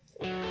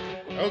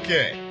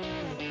Okay.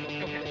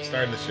 Okay.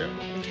 Starting the show.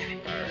 Okay.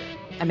 All right.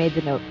 I made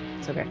the note.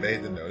 It's okay.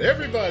 Made the note.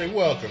 Everybody,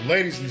 welcome.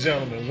 Ladies and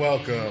gentlemen,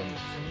 welcome.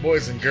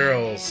 Boys and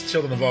girls,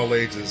 children of all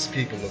ages,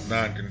 people of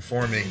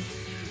non-conforming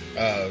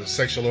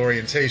sexual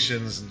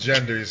orientations and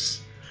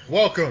genders.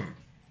 Welcome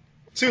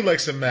to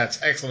Lex and Matt's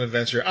Excellent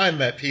Adventure. I'm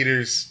Matt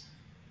Peters.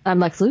 I'm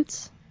Lex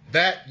Lutz.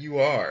 That you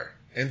are.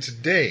 And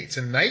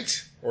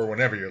tonight, or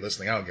whenever you're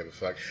listening, I don't give a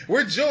fuck,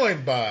 we're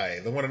joined by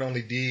the one and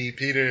only D.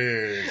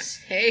 Peters.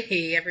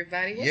 Hey,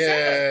 everybody. What's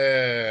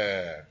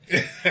Yeah.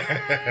 up?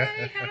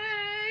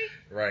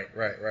 Hi.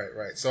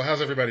 Right. So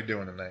how's everybody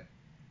doing tonight?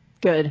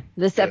 Good.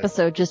 This Good.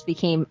 episode just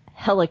became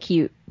hella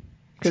cute.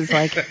 Because,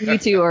 like, you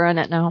two are in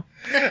it now.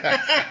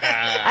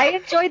 I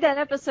enjoyed that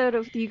episode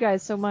with you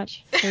guys so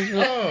much. It was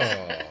really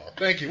Oh,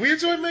 thank you. We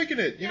enjoyed making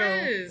it. You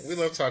Yes. know, we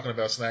love talking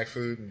about snack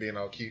food and being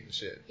all cute and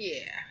shit.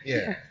 Yeah,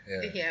 Yeah.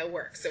 it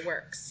works. It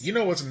works. You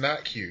know what's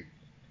not cute?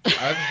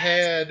 I've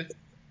had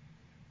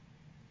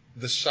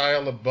the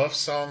Shia LaBeouf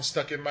song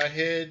stuck in my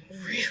head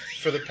Really?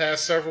 for the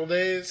past several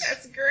days.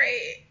 That's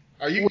great.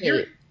 Are you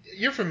Wait.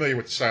 you're familiar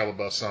with the Shia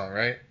LaBeouf song,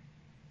 right?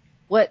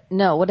 What?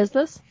 No, what is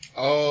this?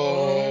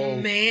 Oh,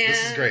 man.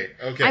 This is great.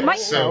 Okay. I might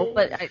so, know,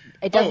 but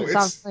it doesn't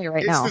sound familiar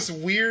right now. It's this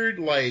weird,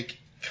 like,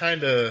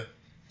 kind of,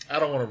 I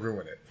don't want to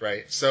ruin it,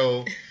 right?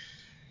 So,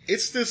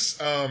 it's this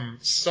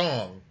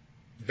song,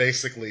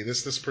 basically,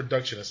 this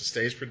production, it's a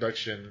stage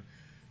production,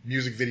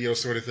 music video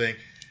sort of thing,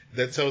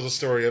 that tells a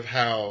story of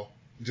how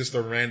just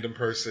a random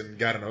person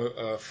got in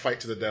a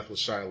fight to the death with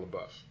Shia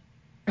LaBeouf.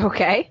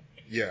 Okay.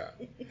 Yeah.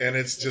 And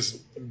it's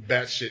just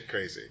batshit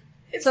crazy.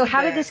 It's So the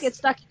how did this best. get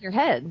stuck in your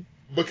head?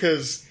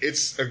 Because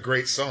it's a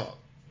great song.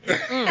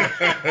 Okay.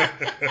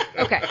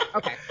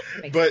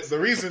 Makes But sense. the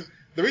reason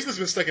it's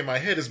been stuck in my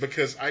head is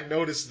because I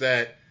noticed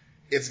that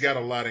it's got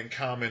a lot in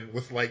common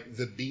with, like,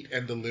 the beat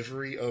and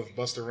delivery of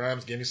Busta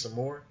Rhymes' Give Me Some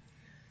More.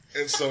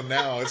 And so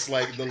now it's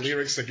like the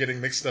lyrics are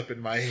getting mixed up in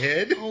my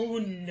head. Oh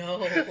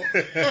no.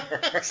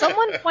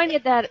 Someone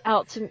pointed that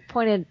out to a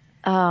friend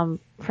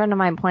of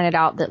mine pointed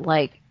out that,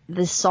 like,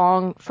 this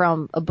song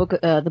from the Book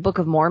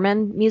of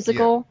Mormon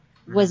musical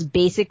was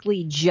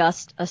basically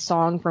just a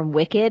song from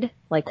Wicked,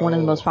 like one of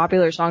the most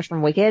popular songs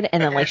from Wicked,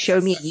 and then, like,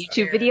 showed me a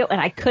YouTube video,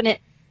 and I couldn't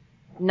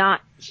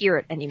not hear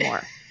it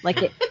anymore.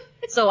 Like, it.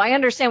 So I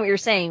understand what you're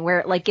saying,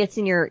 where it, like, gets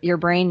in your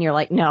brain, you're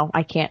like, no,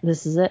 I can't.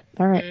 This is it.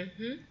 All right.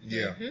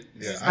 Yeah.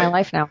 This is my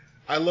life now.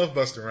 I love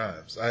Busta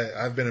Rhymes.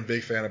 I've been a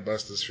big fan of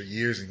Busta's for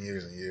years and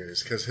years and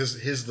years because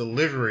his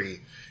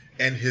delivery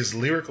and his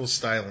lyrical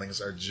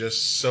stylings are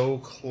just so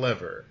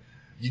clever.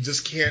 You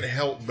just can't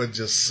help but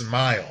just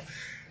smile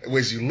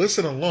as you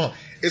listen along.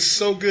 It's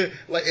so good.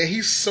 Like, and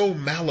he's so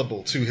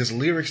malleable too. His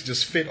lyrics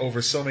just fit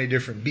over so many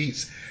different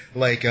beats.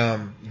 Like,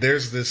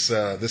 there's this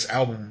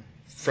album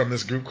from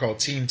this group called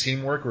Team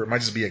Teamwork, or it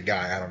might just be a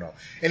guy. I don't know.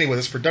 Anyway,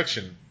 this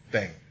production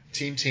thing,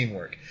 Team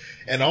Teamwork,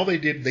 and all they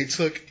did, they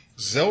took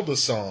Zelda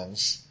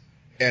songs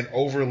and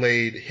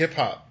overlaid hip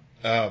hop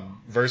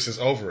verses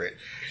over it.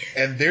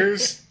 And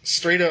there's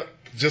straight up,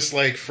 just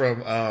like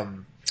from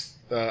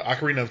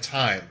Ocarina of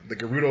Time, the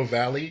Gerudo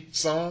Valley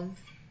song,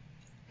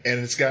 and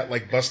it's got,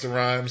 like, Busta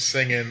Rhymes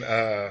singing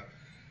Throw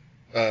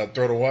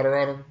the Water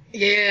on Him.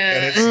 Yeah.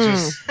 And it's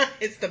just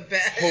it's the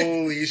best.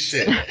 holy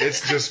shit.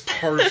 It's just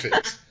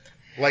perfect.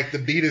 Like, the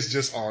beat is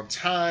just on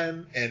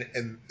time, and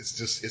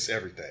it's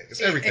everything.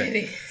 It's everything.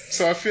 It is.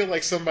 So I feel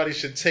like somebody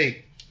should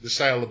take the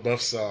Shia LaBeouf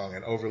song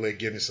and overlay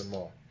Give Me Some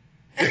More.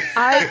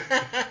 How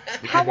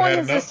people long had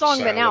has enough this song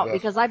Shia been out? LaBeouf.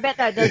 Because I bet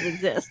that does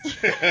exist.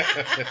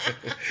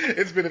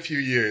 It's been a few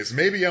years.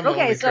 Maybe I'm the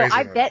Okay, only so crazy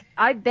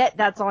I one. bet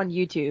that's on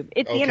YouTube.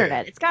 It's Okay. the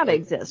internet. It's got to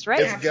exist, right?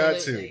 It's got to.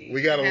 Absolutely.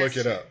 We got to It look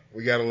has it to. up.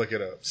 We got to look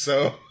it up.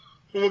 So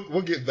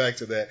we'll get back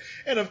to that.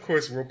 And of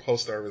course, we'll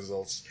post our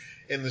results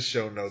in the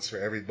show notes for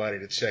everybody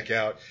to check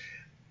out.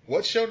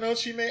 What show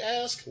notes, you may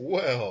ask?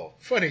 Well,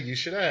 funny you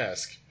should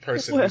ask.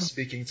 Person who's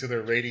speaking to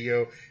their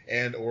radio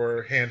and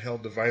or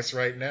handheld device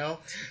right now.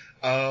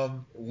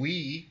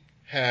 We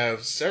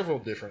have several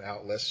different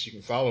outlets you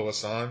can follow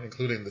us on,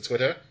 including the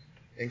Twitter,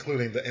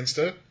 including the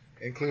Insta,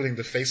 including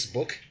the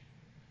Facebook.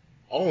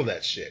 All of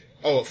that shit.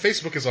 Oh,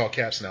 Facebook is all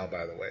caps now,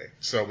 by the way,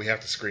 so we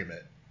have to scream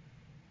it.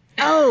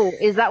 Oh,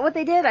 is that what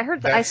they did? I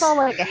heard. I saw,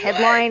 like, a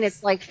headline. What?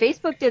 It's like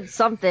Facebook did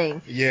something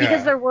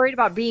because they're worried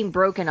about being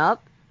broken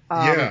up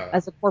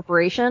as a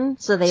corporation,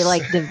 so they,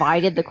 like,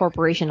 divided the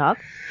corporation up.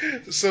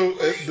 So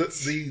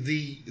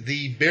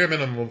the bare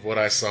minimum of what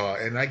I saw,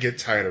 and I get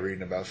tired of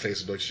reading about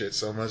Facebook shit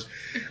so much.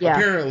 Yeah.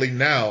 Apparently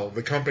now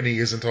the company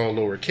isn't all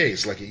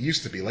lowercase like it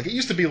used to be. Like, it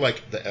used to be,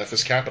 like, the F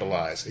is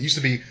capitalized. It used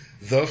to be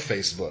the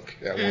Facebook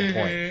at one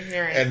point,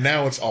 Right. and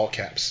now it's all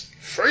caps.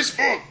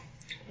 Facebook.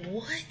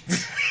 What?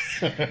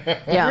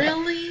 Yeah.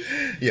 Really?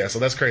 Yeah, so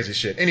that's crazy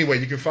shit. Anyway,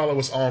 you can follow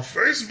us on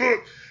Facebook,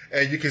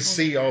 and you can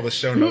see all the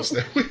show notes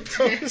that we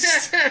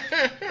post.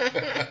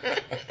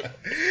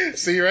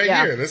 See right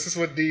here, this is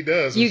what D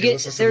does when You she get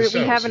listens to the show.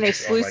 we have She an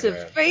just, oh my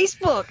exclusive God.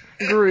 Facebook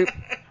group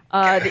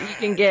that you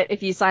can get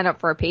if you sign up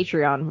for our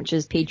Patreon, which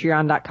is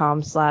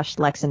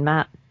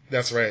patreon.com/LexandMatt.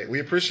 That's right. We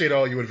appreciate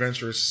all you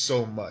adventurers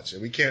so much,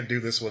 and we can't do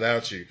this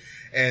without you.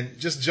 And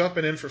just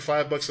jumping in for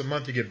 $5 a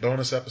month, you get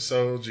bonus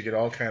episodes, you get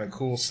all kind of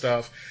cool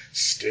stuff,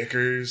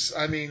 stickers.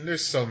 I mean,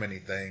 there's so many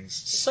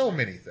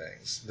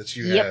things that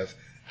you Yep. have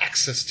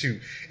access to,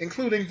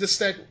 including just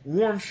that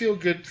warm,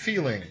 feel-good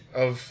feeling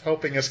of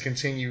helping us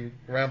continue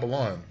ramble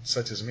on,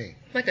 such as me,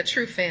 Like a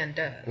true fan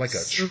does. like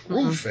a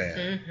true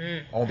fan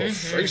on the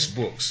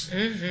Facebooks.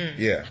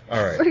 Mm-hmm. Yeah.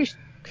 All right.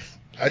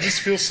 I just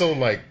feel so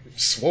like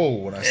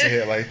swole when I say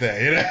it like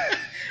that. You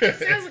know.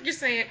 Sounds like you're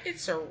saying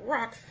it's a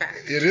rock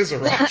fact. It is a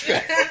rock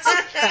fact.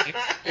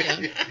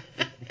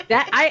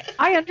 That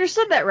I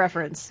understood that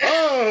reference.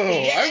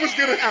 Oh, I was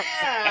gonna.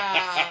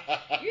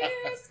 Yeah,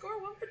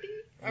 score one for D.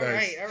 All right,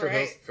 Nice. all For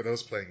right.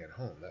 those playing at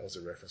home, that was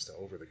a reference to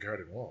Over the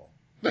Garden Wall.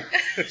 I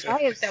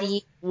have That was-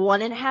 seen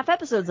 1.5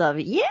 episodes of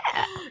it. Yeah,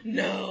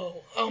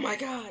 No. Oh my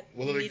God.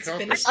 Well, You it need to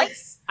encompass- finish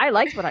this. I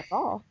liked what I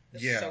saw.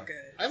 It's Yeah. so good.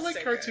 I like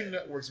So Cartoon good.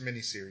 Network's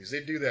miniseries.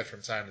 They do that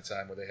from time to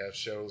time where they have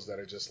shows that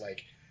are just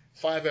like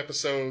 5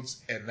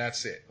 episodes and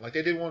that's it. Like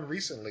they did one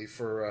recently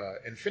for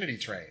Infinity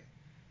Train.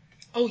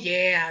 Oh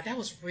yeah, that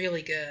was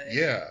really good.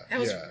 Yeah. That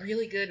was yeah.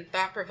 really good and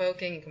thought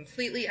provoking and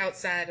completely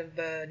outside of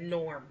the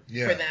norm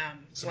Yeah. for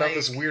them. It's about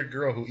this weird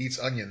girl who eats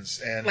onions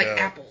and like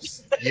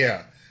apples.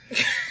 Yeah.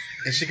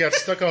 And she got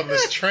stuck on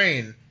this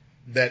train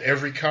that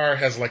every car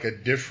has like a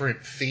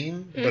different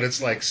theme, but it's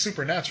like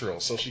supernatural.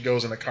 So she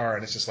goes in a car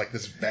and it's just like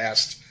this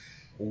vast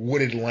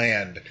wooded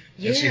land,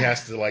 and she Yeah.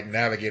 has to like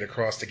navigate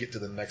across to get to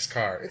the next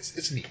car.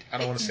 It's neat. I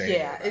don't want to say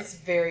anything Yeah, about it's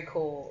very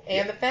cool.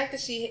 And the fact that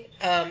she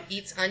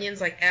eats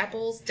onions like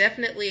apples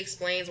definitely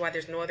explains why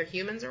there's no other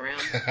humans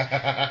around.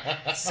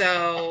 it.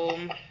 So,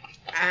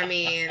 I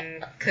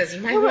mean, because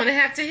you might want to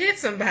have to hit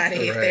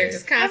somebody if they're Right.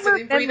 just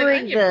constantly I'm breathing remembering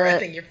onion the-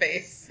 breath in your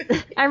face.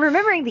 I'm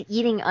remembering the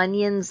eating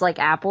onions like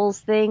apples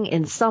thing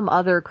in some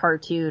other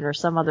cartoon or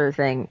some other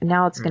thing.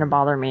 Now it's gonna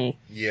bother me.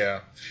 Yeah,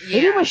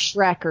 Maybe it was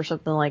Shrek or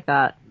something like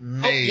that. Oh,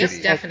 maybe. yes,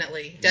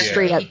 definitely. Yeah.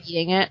 Straight up Definitely.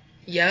 eating it.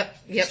 Yep.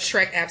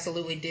 Shrek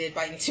absolutely did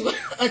bite into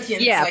onions.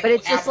 Yeah, like but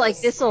it's just like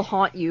apples. this will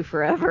haunt you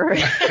forever.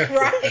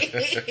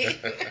 Right.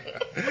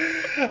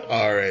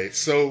 All right,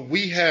 so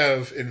we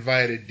have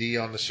invited Dee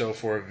on the show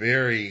for a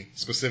very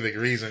specific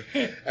reason,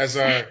 as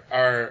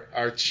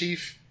our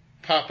chief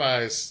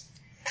Popeyes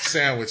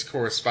sandwich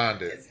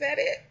correspondent. Is that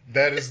it?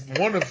 That is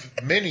one of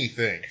many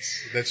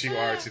things that you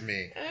are to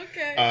me.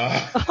 Okay.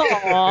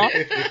 Aw.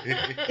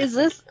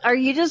 Are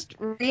you just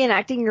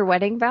reenacting your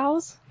wedding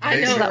vows? I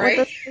know, Is that right?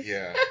 what this is?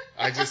 Yeah,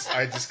 I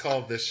just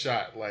called this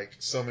shot like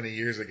so many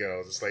years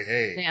ago. It's like,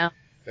 hey, Yeah.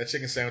 that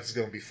chicken sandwich is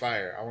gonna be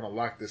fire. I want to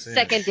lock this in.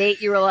 Second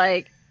date, you were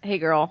like, hey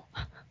girl,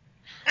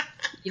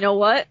 you know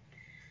what?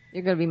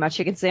 You're going to be my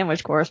chicken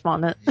sandwich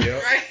correspondent.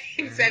 Yep, Right?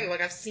 Exactly.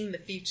 Like, I've seen the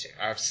future.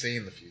 I've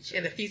seen the future.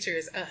 And the future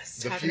is us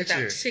The talking future.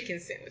 about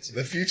chicken sandwiches.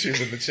 The future's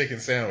in the chicken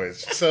sandwich.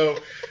 So,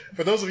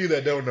 for those of you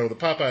that don't know, the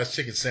Popeyes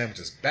chicken sandwich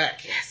is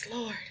back. Yes,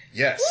 Lord.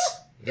 Yes.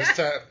 Woo! This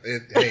time,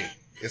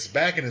 it's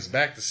back and it's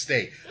back to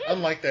stay.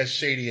 Unlike that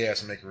shady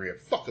ass McRib.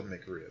 Fuck a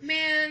McRib.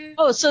 Man.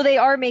 Oh, so they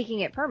are making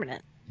it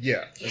permanent.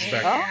 Yeah, it's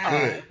Yeah. back. Oh,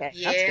 Good. okay. That's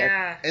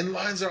Yeah. And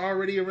lines are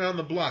already around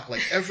the block.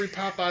 Like every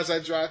Popeyes I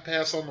drive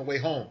past on the way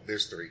home,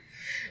 there's 3.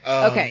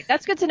 Okay,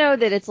 that's good to know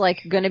that it's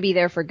like going to be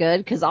there for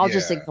good because I'll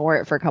just Yeah. ignore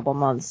it for a couple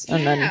months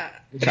and then Yeah.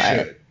 You try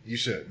it. should. You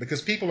should.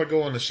 Because people are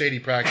going to shady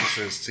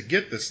practices to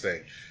get this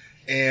thing.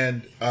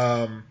 And,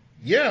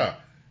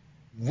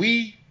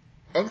 we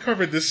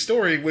uncovered this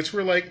story, which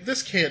we're like,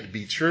 this can't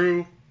be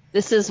true.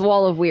 This is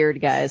Wall of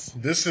Weird, guys.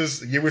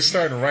 You were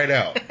starting right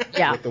out.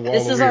 Yeah, With the wall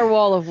this of is weird. our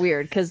Wall of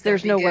Weird because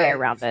there's be no way good.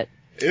 around it.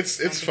 It's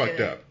Don't be fucked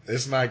good. up.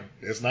 It's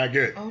not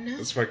good. Oh, no.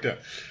 It's fucked up.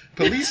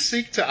 Police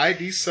seek to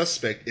ID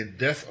suspect in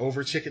death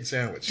over chicken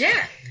sandwich.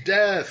 Death?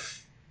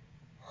 Death.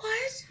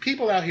 What?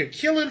 People out here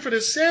killing for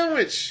this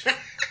sandwich.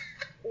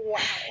 Wow.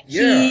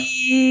 Yeah.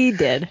 He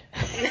did.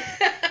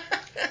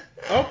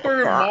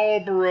 Upper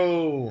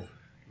Marlboro,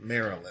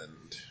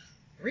 Maryland.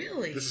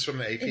 Really? This is from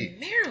the AP. In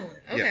Maryland.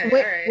 Okay, Yeah.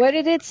 Wait, all right. what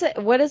did it say?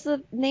 What is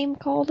the name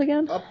called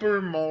again?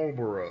 Upper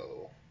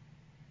Marlboro.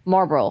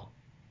 Marlboro.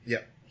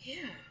 Yep. Yeah.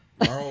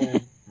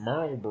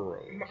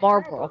 Marlboro.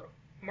 Marlboro.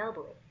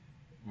 Marlboro.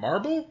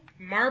 Marble?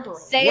 Marlboro.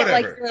 Say it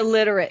like Whatever. you're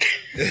illiterate.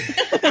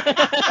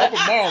 Upper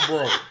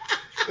Marlboro.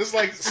 It's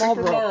like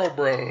Super Marlboro. Mario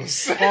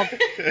Bros. Marlboro.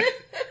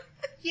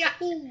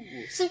 Yahoo!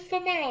 Super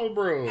Mario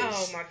Bros.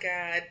 Oh my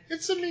God.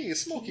 It's a me,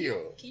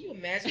 Smokey-O. Can you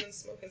imagine them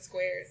smoking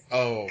squares?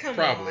 Oh, Come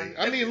probably. on.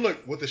 I mean,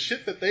 look, with the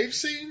shit that they've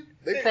seen,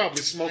 they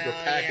probably smoke a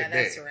Well, pack yeah, a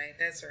day. that's right.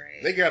 That's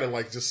right. They gotta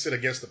like just sit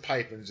against the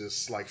pipe and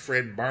just like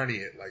Fred and Barney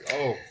it. Like,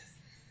 oh,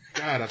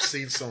 God, I've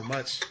seen so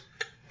much.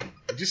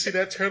 Did you see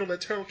that turtle? That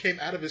turtle came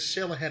out of his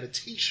shell and had a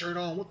T-shirt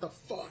on. What the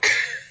fuck?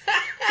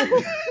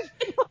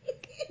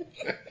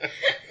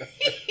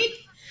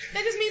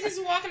 That just means he's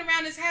walking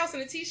around his house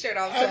in a t-shirt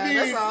all the I time. mean,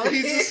 That's all.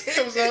 he just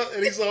comes out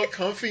and he's all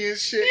comfy and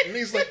shit, and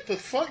he's like, "The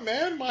fuck,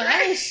 man, my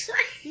house!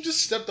 You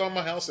just stepped on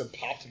my house and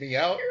popped me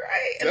out. You're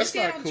right. At That's least he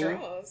not had cool, on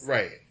drawers.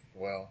 right?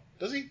 Well,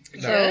 does he?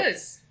 No,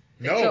 Yes.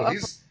 no,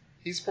 So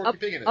he's Porky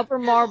Pig in it. Upper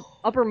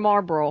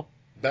Marlboro.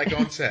 Back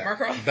on tap.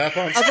 Marlboro? Back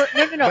on tap.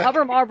 No.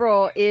 Upper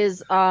Marlboro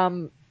is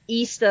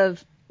east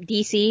of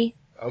DC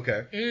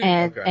Okay.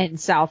 and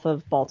south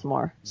of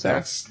Baltimore. So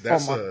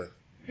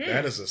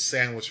that is a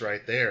sandwich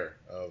right there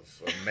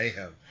of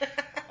mayhem.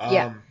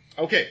 Yeah.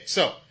 Okay,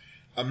 so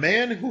a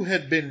man who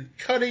had been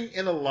cutting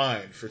in a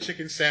line for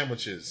chicken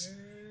sandwiches,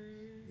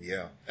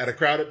 at a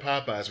crowded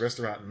Popeyes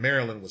restaurant in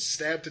Maryland was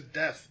stabbed to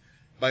death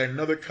by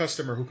another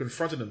customer who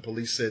confronted him,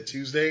 police said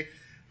Tuesday.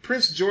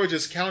 Prince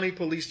George's County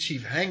Police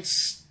Chief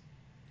Hank's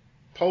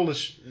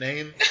Polish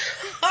name.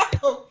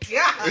 Oh,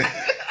 God.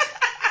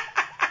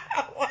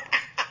 Wow.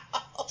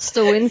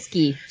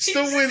 Stawinski.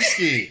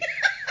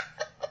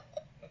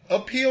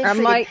 Appealed I'm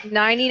for like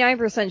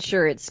 99%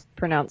 sure it's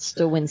pronounced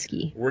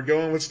Stawinski. We're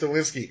going with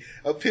Stawinski.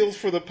 Appeals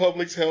for the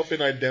public's help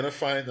in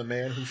identifying the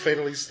man who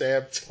fatally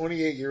stabbed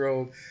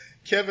 28-year-old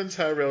Kevin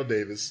Tyrell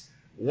Davis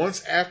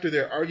once after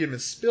their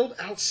argument spilled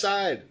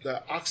outside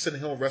the Oxon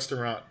Hill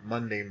restaurant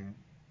Monday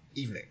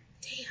evening.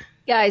 Damn.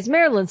 Guys,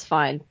 Maryland's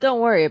fine.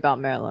 Don't worry about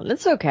Maryland.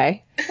 It's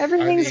okay.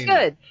 Everything's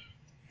good.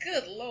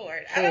 Good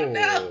Lord. I don't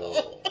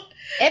know.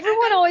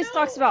 Everyone always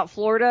talks about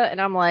Florida, and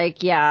I'm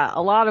like, yeah,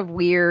 a lot of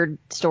weird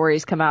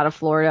stories come out of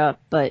Florida,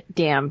 but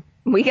damn,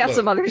 we got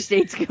some other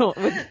states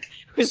going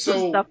with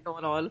some stuff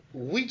going on.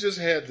 We just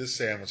had this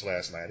sandwich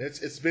last night.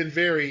 It's been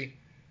very,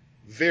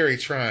 very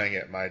trying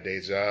at my day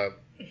job,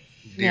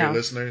 dear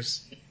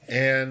listeners.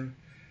 And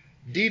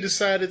Dee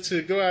decided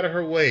to go out of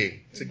her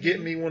way to get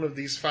me one of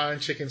these fine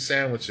chicken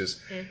sandwiches.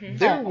 Mm-hmm.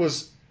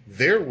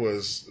 There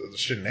was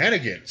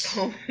shenanigans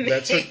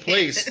that took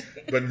place,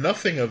 but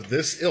nothing of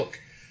this ilk.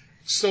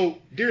 So,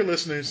 dear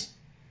listeners,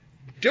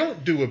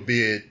 don't do a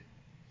bid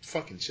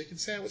fucking chicken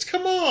sandwich.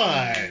 Come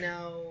on.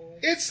 No.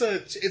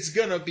 It's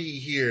gonna be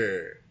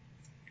here.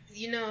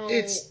 You know.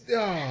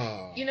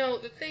 You know,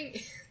 the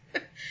thing.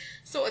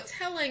 So a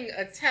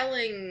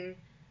telling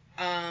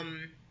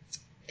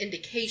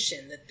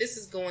indication that this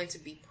is going to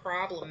be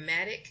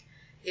problematic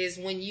is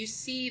when you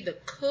see the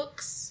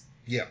cooks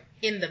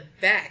in the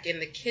back in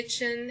the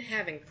kitchen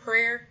having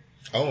prayer.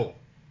 Oh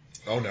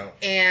no.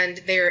 And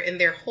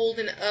they're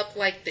holding up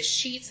like the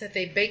sheets that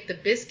they bake the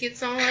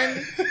biscuits on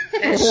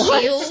as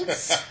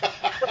shields.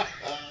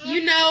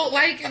 You know,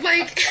 like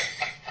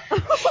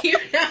you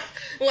know,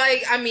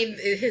 like I mean,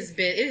 it has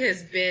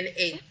been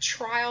a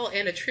trial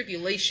and a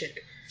tribulation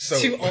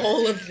to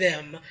all of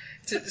them,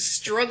 to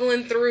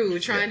struggling through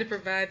trying to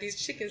provide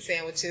these chicken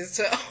sandwiches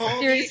to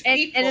all these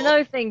people. And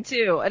another thing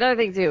too,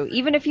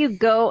 even if you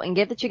go and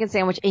get the chicken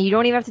sandwich and you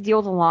don't even have to deal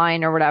with a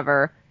line or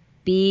whatever,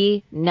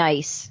 be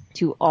nice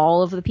to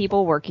all of the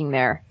people working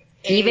there,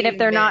 even if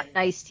they're not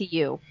nice to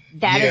you.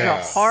 That is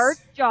a hard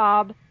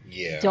job.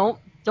 Yeah.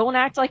 Don't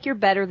act like you're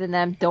better than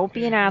them. Don't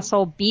be an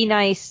asshole. Be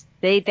nice.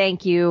 They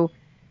thank you.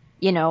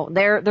 You know,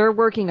 they're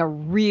working a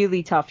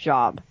really tough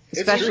job,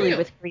 especially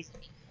with crazy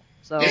people.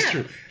 So it's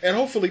true. And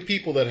hopefully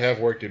people that have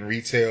worked in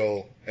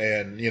retail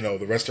and, you know,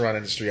 the restaurant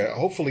industry,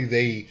 hopefully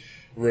they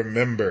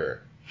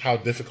remember how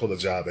difficult a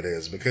job it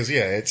is, because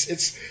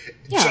it's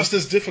just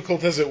as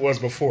difficult as it was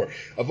before.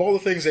 Of all the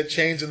things that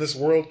change in this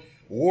world,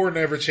 war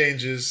never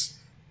changes,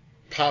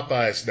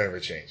 Popeyes never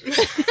changes.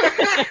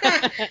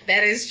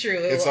 That is true.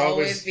 It will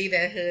always be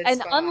that hood and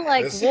spot.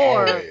 Unlike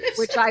war,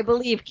 which I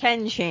believe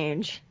can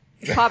change,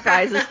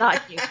 Popeyes is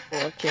not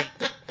capable of change.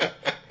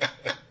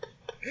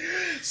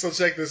 So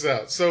check this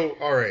out. So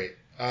all right,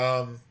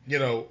 you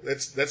know,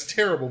 that's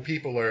terrible.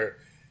 People are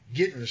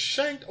getting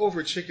shanked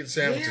over chicken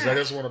sandwiches. I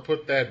just want to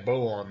put that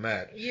bow on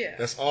that. Yeah.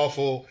 That's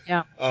awful.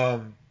 Yeah.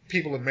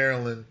 People in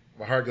Maryland,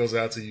 my heart goes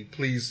out to you.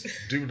 Please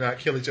do not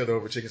kill each other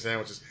over chicken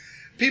sandwiches.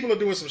 People are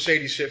doing some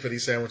shady shit for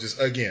these sandwiches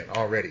again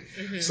already.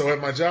 Mm-hmm. So at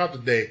my job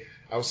today,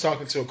 I was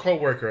talking to a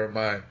coworker of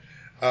mine.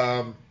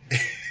 I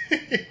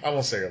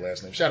won't say her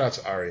last name. Shout out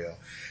to Ariel.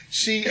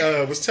 She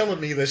was telling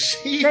me that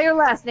she... Say her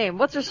last name.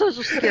 What's her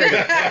social security?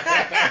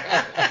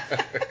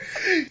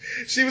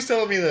 She was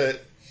telling me that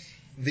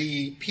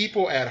the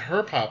people at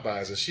her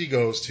Popeyes that she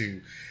goes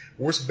to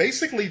were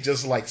basically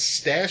just like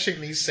stashing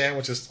these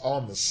sandwiches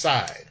on the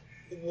side.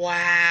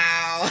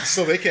 Wow.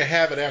 So they can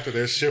have it after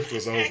their shift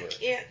was over. I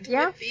can't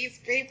with these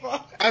people.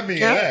 I mean,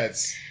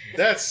 that's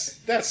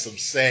some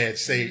sad,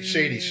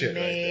 shady shit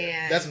right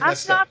there. That's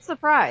messed I'm up. not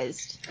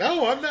surprised.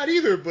 No, I'm not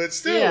either, but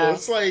still,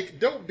 it's like,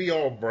 don't be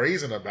all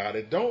brazen about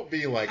it. Don't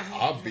be like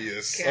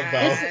obvious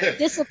about it.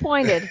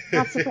 Disappointed,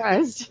 not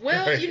surprised.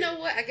 Well, you know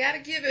what? I gotta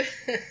give it.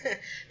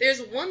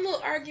 There's one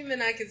little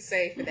argument I could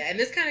say for that, and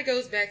this kind of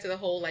goes back to the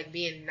whole like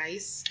being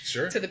nice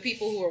to the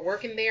people who are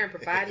working there and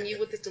providing you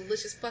with this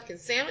delicious fucking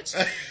sandwich.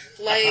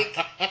 Like,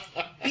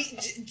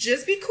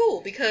 just be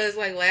cool, because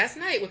like last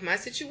night with my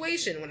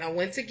situation when I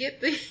went to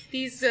get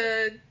these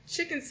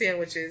chicken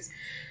sandwiches,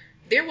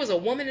 there was a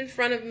woman in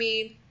front of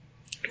me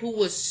who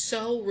was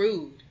so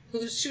rude.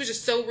 She was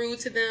just so rude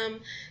to them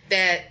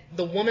that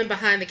the woman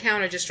behind the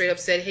counter just straight up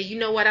said, "Hey, you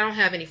know what? I don't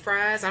have any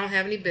fries. I don't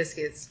have any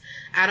biscuits.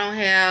 I don't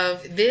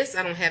have this.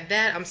 I don't have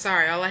that. I'm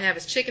sorry. All I have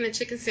is chicken and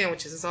chicken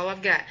sandwiches. That's all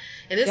I've got."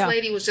 And this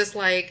lady was just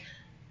like,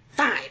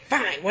 fine,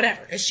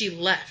 whatever. And she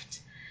left.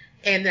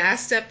 And I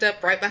stepped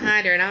up right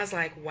behind her, and I was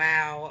like,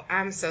 wow,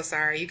 I'm so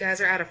sorry. You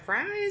guys are out of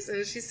fries?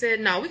 And she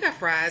said, no, we got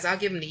fries. I'll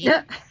give them to you.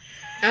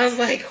 I was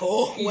like,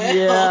 oh, well.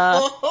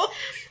 Yeah.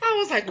 I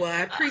was like, well,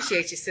 I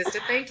appreciate you, sister.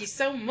 Thank you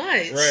so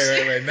much.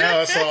 Right. Now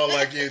it's all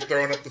like you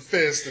throwing up the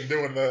fist and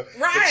doing the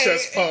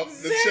chest pump,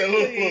 exactly. the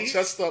little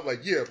chest up,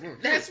 like, yeah.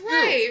 That's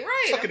right.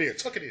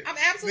 Tuck it in. I'm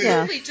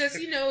absolutely just,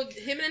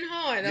 him and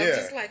hawing. I'm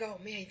just like, oh,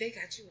 man, they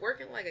got you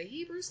working like a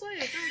Hebrew slave,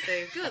 don't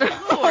they? Good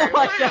Lord.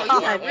 Wow,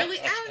 you are really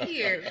out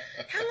here.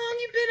 How long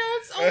you been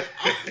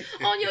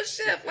on your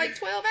shift? Like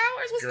 12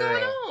 hours? What's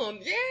going on?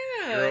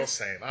 Yeah. Girl,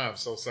 same. I'm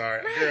so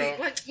sorry. Right. Girl.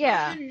 Like,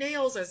 your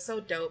nails are so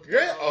dope,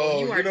 girl. Yeah. Oh,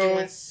 you are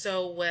doing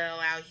so well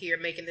out here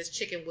making this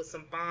chicken with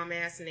some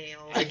bomb-ass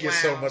nails. I get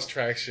so much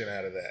traction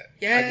out of that.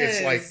 Yes. I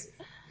get like,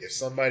 if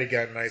somebody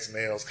got nice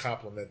nails,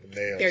 compliment the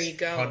nails. There you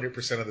go.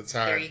 100% of the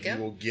time, you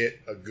will get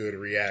a good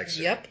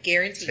reaction. Yep,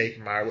 guaranteed.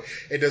 Take my word.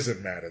 It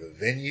doesn't matter the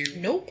venue.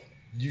 Nope.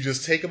 You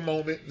just take a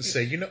moment and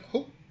say, your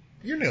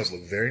nails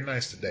look very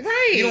nice today.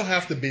 Right. You don't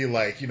have to be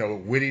like,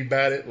 witty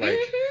about it. Like,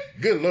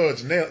 good Lord,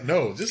 your nail.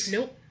 No, just.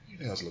 Nope.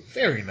 Nails look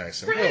very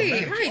nice and well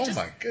manicured. Oh just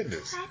my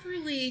goodness!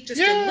 Properly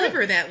just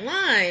deliver that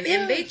line,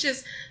 and they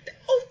just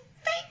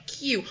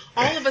thank you.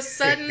 All of a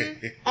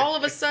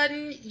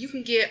sudden, you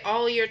can get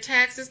all your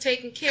taxes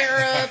taken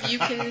care of. You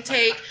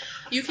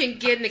can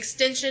get an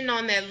extension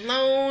on that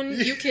loan.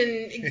 You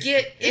can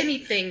get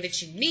anything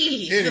that you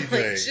need.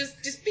 Anything. Like,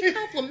 just be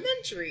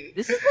complimentary.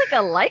 This is like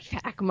a life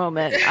hack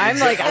moment. I'm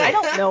like, I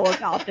don't know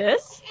about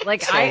this.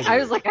 Like, totally. I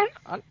was like,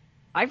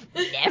 I've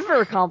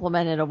never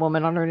complimented a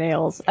woman on her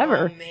nails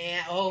ever. Oh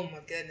man, oh my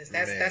goodness,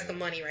 that's the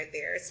money right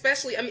there.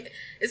 Especially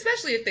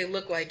if they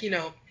look like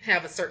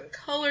have a certain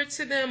color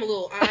to them, a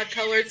little odd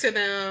color to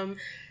them.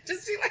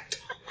 Just be like,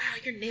 oh,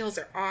 wow, your nails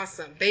are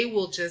awesome. They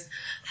will just,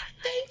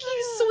 thank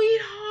you,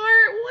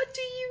 sweetheart. What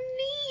do you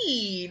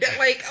need?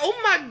 Like, oh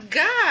my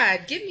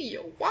God, give me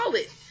your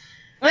wallet.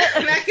 Will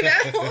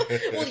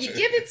you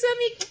give it to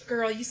me?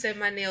 Girl, you said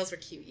my nails were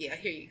cute. Yeah,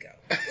 here you go.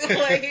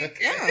 Like,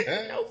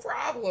 no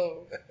problem.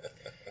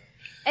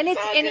 And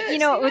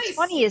what's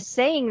funny is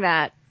saying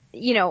that,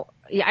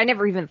 I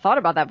never even thought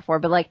about that before,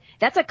 but like,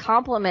 that's a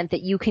compliment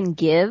that you can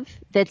give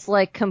that's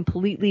like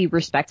completely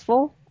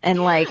respectful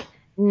and like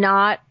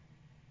not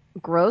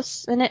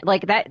gross in it.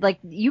 Like that, like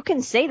you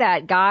can say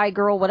that, guy,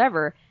 girl,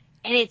 whatever,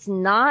 and it's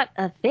not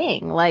a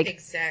thing. Like,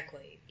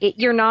 exactly.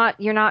 You're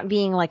not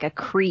being like a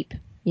creep.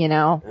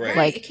 Right.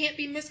 Like it can't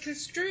be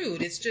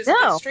misconstrued. It's just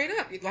straight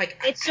up. Like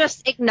it's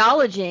just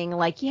acknowledging,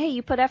 like, yeah,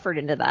 you put effort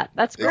into that.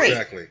 That's great.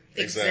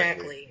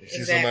 Exactly. You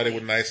see somebody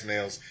with nice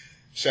nails,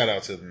 shout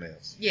out to the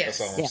nails. Yes.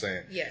 That's all I'm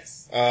saying.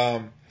 Yes.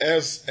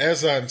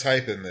 As I'm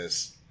typing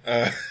this,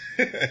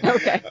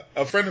 okay.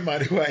 A friend of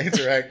mine who I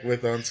interact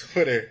with on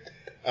Twitter,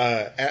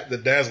 at the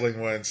Dazzling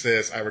One,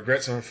 says, "I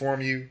regret to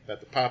inform you that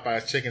the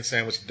Popeyes chicken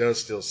sandwich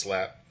does still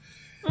slap.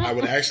 I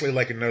would actually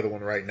like another one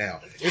right now."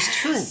 Yes. It's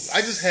true.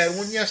 I just had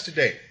one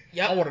yesterday.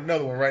 Yep. I want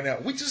another one right now.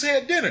 We just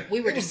had dinner.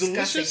 We were discussing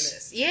delicious,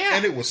 this. Yeah.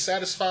 And it was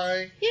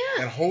satisfying. Yeah.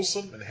 And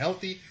wholesome and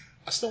healthy.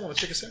 I still want a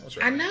chicken sandwich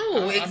right now. I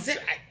know.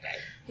 Exactly.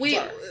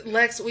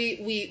 Lex,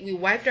 we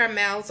wiped our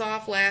mouths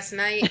off last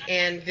night,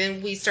 and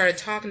then we started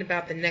talking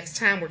about the next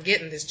time we're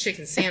getting this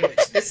chicken sandwich.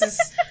 This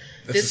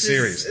is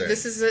serious thing.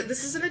 This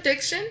is an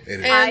addiction,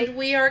 and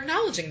we are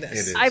acknowledging this.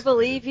 It is. I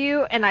believe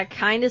you, and I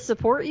kind of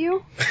support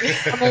you.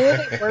 I'm a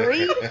little bit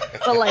worried,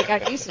 but like I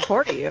do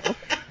support you.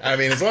 I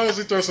mean, as long as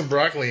we throw some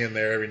broccoli in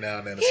there every now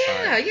and then, it's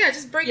fine. Yeah,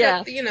 just break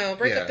up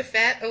the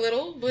fat a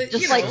little, but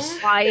just like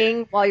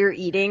sighing while you're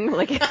eating,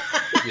 like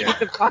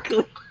the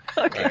broccoli.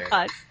 Oh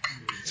God.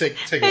 Take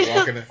a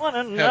walk in a have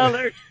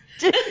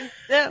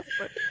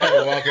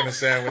a walk in a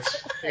sandwich,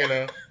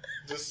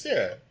 just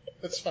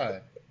that's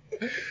fine.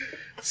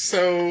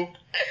 So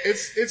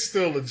it's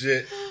still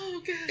legit.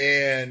 Oh God.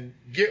 And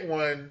get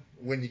one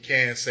when you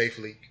can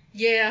safely.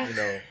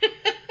 Yeah.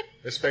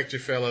 Respect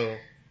your fellow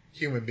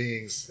human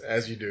beings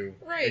as you do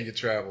in your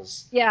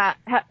travels. Yeah.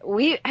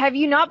 Have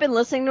you not been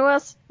listening to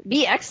us?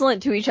 Be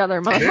excellent to each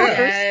other, motherfuckers.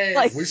 Yes.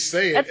 Like, we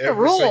say it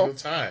every single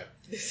time.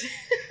 This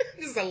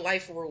is a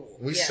life rule.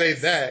 We say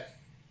that,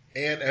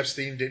 and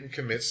Epstein didn't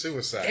commit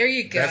suicide. There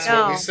you go. That's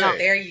what we say.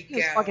 There you go. He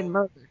was fucking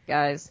murdered,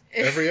 guys.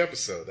 Every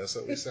episode, that's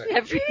what we say.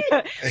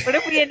 What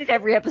if we ended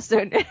every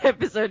episode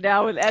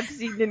now with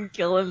Epstein didn't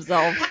kill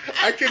himself?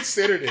 I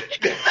considered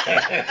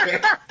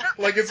it.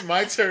 Like it's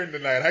my turn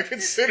tonight. I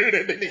considered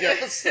it in the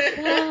episode.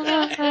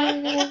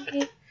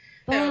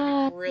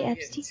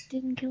 Epstein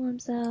didn't kill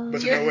himself.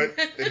 But you know what?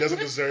 It doesn't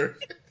deserve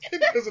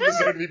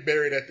to be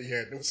buried at the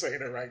end. I'm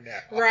saying it right now.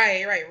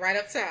 Right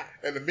up top.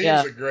 And the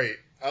memes are great.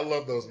 I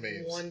love those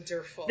memes.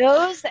 Wonderful.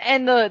 Those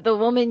and the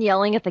woman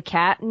yelling at the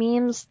cat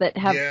memes that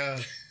have,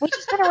 which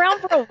has been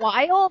around for a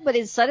while, but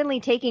is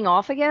suddenly taking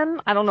off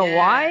again. I don't know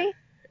why.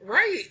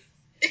 Right.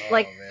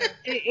 Like,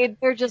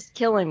 they're just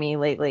killing me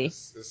lately.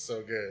 It's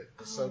so good.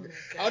 It's so good.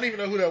 I don't even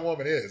know who that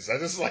woman is. I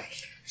just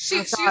like...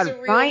 She's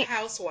a real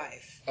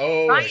housewife.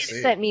 Oh, Ryan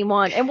sent me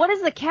one. And what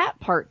is the cat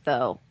part,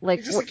 though? Like,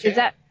 is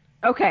that...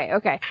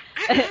 Okay.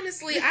 I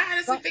honestly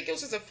think it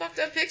was just a fucked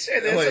up picture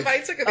that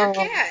somebody took of their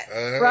cat.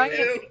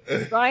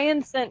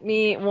 Ryan sent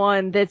me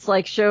one that's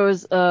like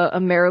shows a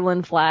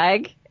Maryland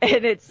flag,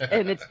 and it's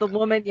the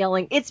woman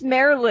yelling, "It's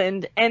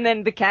Maryland," and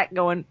then the cat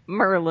going,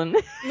 "Merlin."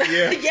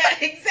 Yeah, yeah,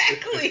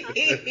 exactly.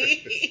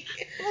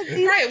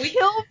 Right, we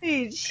kill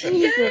me. Jesus.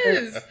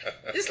 Yes,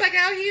 it's like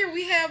out here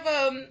we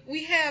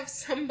have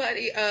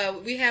somebody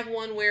we have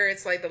one where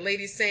it's like the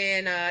lady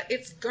saying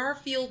it's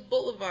Garfield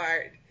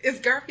Boulevard. It's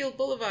Garfield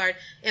Boulevard,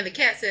 and the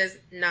cat says,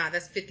 "Nah,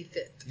 that's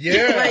 55th."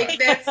 Yeah, like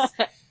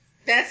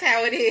that's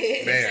how it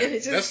is. Man, and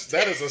it just,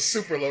 that is a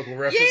super local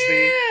reference.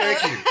 Yeah.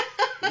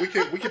 Thank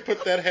you. We could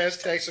put that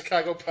hashtag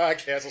Chicago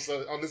podcast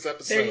on this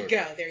episode.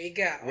 There you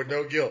go. With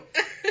no guilt.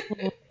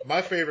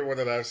 My favorite one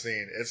that I've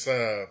seen, it's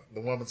the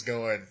woman's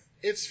going,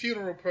 "It's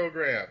funeral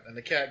program," and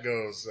the cat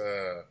goes,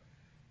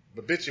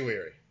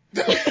 "Obituary."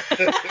 Obituary.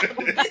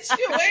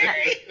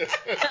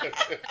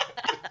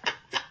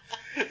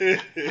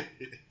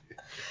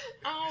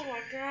 Oh my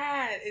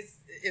God, it's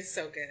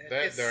so good.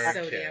 It's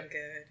so damn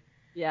good.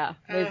 Yeah.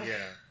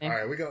 Yeah. All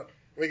right, we're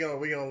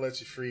gonna let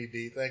you free,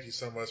 D. Thank you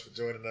so much for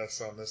joining us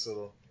on this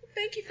little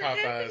Thank you for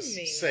Popeyes having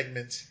me.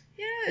 segment.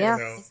 Yes. Yeah.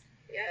 You know?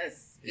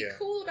 Yes. Be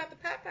cool about the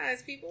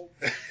Popeyes, people.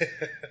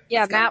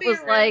 Yeah, Matt was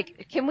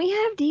like, "Can we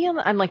have D on?"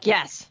 I'm like,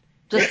 "Yes."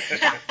 Just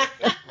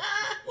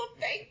well,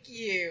 thank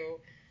you.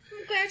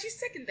 I'm glad you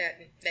second that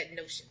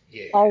notion.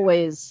 Yeah.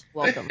 Always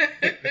welcome.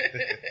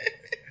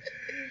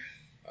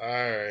 All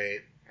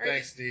right.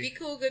 Thanks, D. Be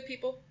cool, good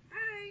people.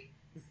 Bye.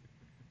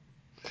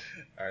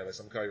 All right, I'm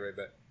gonna call you right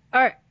back.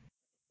 All right.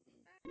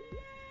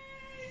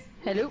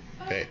 Hello.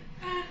 Hey.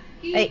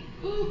 Hey.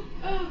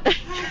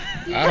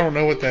 I don't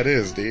know what that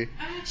is, D.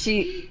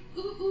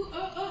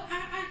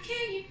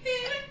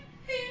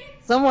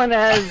 Someone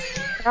has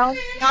found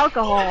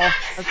alcohol,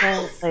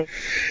 apparently.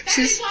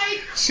 She's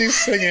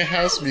singing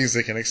house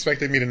music and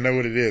expecting me to know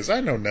what it is.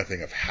 I know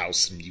nothing of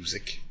house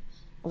music.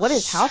 What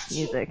is house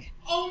music?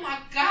 Oh my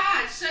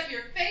God! Shut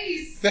your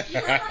face!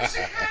 You're from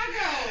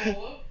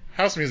Chicago.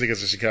 House music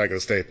is a Chicago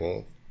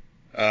staple.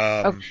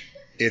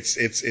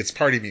 It's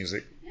party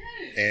music,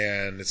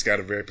 and it's got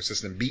a very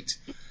persistent beat,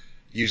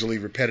 usually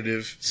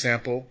repetitive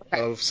sample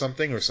of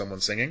something or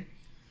someone singing.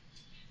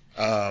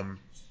 And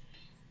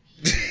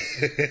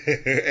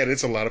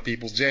it's a lot of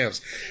people's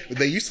jams.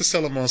 They used to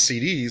sell them on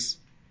CDs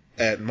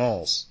at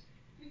malls.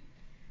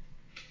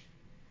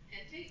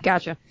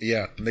 Gotcha.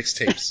 Yeah,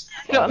 mixtapes,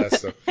 all that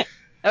stuff.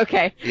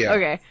 Okay. Yeah.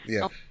 Okay.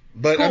 Yeah.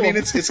 But cool. I mean,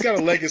 it's got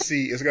a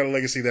legacy. It's got a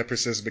legacy that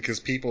persists because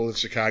people in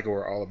Chicago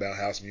are all about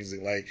house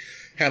music. Like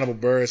Hannibal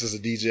Buress is a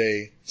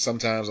DJ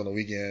sometimes on the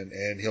weekend,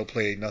 and he'll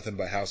play nothing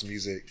but house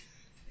music.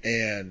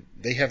 And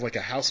they have like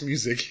a house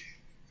music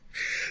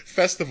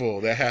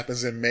festival that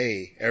happens in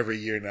May every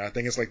year now. I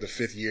think it's like the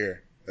 5th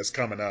year that's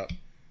coming up.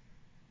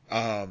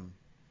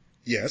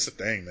 Yeah, it's a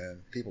thing,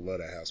 man. People love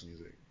that house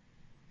music.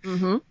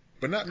 Mm-hmm.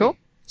 But not me.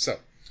 So,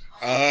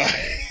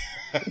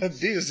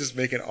 D is just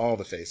making all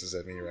the faces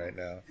at me right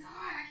now.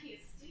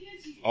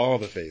 All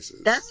the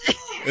faces.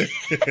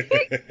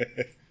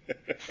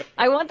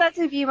 I want that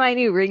to be my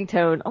new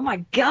ringtone. Oh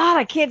my God,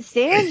 I can't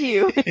stand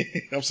you.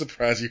 I'm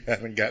surprised you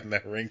haven't gotten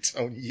that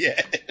ringtone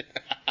yet.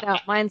 No,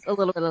 mine's a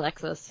little bit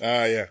Alexis.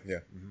 Yeah.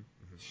 Mm-hmm.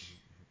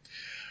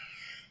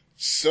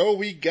 So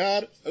we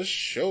got a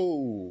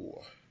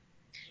show.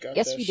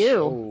 Yes, we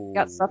do.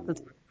 Got stuff to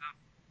talk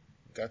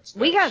about.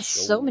 We got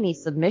so many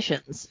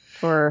submissions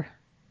for.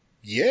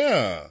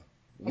 Yeah.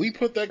 We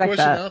put that question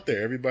out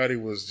there. Everybody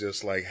was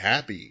just like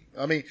happy.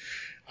 I mean,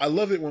 I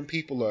love it when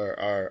people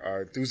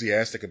are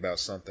enthusiastic about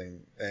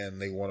something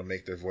and they want to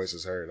make their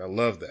voices heard. I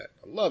love that.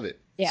 I love it.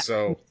 Yeah.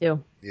 So, me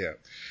too.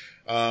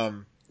 Yeah.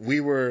 We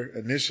were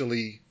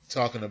initially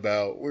talking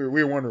about, we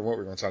were wondering what we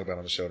were going to talk about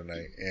on the show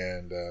tonight.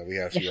 And, we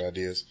had a few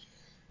ideas.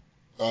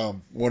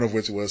 One of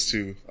which was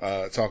to,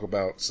 talk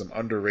about some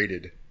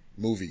underrated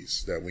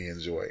movies that we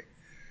enjoy.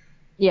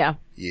 Yeah.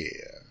 Yeah.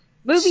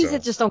 Movies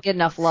that just don't get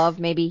enough love,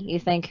 maybe, you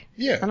think?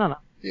 Yeah. I don't know.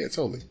 Yeah,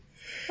 totally.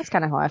 That's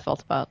kind of how I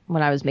felt about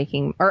when I was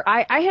making, or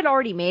I had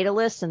already made a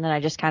list and then I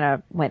just kind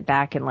of went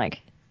back and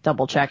like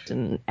double checked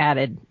and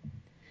added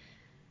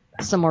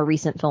some more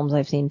recent films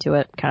I've seen to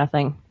it, kind of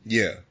thing.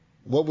 Yeah.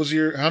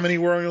 How many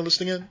were on your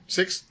list again?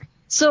 6?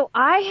 So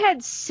I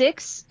had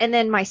 6, and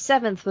then my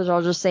 7th, which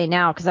I'll just say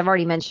now because I've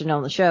already mentioned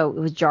on the show, it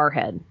was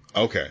Jarhead.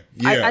 Okay.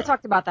 Yeah. I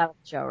talked about that on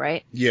the show,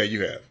 right? Yeah,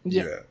 you have.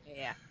 Yeah.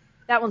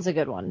 That one's a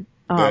good one.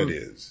 That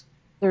is.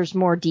 There's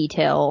more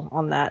detail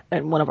on that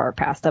in one of our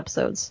past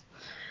episodes.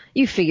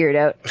 You figure it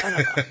out. I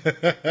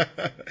don't know.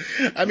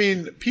 I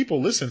mean,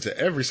 people listen to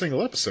every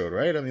single episode,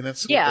 right? I mean,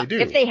 that's what they do.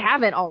 If they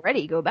haven't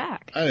already, go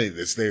back. I mean,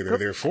 they're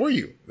there for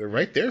you. They're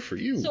right there for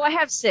you. So I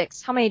have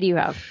 6. How many do you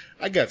have?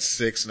 I got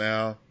 6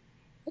 now.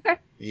 Okay.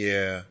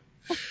 Yeah.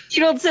 You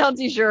don't sound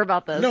too sure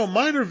about this. No,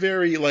 mine are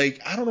very, like,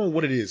 I don't know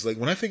what it is. Like,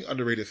 when I think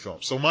underrated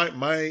films, so my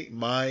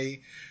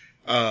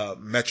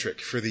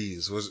metric for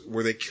these was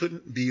where they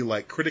couldn't be,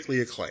 like,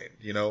 critically acclaimed,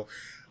 you know?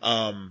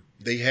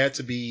 They had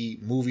to be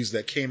movies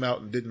that came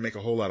out and didn't make a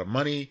whole lot of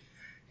money,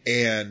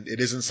 And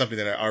it isn't something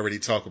that I already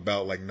talk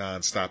about like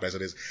nonstop as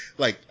it is.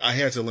 Like, I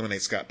had to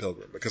eliminate Scott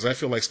Pilgrim because I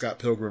feel like Scott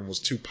Pilgrim was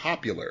too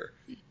popular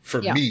for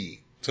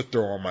me to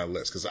throw on my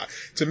list. Because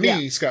to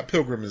me, Scott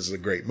Pilgrim is a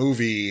great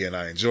movie and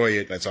I enjoy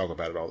it and I talk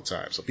about it all the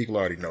time. So people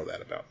already know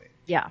that about me.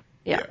 Yeah.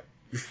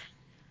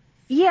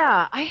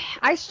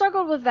 I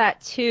struggled with that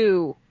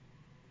too.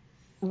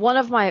 One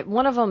of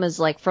them is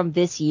like from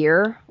this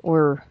year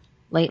or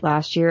late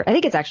last year. I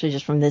think it's actually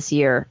just from this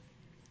year.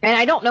 And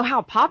I don't know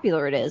how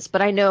popular it is,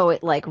 but I know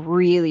it like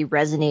really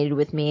resonated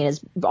with me and has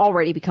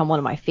already become one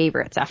of my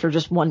favorites after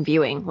just one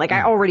viewing. Like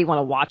I already want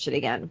to watch it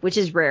again, which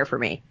is rare for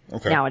me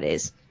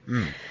nowadays.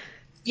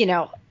 You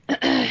know,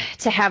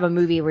 to have a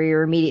movie where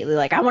you're immediately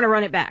like, I want to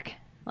run it back.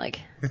 Like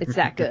it's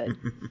that good.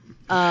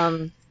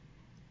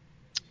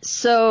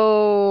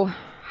 So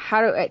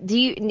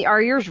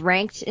are yours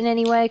ranked in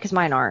any way? Because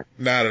mine aren't.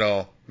 Not at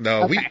all.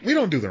 No, okay. we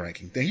don't do the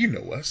ranking thing. You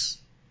know us.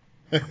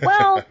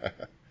 Well,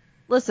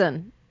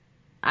 listen.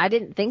 I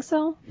didn't think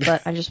so,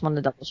 but I just wanted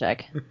to double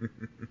check.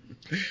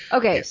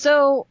 Okay,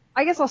 so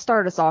I guess I'll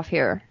start us off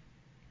here.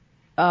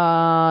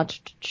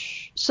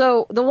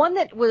 So the one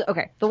that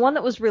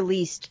was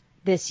released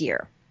this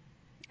year,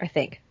 I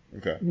think.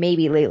 Okay.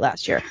 Maybe late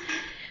last year.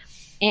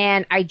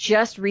 And I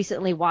just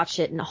recently watched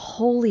it, and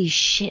holy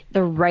shit,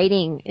 the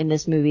writing in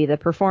this movie, the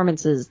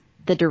performances,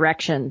 the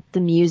direction,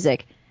 the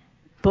music.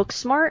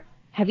 Booksmart?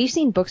 Have you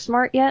seen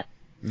Booksmart yet?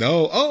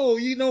 No. Oh,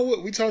 you know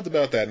what? We talked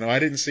about that. No, I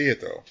didn't see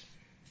it though.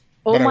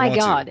 Oh my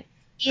God.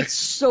 It's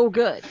so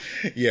good.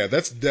 Yeah,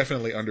 that's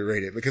definitely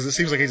underrated because it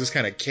seems like it just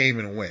kind of came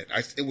and went.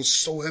 It was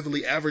so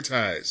heavily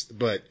advertised,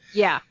 but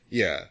yeah,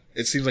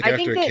 it seems like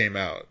after it came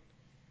out.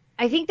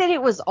 I think that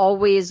it was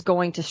always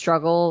going to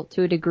struggle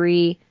to a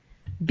degree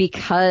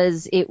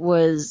because it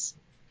was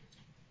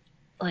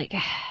like,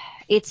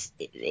 it's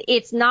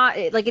not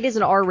like it is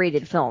an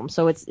R-rated film,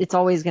 so it's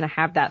always going to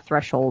have that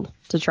threshold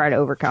to try to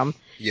overcome.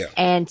 Yeah.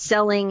 And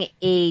selling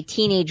a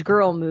teenage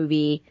girl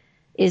movie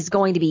is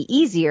going to be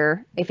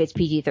easier if it's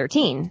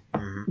PG-13.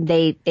 Mm-hmm.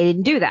 They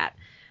didn't do that.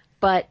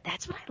 But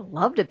that's what I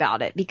loved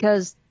about it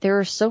because there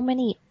are so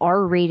many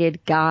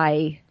R-rated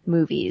guy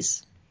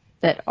movies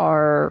that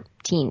are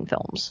teen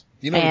films.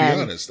 You know, to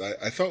be honest,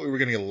 I thought we were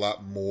going to get a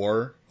lot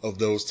more of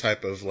those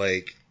type of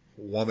like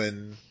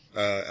woman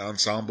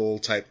ensemble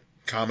type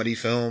comedy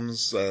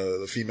films,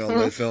 the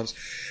female-led films,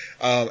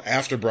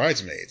 after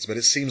Bridesmaids. But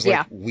it seems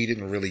like we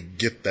didn't really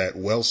get that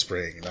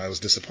wellspring, and I was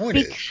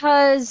disappointed.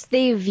 Because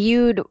they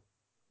viewed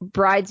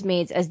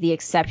Bridesmaids as the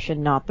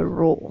exception, not the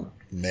rule.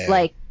 Man.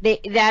 Like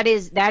that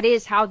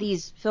is how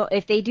these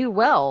if they do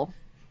well.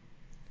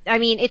 I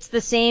mean, it's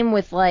the same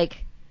with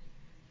like,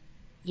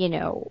 you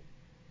know,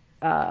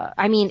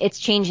 I mean, it's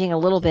changing a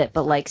little bit,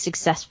 but like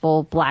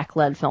successful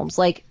black-led films,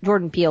 like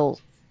Jordan Peele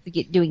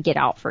doing Get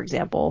Out, for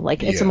example.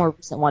 Like it's a more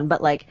recent one,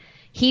 but like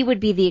he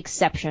would be the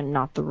exception,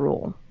 not the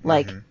rule.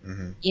 Like,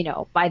 you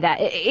know, by that,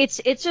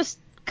 it's just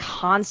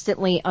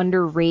constantly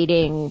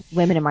underrating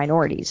women and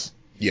minorities.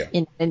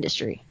 In the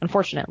industry,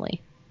 unfortunately.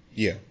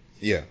 Yeah.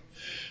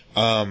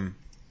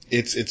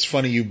 It's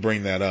funny you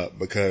bring that up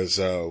because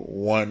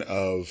one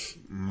of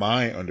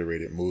my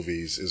underrated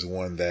movies is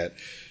one that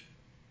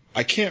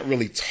I can't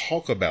really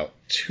talk about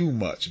too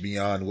much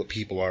beyond what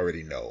people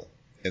already know.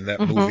 And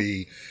that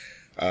movie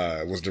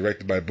was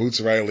directed by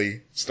Boots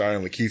Riley,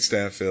 starring Lakeith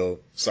Stanfield.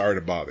 Sorry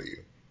to Bother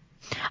You.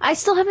 I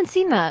still haven't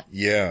seen that.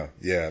 Yeah,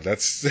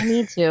 that's... I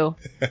need to.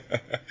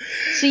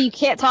 So you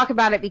can't talk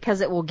about it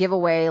because it will give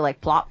away, like,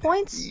 plot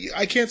points?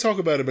 I can't talk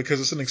about it because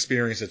it's an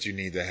experience that you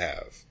need to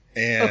have.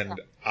 And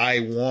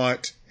I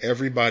want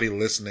everybody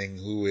listening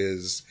who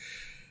is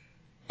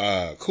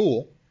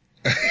cool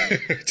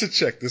to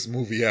check this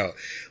movie out.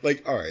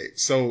 Like, all right,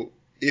 so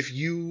if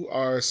you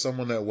are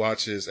someone that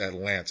watches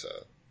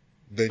Atlanta,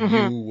 then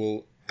you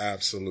will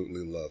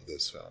absolutely love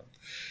this film.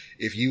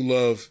 If you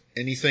love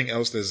anything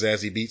else that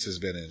Zazie Beetz has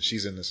been in,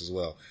 she's in this as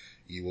well,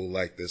 you will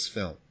like this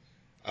film.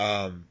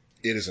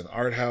 It is an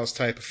art house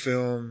type of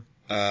film.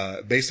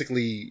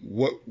 Basically,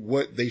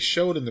 what they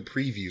showed in the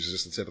previews is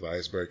just the tip of the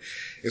iceberg.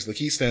 It's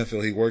Lakeith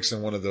Stanfield. He works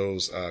in one of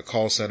those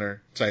call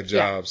center type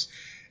jobs,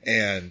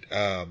 and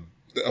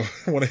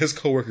one of his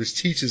coworkers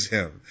teaches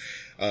him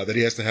that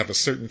he has to have a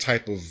certain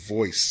type of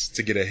voice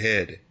to get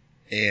ahead,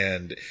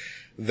 and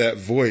that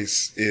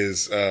voice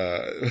is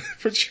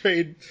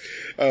portrayed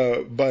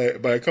by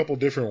a couple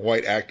different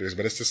white actors,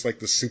 but it's just like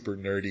the super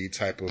nerdy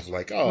type of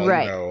like, you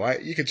know,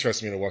 you can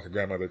trust me to walk a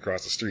grandmother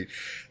across the street,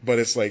 but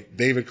it's like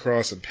David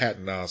Cross and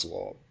Patton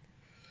Oswalt.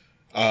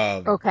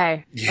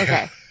 Okay.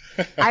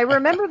 I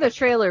remember the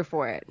trailer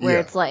for it where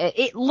it's like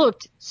it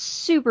looked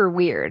super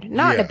weird,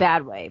 not in a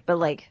bad way, but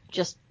like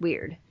just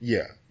weird.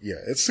 Yeah,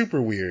 it's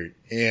super weird,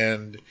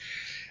 and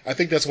I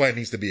think that's why it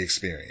needs to be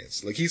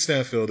experienced. Like Lakeith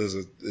Stanfield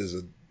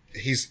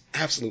he's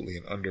absolutely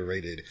an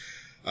underrated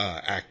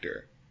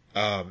actor.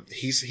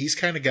 He's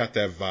kind of got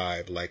that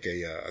vibe like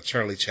a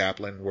Charlie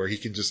Chaplin, where he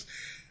can just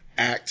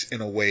act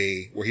in a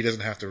way where he doesn't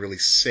have to really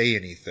say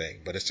anything,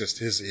 but it's just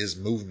his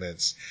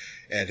movements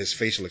and his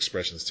facial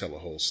expressions tell a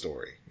whole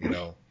story, you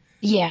know?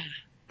 Yeah.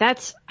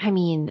 That's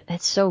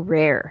so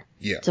rare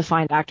to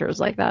find actors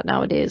like that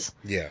nowadays.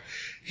 Yeah.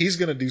 He's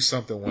going to do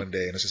something one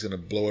day and it's just going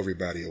to blow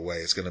everybody away.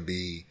 It's going to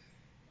be,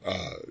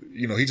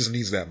 he just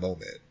needs that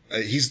moment.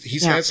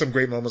 He's had some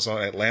great moments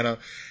on Atlanta.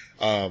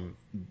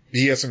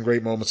 He had some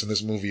great moments in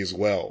this movie as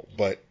well,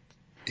 but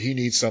he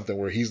needs something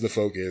where he's the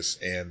focus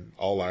and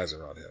all eyes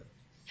are on him.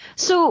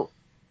 So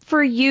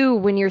for you,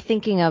 when you're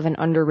thinking of an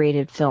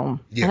underrated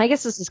film, and I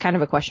guess this is kind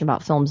of a question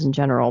about films in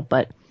general,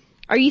 but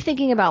are you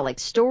thinking about like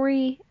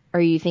story? Are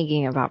you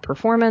thinking about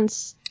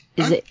performance?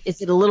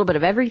 Is it a little bit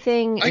of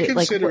everything? I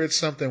consider it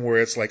something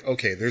where it's like,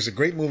 okay, there's a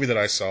great movie that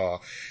I saw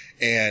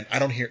and I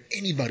don't hear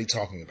anybody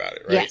talking about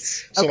it, right?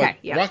 Yes. So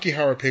Rocky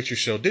Horror Picture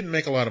Show didn't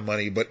make a lot of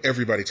money, but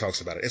everybody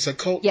talks about it. It's a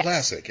cult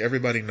classic.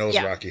 Everybody knows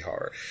Rocky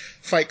Horror.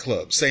 Fight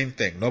Club, same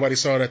thing. Nobody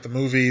saw it at the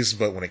movies,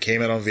 but when it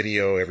came out on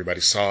video,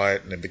 everybody saw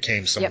it and it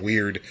became some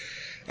weird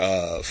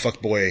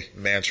fuckboy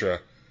mantra.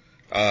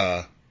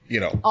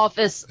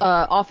 Office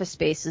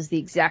Space is the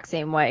exact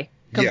same way.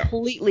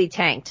 Completely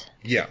tanked.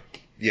 Yeah.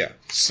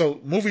 So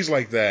movies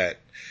like that,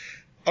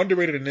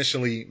 underrated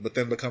initially, but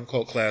then become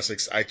cult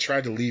classics. I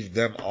tried to leave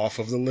them off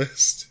of the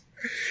list.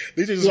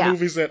 These are just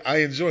movies that I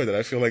enjoy that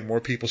I feel like more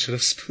people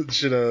should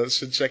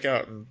check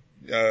out and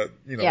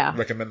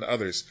recommend to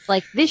others.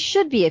 Like this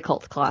should be a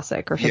cult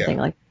classic or something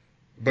like.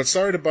 But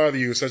Sorry to Bother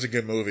You is such a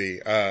good movie.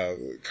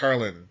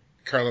 Carlin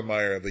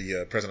Meyer,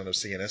 the president of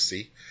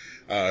CNSC,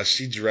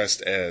 she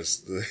dressed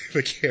as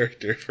the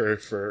character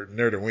for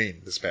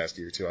Nerdoween this past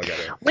year too.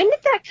 When did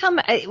that come?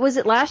 Was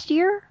it last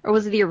year or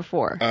was it the year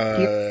before?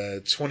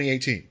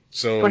 2018.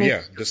 So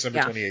December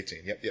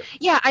 2018. Yep.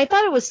 Yeah, I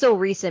thought it was still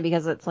recent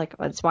because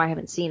that's why I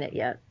haven't seen it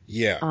yet.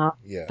 Yeah.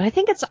 But I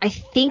think it's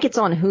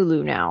on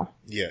Hulu now.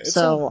 Yeah, it's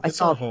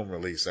on home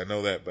release. I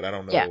know that, but I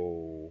don't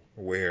know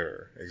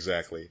where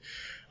exactly.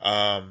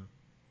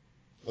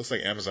 Looks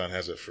like Amazon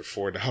has it for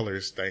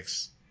 $4.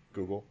 Thanks,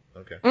 Google.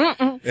 Okay.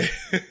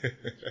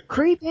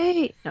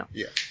 Creepy. No.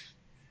 Yeah.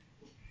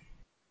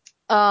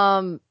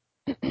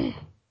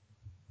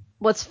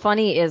 What's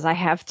funny is I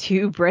have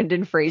 2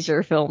 Brendan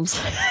Fraser films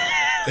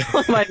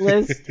on my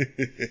list.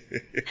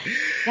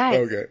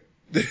 Guys,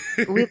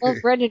 we love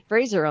Brendan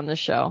Fraser on this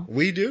show.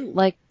 We do.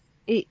 Like,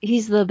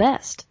 he's the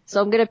best.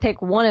 So I'm going to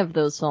pick one of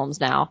those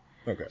films now.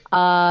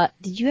 Okay.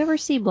 Did you ever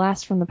see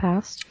Blast from the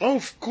Past? Oh,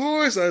 of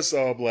course I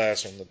saw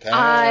Blast from the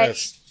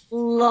Past. I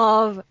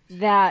love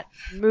that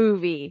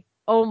movie.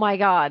 Oh my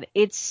God.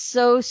 It's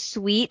so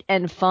sweet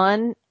and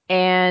fun.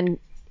 And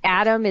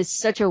Adam is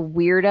such a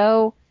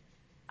weirdo.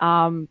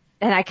 And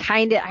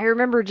I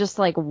remember just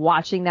like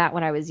watching that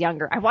when I was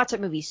younger. I watched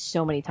that movie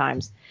so many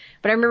times,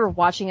 but I remember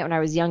watching it when I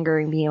was younger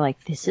and being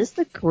like, this is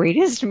the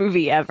greatest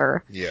movie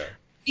ever. Yeah.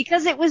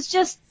 Because it was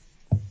just,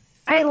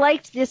 I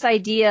liked this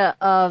idea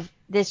of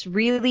this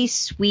really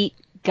sweet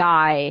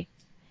guy.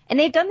 And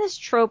they've done this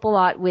trope a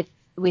lot with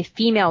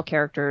female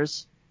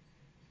characters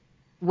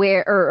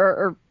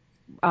where,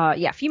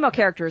 female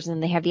characters,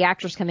 and they have the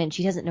actress come in,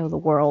 she doesn't know the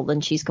world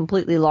and she's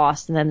completely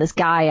lost. And then this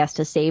guy has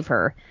to save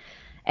her.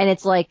 And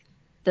it's like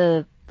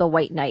the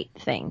White Knight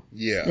thing.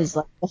 Yeah. Is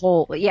like the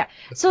whole,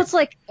 So it's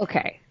like,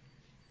 okay,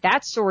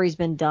 that story's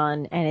been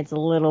done and it's a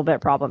little bit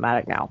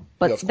problematic now.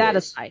 But that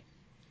aside,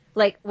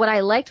 like what I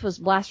liked was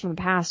Blast from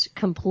the Past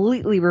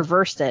completely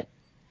reversed it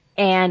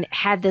and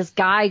had this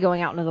guy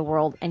going out into the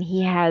world and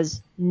he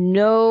has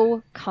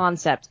no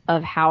concept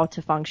of how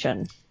to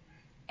function.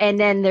 And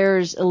then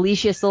there's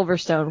Alicia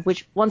Silverstone,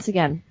 which once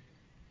again,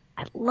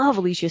 I love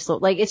Alicia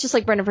Silverstone. Like, it's just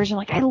like Brendan Fraser.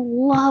 Like, I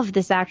love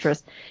this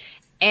actress.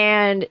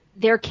 And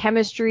their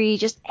chemistry,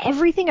 just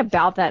everything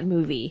about that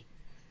movie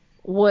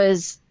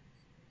was,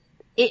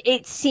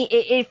 it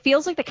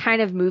feels like the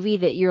kind of movie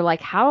that you're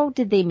like, how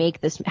did they make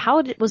this?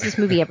 Was this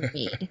movie ever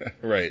made?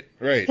 Right.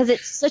 Because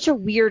it's such a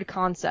weird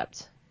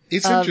concept.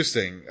 It's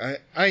interesting.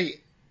 I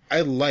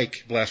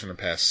like Blast from the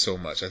Past so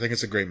much. I think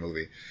it's a great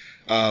movie.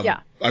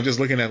 I'm just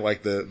looking at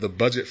like the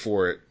budget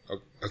for it,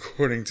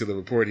 according to the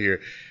report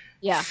here.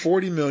 Yeah.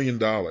 $40 million.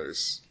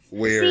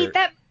 See,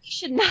 that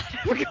should not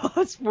have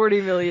cost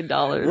 $40 million.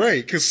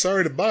 Right, because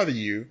Sorry to Bother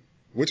You,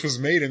 which was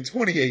made in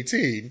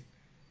 2018,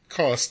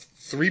 cost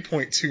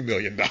 $3.2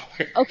 million.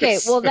 Okay,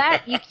 well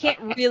that, you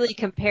can't really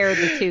compare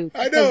the two.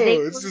 I know,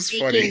 it's just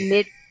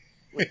funny.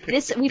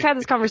 We've had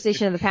this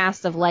conversation in the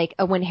past of like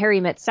a When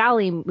Harry Met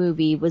Sally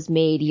movie was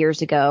made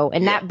years ago,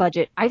 and that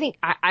budget, I think,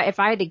 if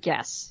I had to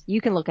guess,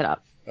 you can look it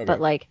up, but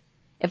like,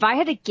 if I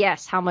had to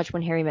guess how much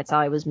When Harry Met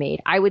Sally was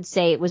made, I would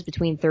say it was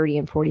between $30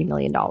 and $40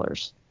 million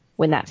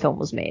when that film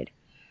was made.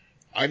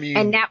 I mean,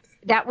 and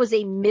that was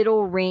a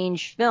middle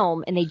range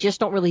film, and they just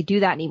don't really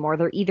do that anymore.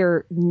 They're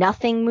either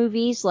nothing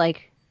movies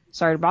like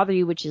Sorry to Bother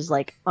You, which is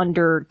like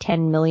under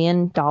 $10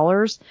 million,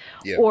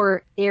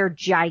 or they're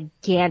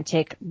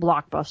gigantic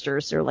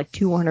blockbusters. They're like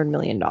 $200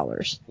 million.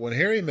 When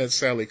Harry Met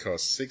Sally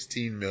cost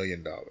 $16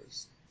 million.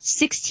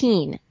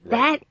 16. Right.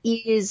 That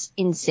is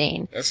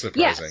insane. That's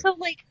surprising. Yeah, so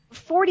like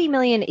 $40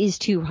 million is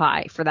too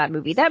high for that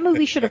movie. That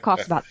movie should have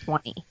cost about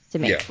 20 to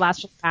make.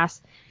 Blast from the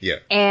Past. Yeah.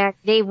 And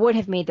they would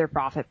have made their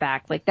profit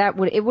back. Like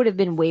it would have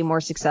been way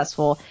more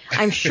successful.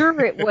 I'm sure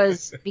it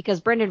was because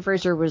Brendan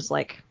Fraser was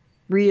like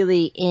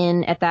really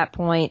in at that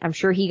point. I'm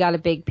sure he got a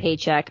big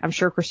paycheck. I'm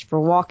sure Christopher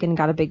Walken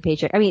got a big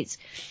paycheck. I mean,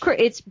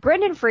 it's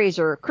Brendan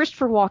Fraser,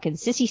 Christopher Walken,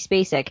 Sissy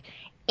Spacek,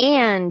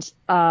 and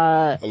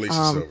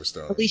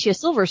Alicia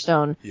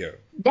Silverstone. Yeah.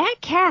 That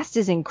cast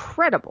is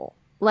incredible.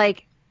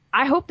 Like,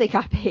 I hope they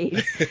got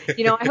paid.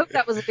 I hope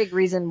that was a big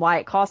reason why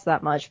it cost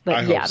that much.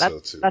 But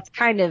that's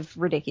kind of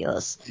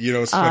ridiculous.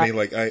 It's funny.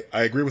 Like, I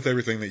agree with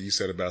everything that you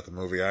said about the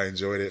movie. I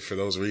enjoyed it for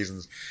those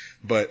reasons.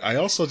 But I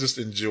also just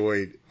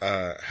enjoyed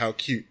how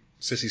cute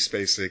Sissy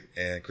Spacek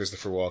and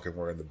Christopher Walken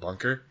were in the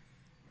bunker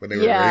when they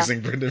were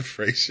raising Brendan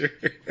Fraser.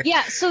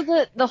 Yeah,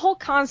 so the whole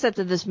concept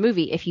of this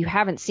movie, if you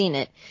haven't seen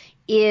it,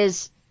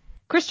 is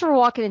Christopher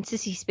Walken and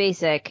Sissy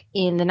Spacek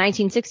in the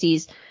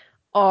 1960s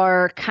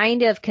are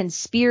kind of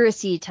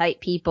conspiracy type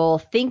people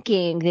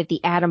thinking that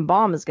the atom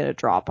bomb is going to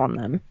drop on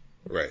them.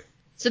 Right.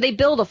 So they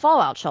build a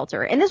fallout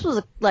shelter. And this was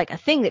a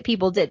thing that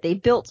people did. They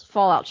built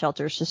fallout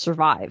shelters to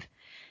survive.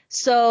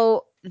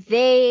 So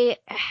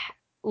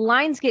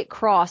lines get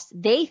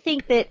crossed. They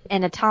think that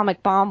an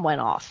atomic bomb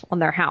went off on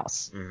their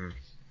house. Mm-hmm.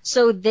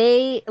 So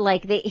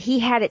he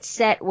had it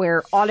set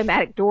where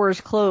automatic doors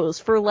close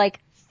for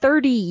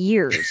 30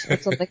 years or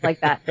something like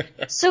that.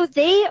 So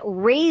they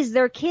raise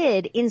their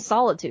kid in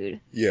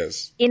solitude.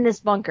 Yes. In this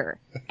bunker.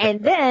 And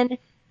then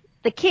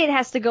the kid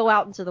has to go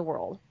out into the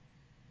world.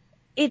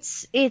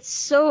 It's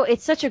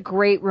such a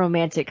great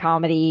romantic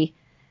comedy,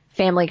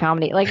 family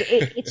comedy. Like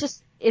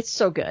it's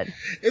so good.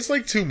 It's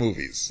like two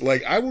movies.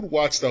 Like I would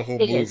watch the whole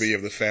movie is.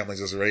 of the family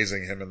just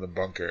raising him in the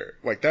bunker.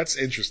 Like that's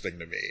interesting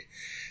to me.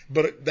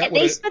 But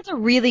they spent a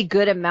really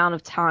good amount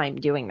of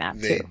time doing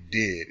that too. They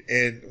did.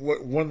 And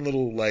one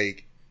little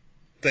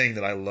thing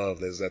that I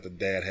love is that the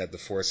dad had the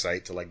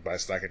foresight to buy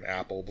stock in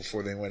Apple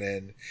before they went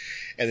in,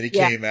 and then he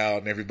came out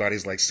and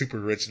everybody's super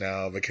rich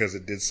now because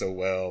it did so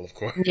well, of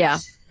course. Yeah.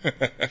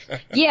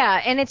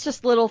 Yeah, and it's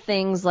just little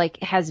things like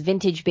it has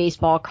vintage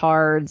baseball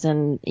cards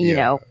and you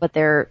know, but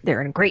they're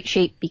in great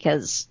shape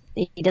because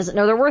he doesn't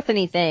know they're worth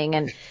anything,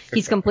 and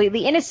he's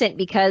completely innocent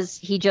because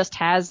he just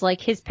has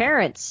his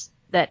parents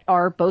that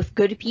are both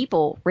good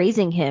people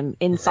raising him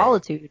in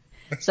solitude.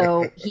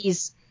 So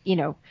he's,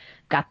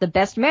 got the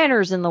best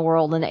manners in the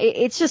world, and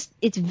it's just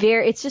a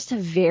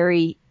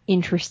very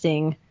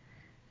interesting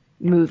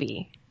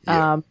movie.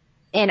 Yeah.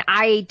 And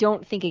I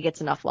don't think it gets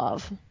enough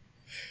love.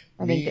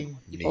 I think that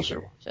people should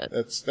watch it.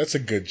 That's a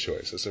good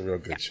choice. That's a real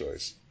good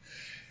choice.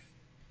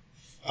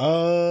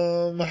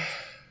 One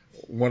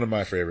of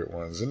my favorite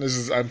ones, and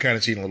I'm kind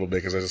of cheating a little bit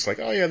because I was just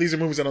oh yeah, these are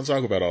movies I don't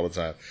talk about all the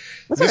time.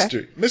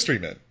 Mystery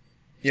Men.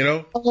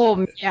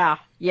 Oh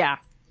yeah,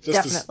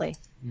 just definitely.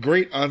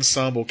 Great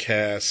ensemble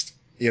cast,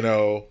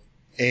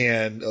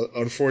 and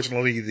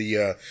unfortunately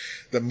the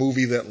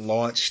movie that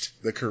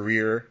launched the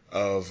career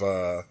of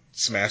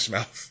Smash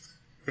Mouth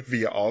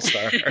via All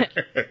Star.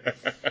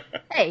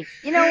 Hey,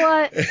 you know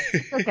what?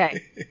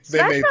 Okay,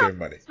 they made their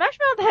money. Smash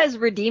Mouth has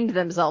redeemed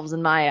themselves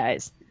in my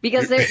eyes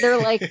because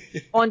they're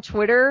on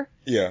Twitter,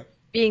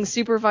 being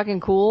super fucking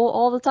cool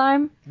all the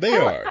time. They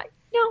are.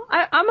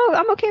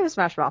 I'm okay with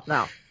Smash Mouth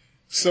now.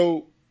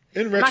 So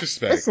in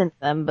retrospect, listen to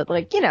them, but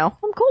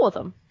I'm cool with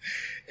them.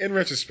 In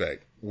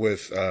retrospect,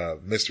 with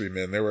Mystery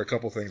Men, there were a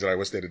couple things that I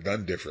wish they'd have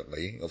done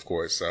differently. Of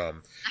course, I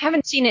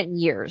haven't seen it in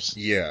years.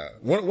 Yeah,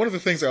 one of the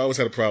things I always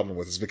had a problem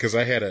with is because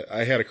I had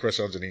a crush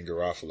on Janeane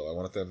Garofalo. I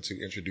wanted them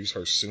to introduce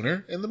her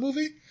sooner in the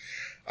movie.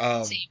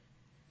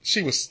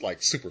 She was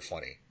super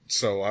funny,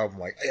 so I'm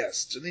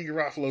yes, Janeane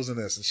Garofalo's in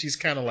this, and she's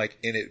kind of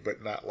in it,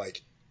 but not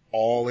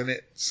all in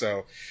it.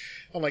 So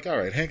I'm all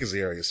right, Hank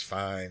Azaria is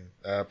fine.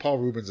 Paul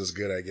Rubens is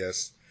good, I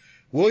guess.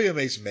 William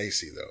H.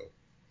 Macy, though.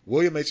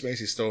 William H.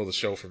 Macy stole the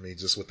show for me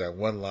just with that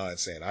one line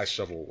saying, "I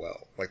shovel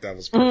well." That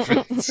was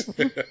perfect.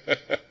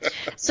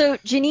 So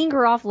Janeane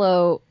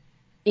Garofalo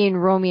in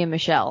Romy and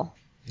Michelle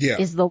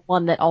is the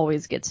one that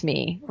always gets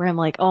me, where I'm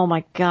oh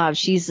my God,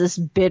 she's this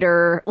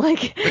bitter,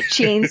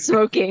 chain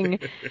smoking.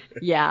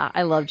 Yeah,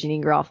 I love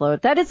Janeane Garofalo.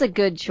 That is a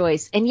good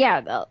choice. And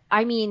yeah,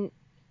 I mean,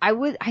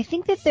 I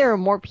think that there are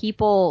more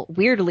people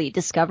weirdly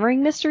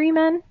discovering Mystery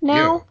Men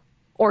now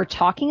or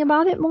talking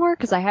about it more,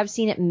 because I have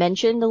seen it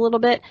mentioned a little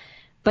bit.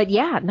 But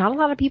yeah, not a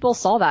lot of people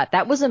saw that.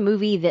 That was a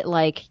movie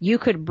that you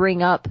could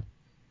bring up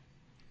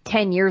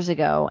 10 years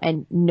ago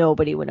and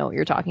nobody would know what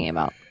you're talking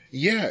about.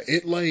 Yeah,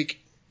 it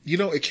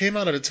it came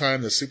out at a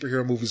time that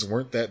superhero movies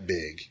weren't that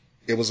big.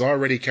 It was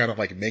already kind of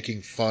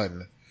making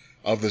fun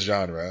of the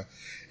genre.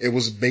 It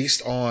was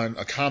based on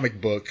a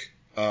comic book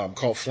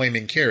called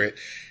Flaming Carrot,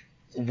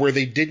 where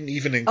they didn't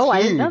even include. Oh,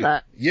 I didn't know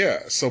that.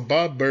 Yeah, so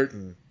Bob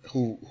Burton,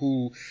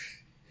 who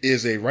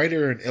is a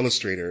writer and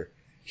illustrator,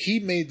 he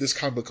made this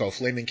comic book called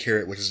Flaming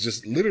Carrot, which is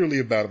just literally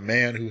about a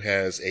man who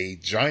has a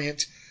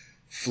giant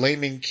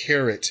flaming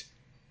carrot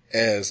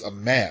as a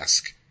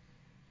mask.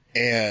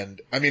 And,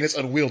 I mean, it's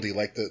unwieldy.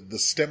 The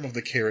stem of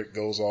the carrot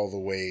goes all the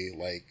way,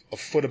 a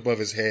foot above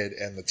his head,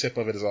 and the tip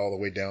of it is all the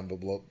way down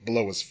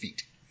below his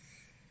feet.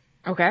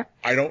 Okay.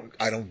 I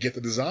don't get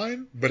the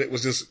design, but it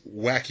was just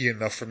wacky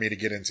enough for me to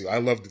get into. I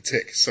love the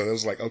Tick, so it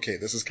was like, okay,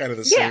 this is kind of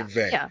the same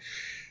vein. Yeah.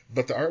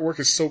 But the artwork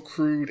is so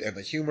crude and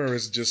the humor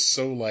is just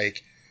so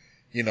like,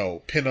 you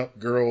know, pin-up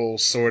girl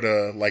sort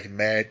of like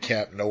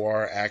madcap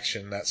noir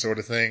action, that sort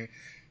of thing,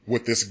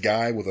 with this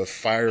guy with a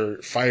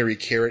fiery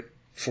carrot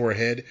for a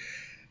head.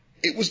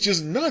 It was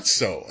just nuts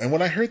so. And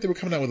when I heard they were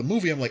coming out with a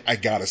movie, I'm like, I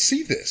gotta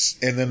see this.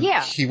 And then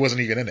he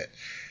wasn't even in it.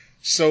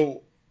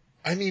 So,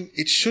 I mean,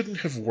 it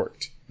shouldn't have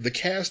worked. The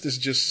cast is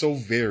just so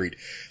varied.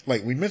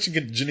 Like, we mentioned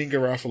Janeane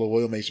Garofalo,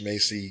 William H.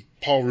 Macy,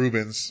 Paul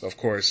Reubens, of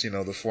course, you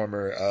know, the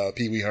former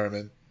Pee Wee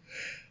Herman,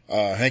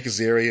 Hank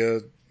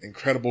Azaria,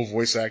 incredible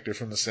voice actor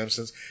from The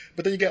Simpsons.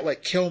 But then you got,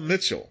 like, Kel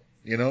Mitchell,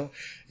 you know?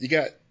 You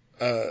got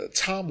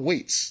Tom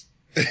Waits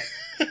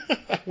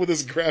with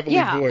his gravelly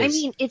voice. I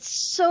mean, it's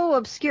so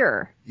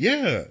obscure.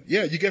 Yeah,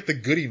 you got the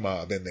Goody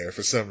Mob in there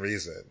for some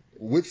reason,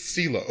 with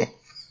CeeLo.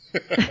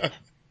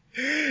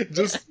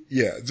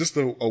 just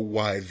a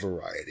wide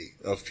variety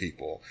of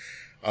people.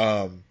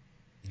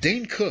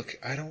 Dane Cook,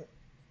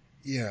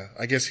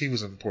 I guess he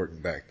was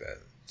important back then.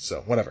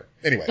 So whatever.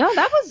 Anyway. No,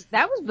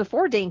 that was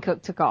before Dane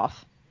Cook took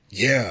off.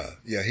 Yeah,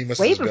 he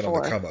must have just been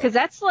on the come up. Because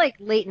that's like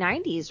late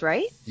 90s,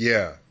 right?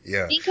 Yeah.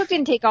 Dane Cook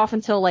didn't take off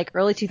until like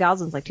early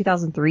 2000s, like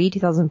 2003,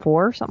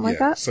 2004, something like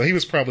that. So he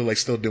was probably like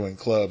still doing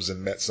clubs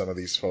and met some of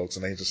these folks,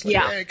 and they just like,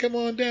 hey, come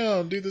on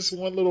down, do this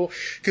one little,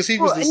 because he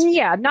was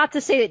not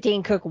to say that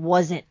Dane Cook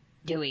wasn't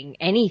doing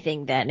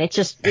anything then. It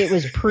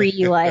was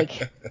pre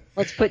like,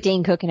 let's put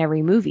Dane Cook in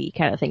every movie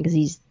kind of thing, because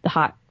he's the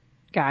hot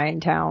guy in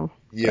town.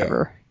 Yeah.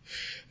 Whatever.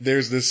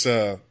 There's this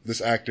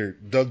actor,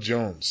 Doug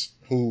Jones,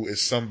 who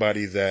is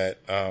somebody that,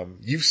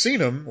 you've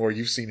seen him, or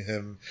you've seen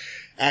him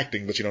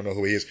acting, but you don't know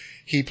who he is.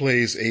 He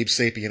plays Abe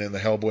Sapien in the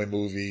Hellboy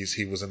movies.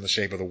 He was in The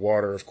Shape of the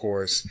Water, of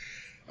course.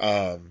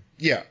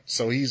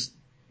 So he's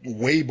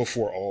way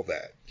before all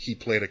that. He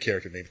played a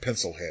character named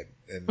Pencilhead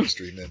in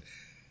Mystery Men.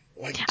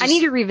 I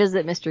need to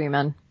revisit Mystery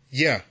Men.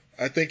 Yeah,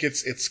 I think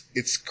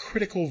it's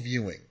critical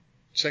viewing.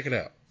 Check it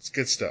out. It's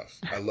good stuff.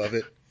 I love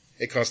it.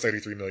 It cost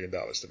 $33 million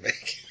to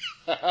make.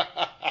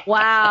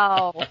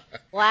 Wow.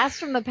 Blast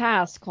from the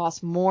Past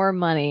cost more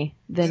money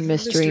than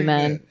Mystery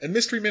Men. And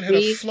Mystery Men had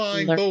a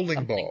flying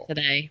bowling ball.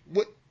 Today.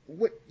 What?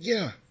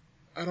 Yeah.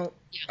 I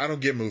don't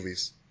get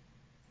movies.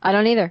 I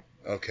don't either.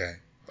 Okay.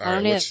 All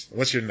right.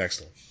 What's your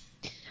next one?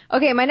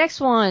 Okay, my next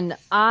one,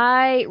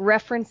 I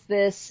referenced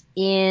this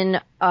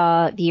in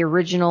the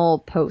original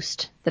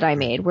post that I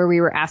made where we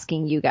were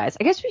asking you guys.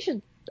 I guess we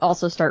should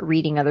also start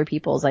reading other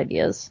people's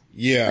ideas.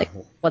 Yeah. Like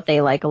what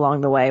they like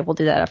along the way. We'll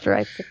do that after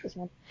I pick this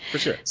one. For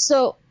sure.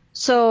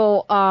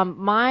 So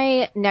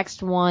my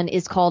next one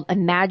is called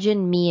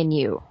Imagine Me and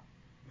You.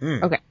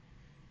 Okay.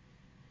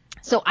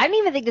 So I don't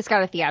even think this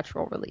got a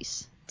theatrical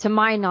release. To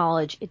my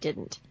knowledge, it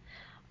didn't.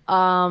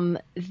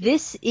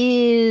 This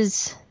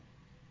is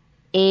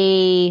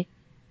a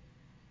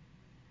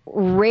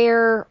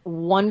rare,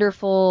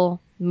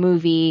 wonderful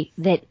movie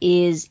that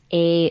is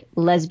a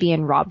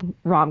lesbian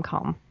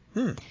rom-com.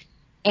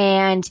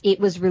 And it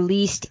was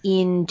released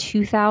in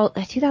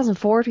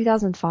 2004,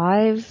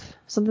 2005,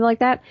 something like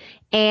that.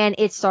 And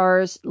it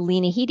stars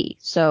Lena Headey.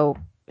 So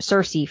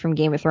Cersei from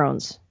Game of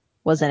Thrones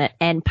was in it,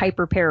 and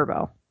Piper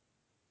Perabo.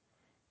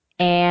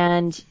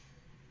 And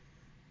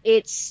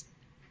it's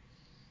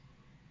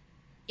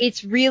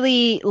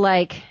really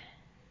like,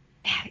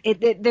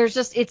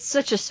 it's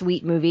such a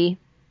sweet movie.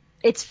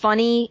 It's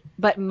funny,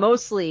 but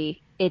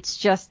mostly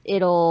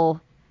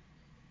it'll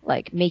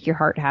like make your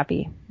heart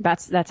happy.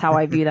 That's how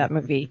I view that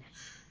movie.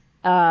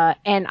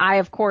 And I,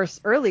 of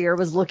course, earlier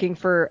was looking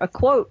for a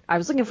quote. I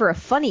was looking for a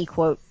funny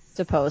quote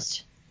to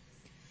post.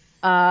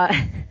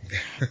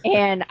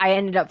 And I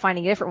ended up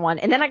finding a different one.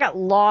 And then I got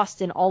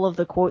lost in all of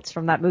the quotes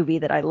from that movie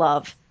that I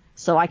love.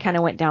 So I kind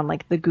of went down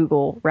like the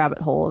Google rabbit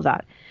hole of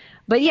that.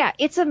 But yeah,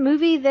 it's a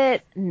movie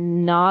that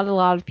not a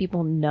lot of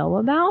people know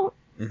about.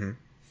 Mm-hmm.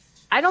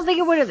 I don't think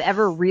it would have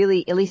ever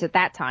really, at least at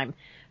that time,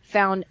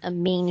 found a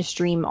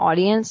mainstream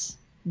audience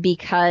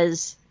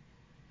because,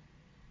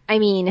 I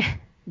mean,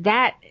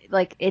 that,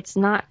 like, it's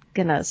not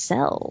gonna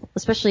sell,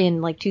 especially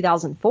in like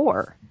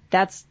 2004.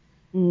 That's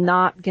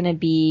not gonna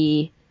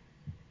be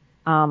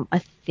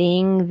a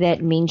thing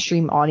that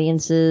mainstream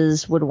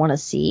audiences would want to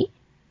see.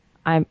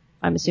 I'm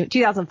assuming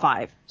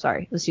 2005.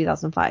 Sorry, it was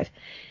 2005.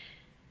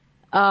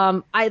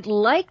 I'd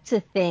like to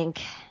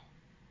think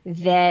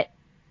that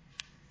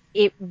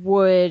it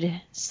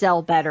would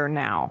sell better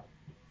now,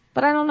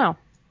 but I don't know.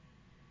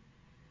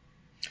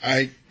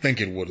 I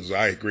think it would.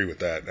 I agree with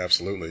that.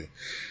 Absolutely.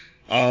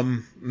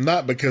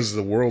 Not because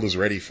the world is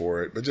ready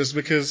for it, but just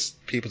because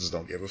people just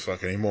don't give a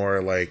fuck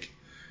anymore, like,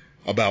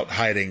 about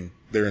hiding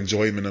their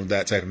enjoyment of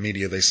that type of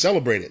media. They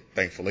celebrate it,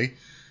 thankfully.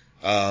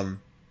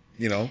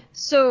 You know.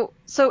 So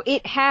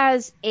it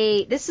has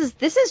this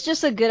is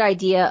just a good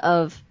idea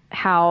of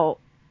how,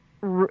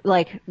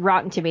 like,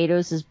 Rotten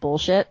Tomatoes is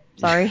bullshit.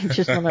 Sorry,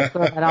 just want to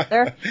throw that out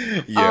there.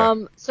 Yeah.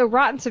 So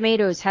Rotten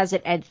Tomatoes has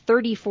it at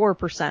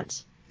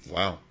 34%.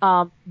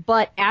 Wow.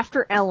 But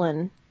After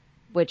Ellen,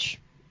 which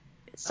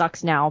it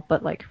sucks now,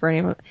 but like for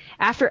anyone,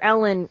 after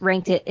Ellen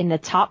ranked it in the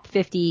top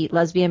 50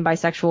 lesbian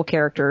bisexual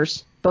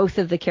characters, both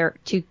of the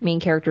two main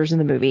characters in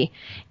the movie,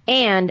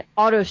 and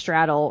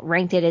Autostraddle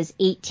ranked it as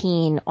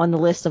 18 on the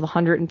list of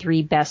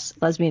 103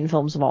 best lesbian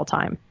films of all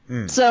time.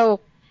 So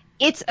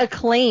it's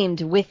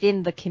acclaimed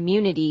within the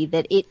community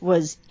that it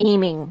was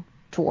aiming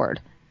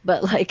toward.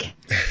 But like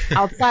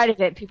outside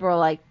of it, people are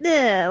like,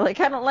 nah, like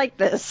I don't like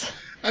this.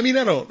 I mean,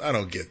 I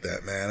don't get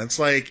that, man. It's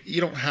like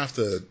you don't have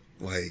to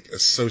like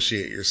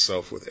associate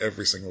yourself with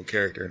every single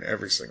character and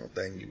every single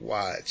thing you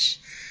watch.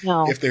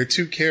 No. If they're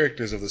two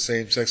characters of the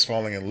same sex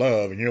falling in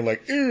love and you're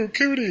like, ew,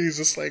 cooties,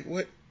 it's like,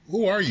 what?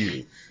 Who are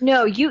you?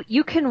 No,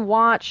 you can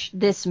watch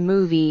this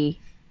movie,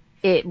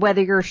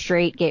 whether you're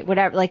straight, gay,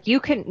 whatever. Like you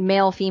can,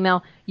 male,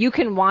 female, you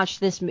can watch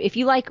this if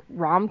you like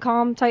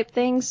rom-com type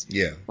things.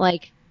 Yeah.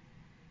 Like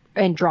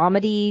and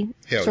dramedy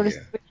sort of.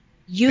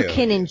 You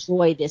can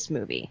enjoy this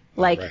movie.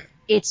 Like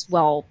it's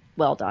well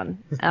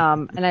done.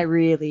 And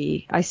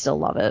I still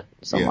love it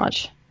so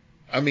much.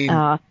 I mean,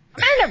 I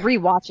end up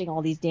rewatching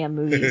all these damn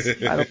movies.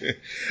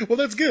 Well,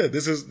 that's good.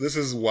 This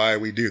is why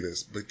we do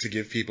this, but to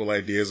give people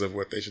ideas of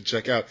what they should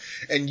check out.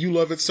 And you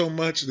love it so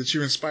much that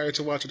you're inspired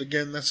to watch it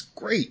again. That's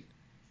great.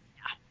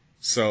 Yeah.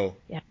 So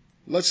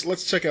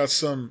let's check out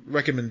some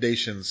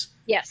recommendations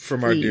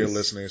from our dear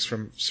listeners,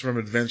 from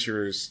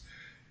adventurers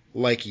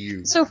like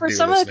you. So for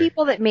some of the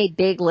people that made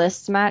big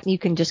lists, Matt, you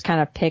can just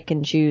kind of pick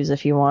and choose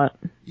if you want.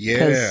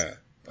 Yeah.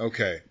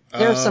 Okay.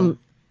 There's some,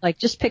 like,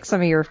 just pick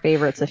some of your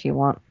favorites if you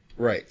want.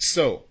 Right.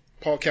 So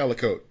Paul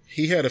Calicote,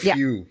 he had a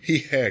few. He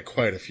had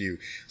quite a few.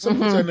 Some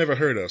of which I never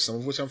heard of. Some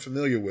of which I'm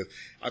familiar with.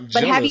 I'm jealous.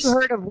 But have you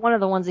heard of one of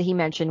the ones that he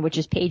mentioned, which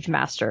is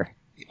Pagemaster?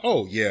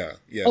 Oh yeah,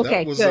 yeah.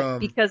 Okay, that was, good.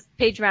 Because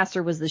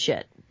Pagemaster was the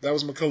shit. That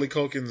was Macaulay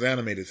Culkin's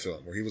animated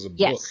film where he was a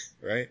book,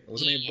 right?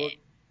 Wasn't he a book?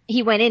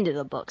 He went into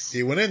the books.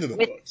 He went into the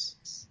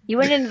books. He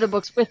went into the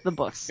books with the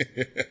books.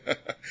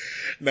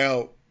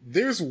 Now,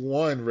 there's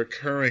one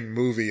recurring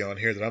movie on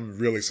here that I'm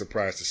really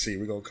surprised to see.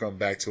 We're going to come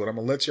back to it. I'm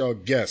going to let y'all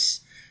guess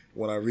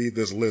when I read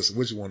this list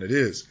which one it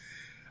is.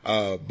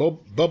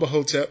 Bubba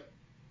Hotep,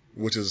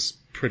 which is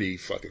pretty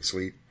fucking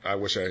sweet. I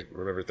wish I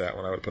remembered that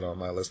one. I would put it on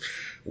my list.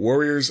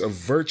 Warriors of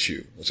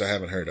Virtue, which I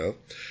haven't heard of.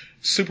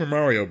 Super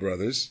Mario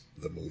Brothers,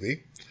 the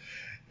movie.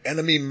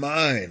 Enemy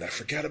Mine. I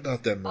forgot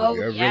about that movie. Oh,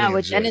 yeah, really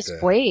with Dennis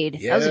Quaid.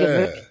 Yeah, that was a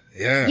good movie.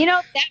 Yeah. You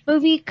know, that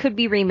movie could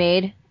be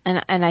remade,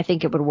 and I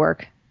think it would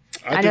work.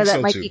 I know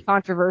that might be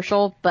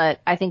controversial,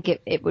 but I think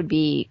it would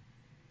be...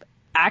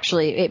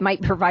 Actually, it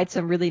might provide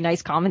some really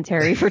nice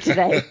commentary for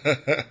today.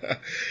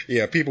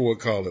 Yeah, people would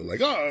call it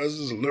like, oh, this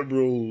is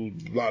liberal,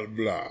 blah,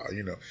 blah,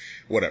 you know,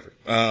 whatever.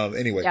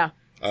 Anyway,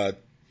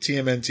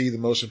 TMNT, the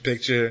motion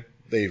picture,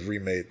 they've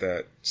remade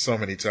that so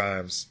many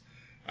times.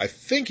 I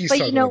think he's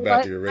talking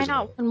about the original. Why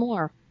not one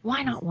more?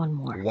 Why not one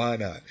more? Why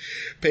not?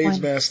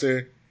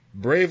 Pagemaster,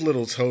 Brave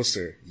Little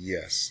Toaster,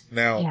 yes.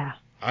 Now,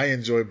 I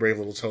enjoy Brave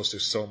Little Toaster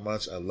so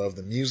much. I love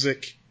the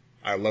music.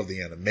 I love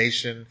the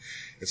animation.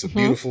 It's a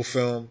beautiful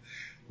film.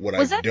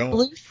 Was that a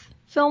Bluth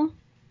film?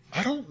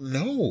 I don't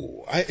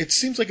know. It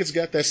seems like it's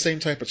got that same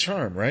type of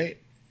charm, right?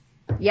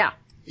 Yeah.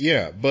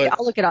 Yeah, but...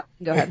 I'll look it up.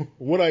 Go ahead.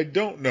 What I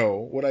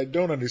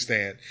don't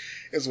understand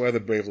is why the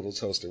Brave Little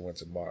Toaster went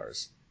to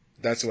Mars.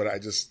 That's what I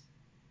guess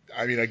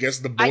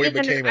the boy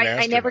became an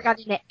astronaut. I never got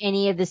into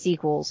any of the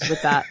sequels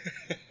with that.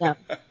 No.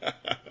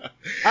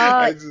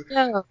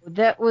 No,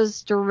 that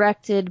was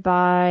directed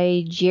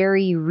by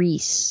Jerry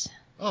Reese.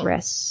 Oh,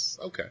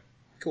 okay,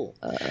 cool.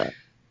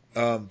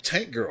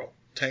 Tank Girl.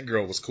 Tank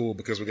Girl was cool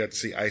because we got to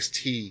see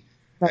Ice-T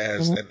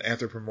as an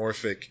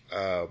anthropomorphic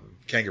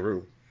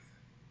kangaroo.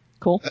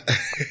 Cool.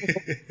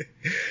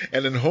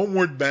 And then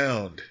Homeward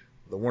Bound,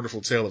 the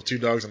wonderful tale of two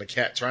dogs and a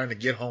cat trying to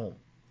get home.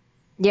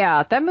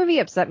 Yeah, that movie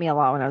upset me a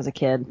lot when I was a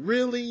kid.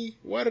 Really?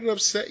 Why did it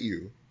upset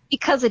you?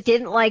 Because I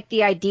didn't like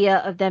the idea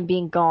of them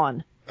being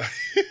gone.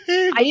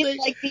 I didn't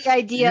like the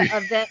idea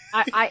of that.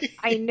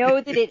 I know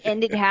that it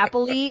ended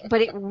happily,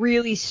 but it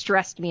really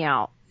stressed me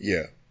out.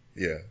 Yeah.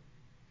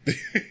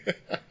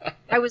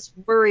 I was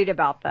worried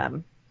about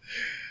them.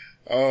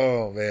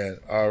 Oh, man.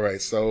 All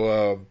right.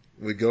 So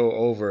we go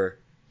over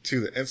to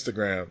the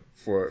Instagram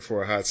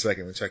for a hot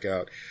second and check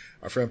out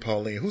our friend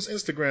Pauline, whose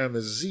Instagram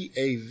is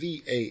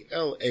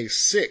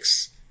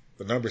ZAVALA6,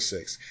 the number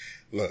 6.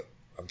 Look,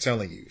 I'm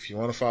telling you, if you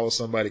want to follow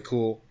somebody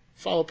cool,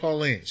 follow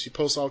Pauline. She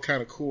posts all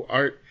kind of cool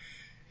art,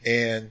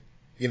 and,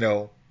 you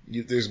know,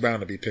 there's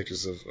bound to be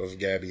pictures of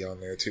Gabby on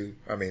there, too.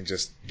 I mean,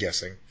 just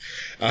guessing.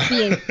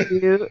 Being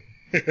cute.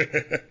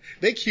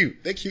 They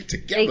cute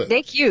together.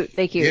 They cute.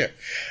 Yeah.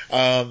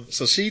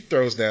 So she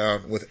throws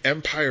down with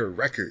Empire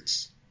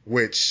Records,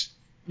 which...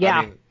 Yeah.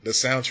 I mean, the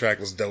soundtrack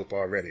was dope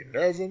already.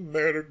 Never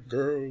met a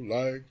girl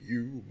like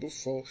you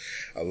before.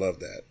 I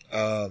love that.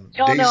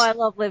 Y'all know I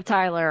love Liv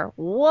Tyler.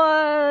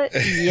 What?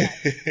 Yeah.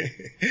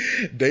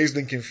 Dazed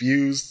and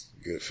Confused,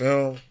 good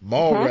film.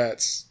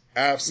 Mallrats,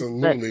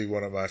 absolutely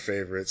one of my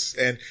favorites.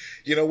 And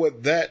you know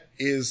what? That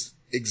is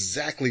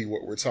exactly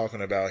what we're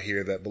talking about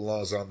here that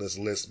belongs on this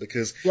list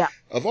because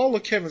of all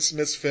of Kevin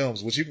Smith's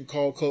films, which you can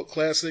call cult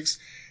classics,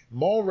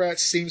 Mallrats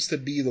seems to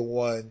be the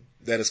one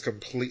that is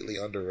completely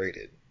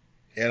underrated.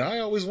 And I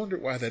always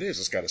wondered why that is.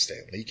 It's got a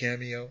Stan Lee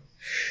cameo.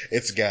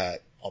 It's got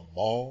a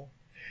mall.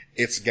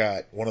 It's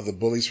got one of the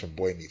bullies from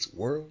Boy Meets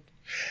World.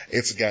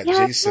 It's got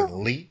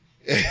Jason Lee.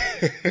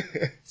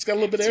 It's got a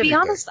little bit of everything.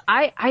 To be honest,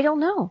 I don't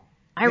know.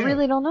 I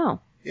really don't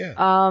know.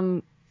 Yeah.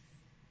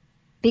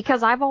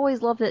 Because I've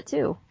always loved it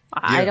too.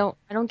 I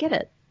don't get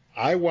it.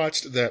 I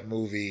watched that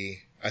movie,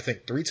 I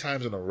think 3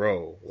 times in a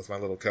row with my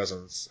little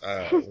cousins,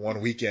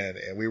 one weekend,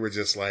 and we were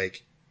just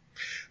like,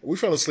 we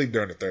fell asleep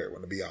during the third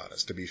one, to be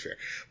honest, to be fair.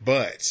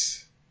 But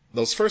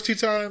those first 2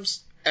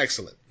 times,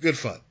 excellent. Good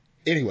fun.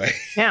 Anyway.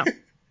 Yeah.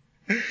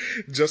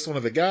 Just One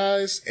of the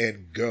Guys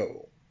and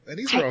Go. And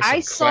these are all some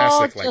I classic,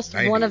 saw just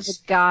 90s. One of the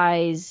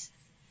Guys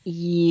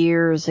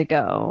years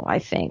ago, I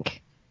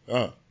think.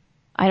 Oh.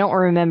 I don't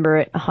remember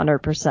it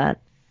 100%.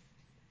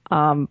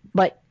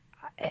 But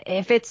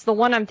if it's the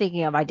one I'm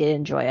thinking of, I did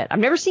enjoy it. I've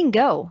never seen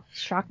Go,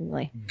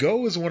 shockingly.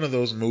 Go is one of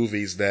those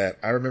movies that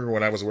I remember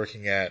when I was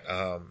working at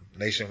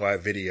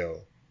Nationwide Video,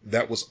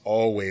 that was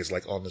always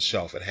like on the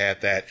shelf. It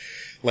had that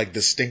like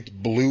distinct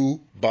blue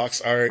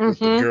box art with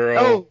the girl.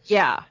 Oh,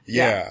 yeah.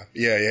 Yeah.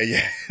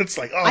 It's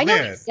like, oh,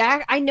 man.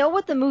 I know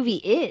what the movie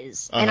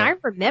is, and I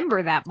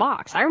remember that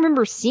box. I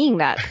remember seeing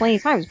that plenty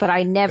of times, but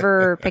I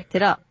never picked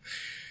it up.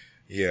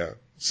 Yeah.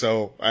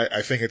 So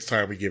I think it's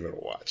time we give it a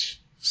watch.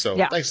 So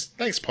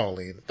thanks,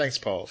 Pauline. Thanks,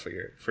 Paul, for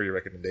your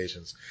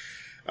recommendations.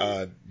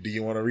 Do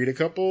you want to read a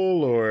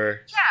couple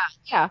or?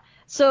 Yeah.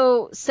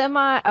 So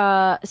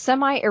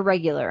semi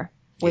irregular,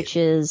 which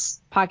is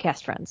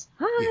podcast friends.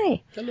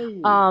 Hi. Yeah.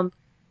 Hello.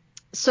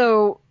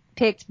 So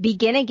picked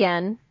Begin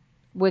Again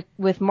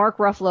with Mark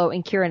Ruffalo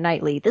and Keira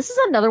Knightley. This is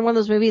another one of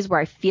those movies where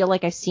I feel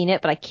like I've seen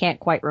it, but I can't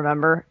quite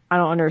remember. I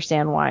don't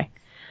understand why.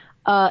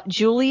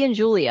 Julie and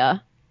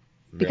Julia,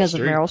 because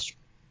of Meryl Streep.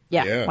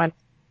 Yeah.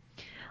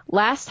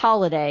 Last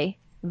Holiday,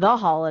 The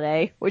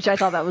Holiday, which I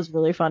thought that was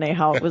really funny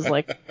how it was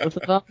like both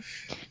of them.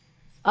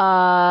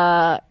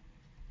 I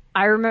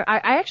remember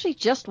I actually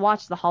just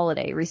watched The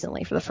Holiday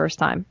recently for the first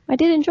time. I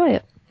did enjoy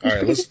it. All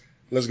right,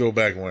 let's go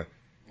back one.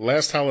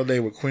 Last Holiday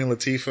with Queen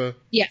Latifah.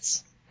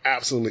 Yes.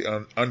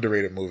 Absolutely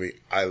underrated movie.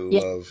 I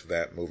love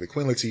that movie.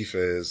 Queen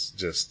Latifah is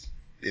just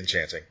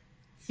enchanting.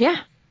 Yeah.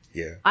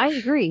 Yeah. I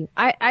agree.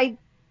 I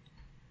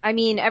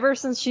mean, ever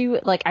since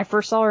I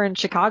first saw her in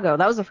Chicago,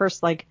 that was the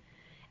first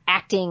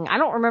acting. I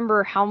don't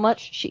remember how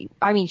much she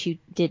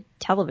did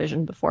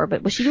television before,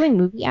 but was she doing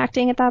movie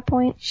acting at that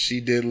point? She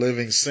did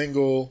Living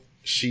Single.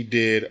 She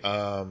did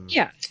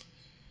yeah.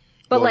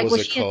 But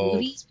was she in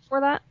movies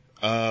before that?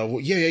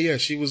 Yeah.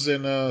 She was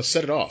in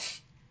Set It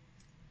Off.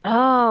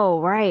 Oh,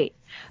 right.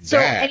 So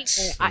anyway,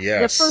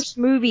 the first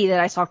movie that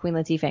I saw Queen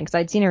Latifah in, because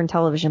I'd seen her in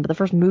television, but the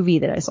first movie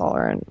that I saw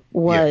her in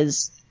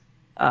was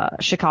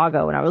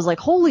Chicago, and I was like,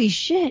 holy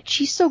shit,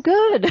 she's so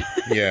good.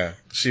 Yeah,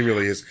 she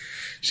really is.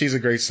 She's a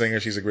great singer.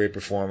 She's a great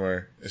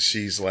performer.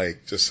 She's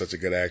just such a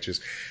good actress.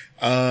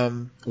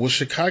 Was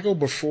Chicago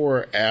before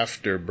or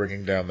after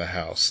Bringing Down the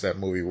House, that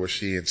movie where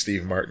she and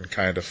Steve Martin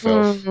kind of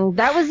fell?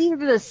 That was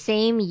either the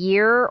same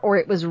year or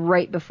it was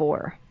right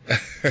before.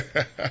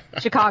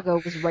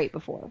 Chicago was right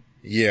before.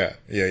 Yeah.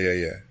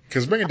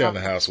 Because Bringing Down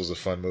the House was a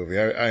fun movie.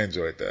 I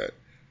enjoyed that.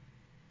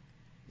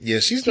 Yeah,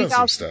 she's done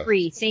some stuff.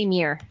 2003, same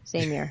year.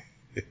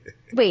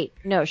 Wait,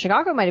 no,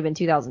 Chicago might have been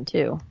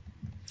 2002.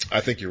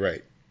 I think you're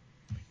right.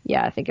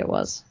 Yeah, I think it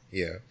was.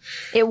 Yeah.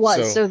 It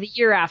was. So the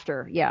year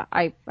after. Yeah,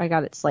 I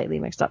got it slightly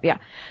mixed up. Yeah.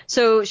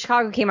 So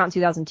Chicago came out in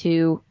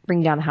 2002.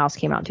 Bring Down the House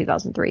came out in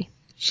 2003.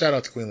 Shout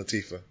out to Queen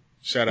Latifah.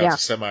 Shout out to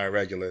Semi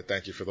Irregular.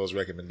 Thank you for those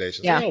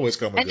recommendations. Yeah. They always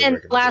come with good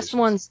recommendations. And then last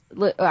ones,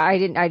 I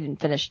didn't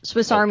finish.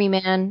 Swiss Army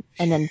Man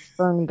and then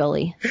Fern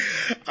Gully.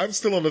 I'm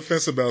still on the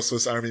fence about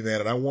Swiss Army Man,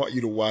 and I want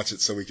you to watch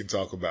it so we can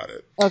talk about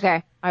it.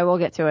 Okay, I will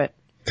get to it.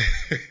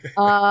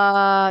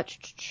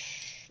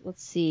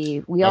 Let's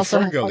see. We also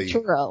have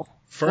Arturo.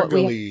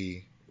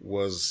 Ferngully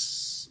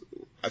was,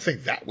 I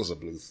think that was a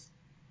Bluth.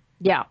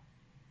 Yeah.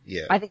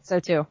 Yeah. I think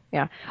so too.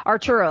 Yeah.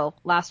 Arturo,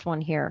 last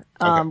one here.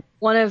 Okay.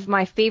 One of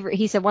my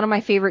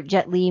favorite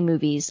Jet Li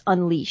movies,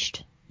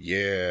 Unleashed.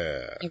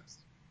 Yeah.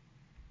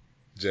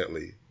 Jet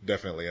Li,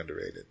 definitely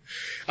underrated.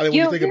 I mean, when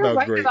you think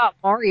about about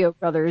Mario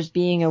Brothers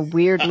being a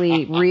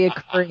weirdly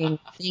reoccurring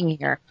thing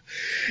here.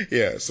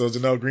 Yeah. So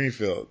Janelle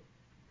Greenfield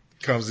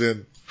comes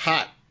in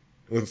hot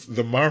with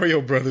the Mario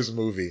Brothers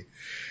movie.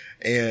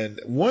 And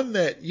one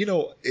that,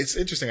 it's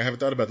interesting. I haven't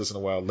thought about this in a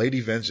while.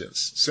 Lady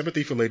Vengeance.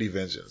 Sympathy for Lady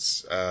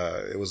Vengeance.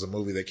 It was a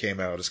movie that came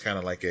out. It's kind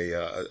of like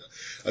a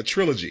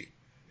trilogy.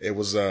 It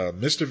was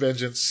Mr.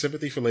 Vengeance,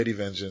 Sympathy for Lady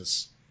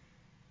Vengeance,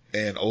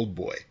 and Old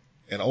Boy.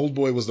 And Old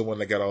Boy was the one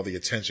that got all the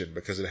attention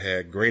because it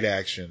had great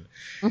action.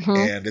 Mm-hmm.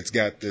 And it's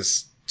got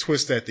this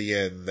twist at the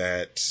end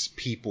that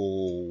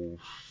people...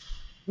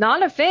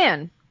 Not a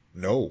fan.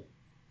 No,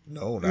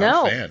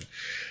 not a fan.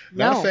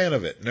 Not a fan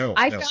of it. No.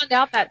 I found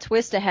out that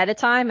twist ahead of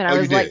time, and I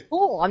was like,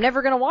 cool, I'm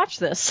never going to watch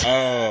this.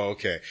 Oh,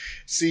 okay.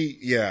 See,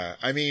 yeah.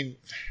 I mean,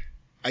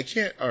 I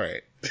can't. All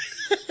right.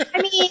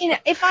 I mean,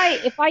 if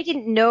I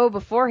didn't know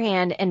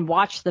beforehand and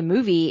watched the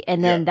movie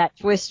and then that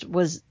twist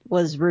was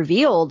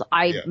revealed,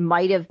 I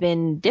might have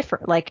been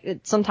different. Like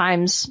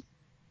sometimes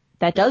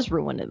that does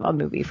ruin a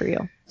movie for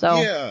you.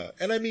 So yeah,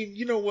 and I mean,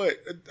 you know what?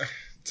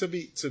 To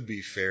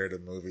be fair to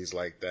movies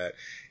like that,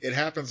 it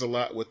happens a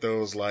lot with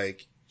those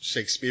like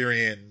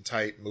Shakespearean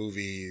type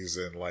movies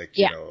and like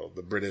you know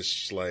the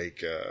British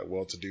like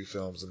well-to-do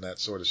films and that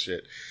sort of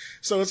shit.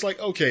 So it's like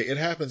okay, it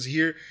happens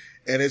here,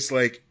 and it's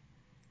like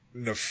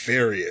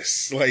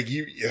nefarious. Like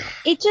you.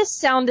 It just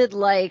sounded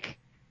like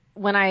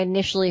when I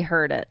initially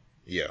heard it.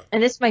 Yeah.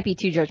 And this might be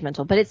too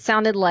judgmental, but it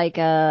sounded like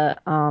a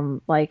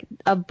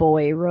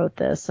boy wrote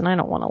this, and I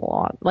don't want a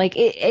lot. Like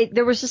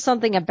there was just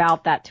something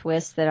about that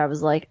twist that I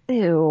was like,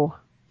 ew.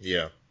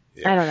 Yeah.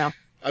 I don't know.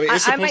 I mean,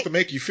 it's supposed to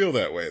make you feel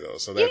that way, though.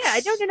 So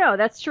that's no,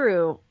 that's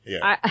true.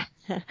 Yeah.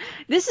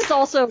 This is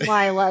also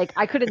my like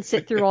I couldn't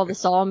sit through all the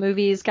Saw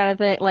movies kind of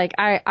thing. Like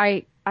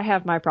I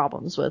have my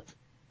problems with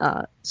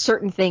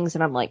certain things,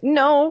 and I'm like,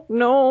 no,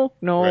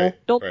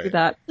 don't do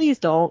that, please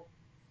don't.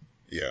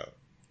 Yeah.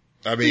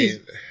 I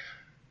mean.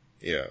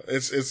 Yeah,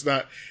 it's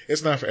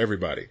not for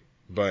everybody,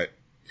 but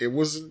it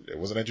was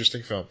an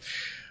interesting film.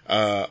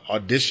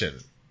 Audition,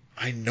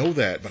 I know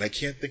that, but I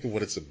can't think of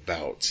what it's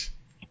about.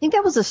 I think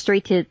that was a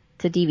straight to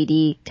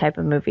DVD type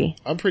of movie.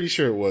 I'm pretty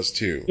sure it was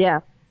too. Yeah,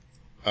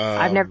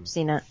 I've never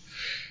seen it.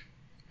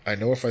 I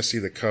know if I see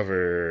the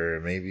cover,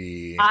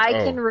 maybe I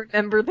can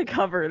remember the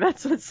cover.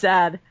 That's what's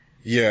sad.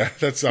 Yeah,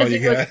 that's all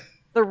you got.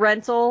 The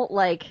rental,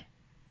 like.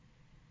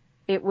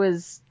 It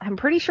was, I'm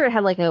pretty sure it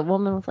had like a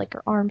woman with like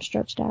her arm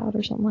stretched out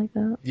or something like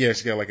that. Yeah,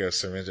 she got like a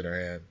syringe in her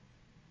hand.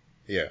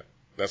 Yeah,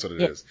 that's what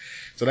it is.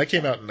 So that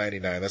came out in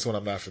 99. That's one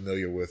I'm not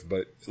familiar with,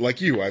 but like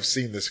you, I've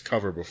seen this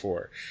cover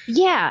before.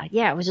 Yeah,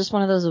 it was just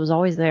one of those that was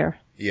always there.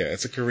 Yeah,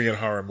 it's a Korean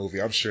horror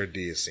movie. I'm sure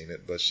Dee has seen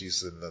it, but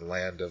she's in the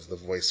land of The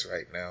Voice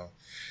right now,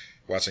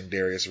 watching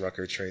Darius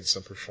Rucker train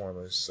some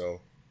performers, so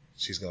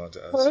she's gone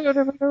to us. All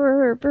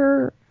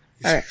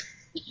right.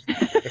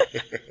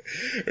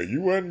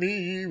 You and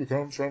me, we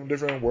come from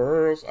different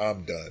worlds.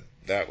 I'm done.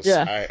 That was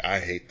I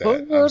hate that.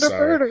 I'm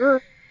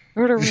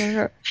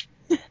sorry.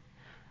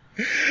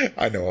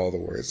 I know all the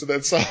words to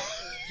that song.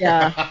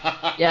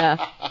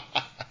 Yeah.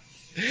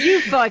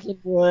 You fucking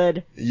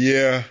would.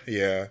 Yeah.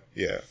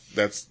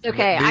 That's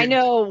okay. I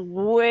know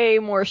way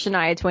more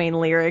Shania Twain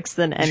lyrics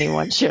than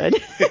anyone should.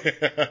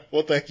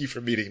 Well, thank you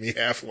for meeting me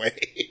halfway.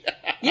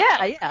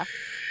 Yeah.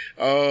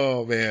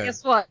 Oh man.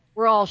 Guess what?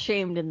 We're all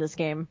shamed in this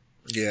game.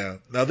 Yeah.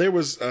 Now there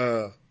was,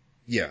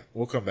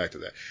 we'll come back to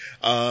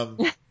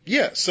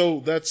that. So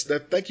that's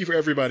that. Thank you for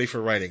everybody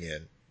for writing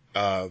in.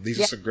 These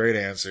are some great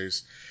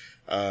answers.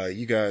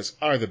 You guys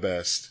are the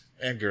best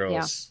and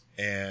girls,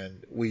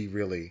 and we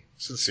really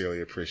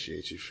sincerely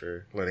appreciate you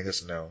for letting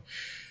us know.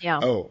 Yeah.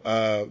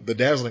 Oh, the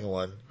dazzling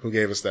one who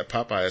gave us that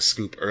Popeye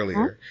scoop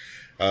earlier.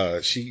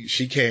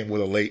 She came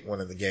with a late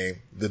one in the game.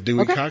 The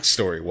Dewey Cox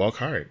story. Walk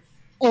Hard.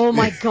 Oh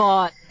my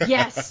God.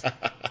 Yes.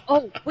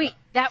 Oh, wait.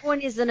 That one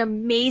is an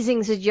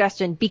amazing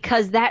suggestion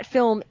because that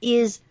film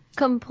is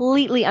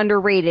completely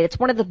underrated. It's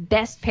one of the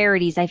best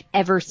parodies I've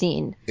ever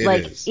seen.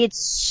 It's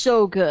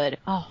so good.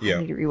 Oh, I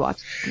need to rewatch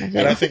it.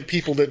 And I think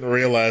people didn't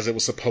realize it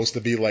was supposed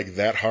to be like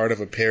that hard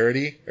of a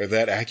parody or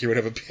that accurate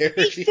of a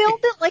parody. They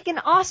filmed it like an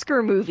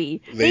Oscar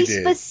movie. They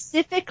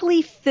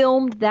specifically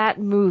filmed that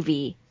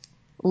movie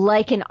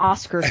like an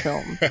Oscar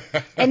film.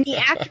 And the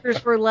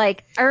actors were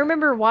like, I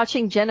remember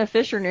watching Jenna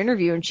Fisher in an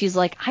interview and she's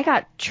like, I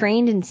got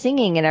trained in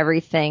singing and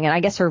everything. And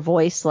I guess her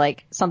voice,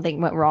 like something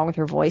went wrong with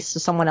her voice. So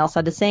someone else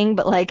had to sing,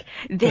 but like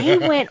they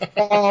went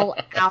all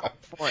out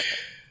for it.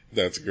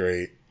 That's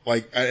great.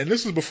 Like, and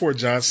this was before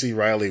John C.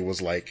 Reilly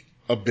was like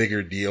a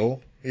bigger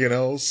deal, you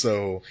know?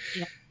 So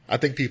I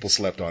think people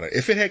slept on it.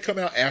 If it had come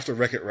out after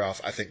Wreck-It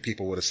Ralph, I think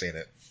people would have seen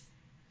it.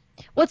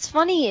 What's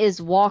funny is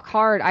Walk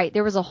Hard.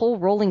 There was a whole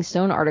Rolling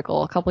Stone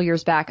article a couple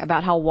years back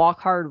about how Walk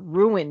Hard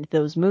ruined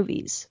those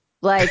movies.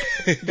 Like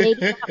they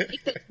did not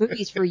make those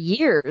movies for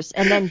years,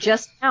 and then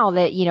just now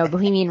that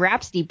Bohemian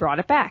Rhapsody brought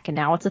it back, and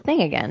now it's a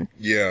thing again.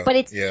 Yeah. But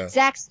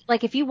it's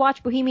like if you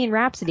watch Bohemian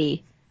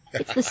Rhapsody,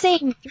 it's the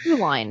same through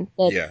line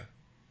that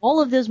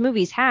all of those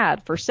movies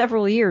had for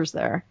several years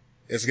there.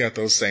 It's got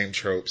those same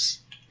tropes.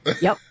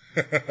 Yep.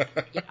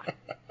 Yeah.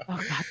 Oh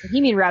God,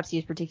 Bohemian Rhapsody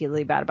is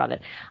particularly bad about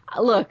it.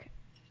 Look.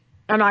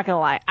 I'm not going to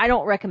lie. I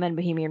don't recommend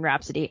Bohemian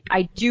Rhapsody.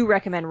 I do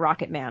recommend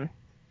Rocket Man.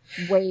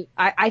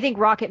 I think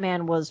Rocket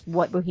Man was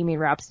what Bohemian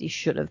Rhapsody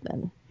should have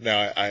been.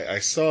 Now, I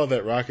saw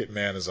that Rocket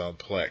Man is on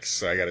Plex,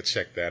 so I got to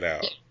check that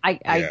out.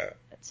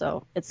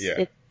 So it's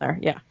there,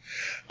 yeah.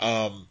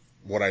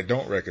 What I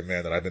don't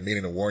recommend, and I've been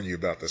meaning to warn you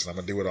about this, and I'm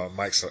going to do it on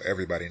mic so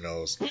everybody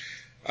knows,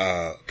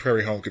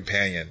 Prairie Home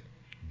Companion,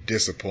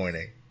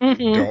 disappointing.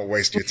 Mm-hmm. Don't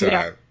waste your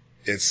time.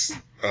 It's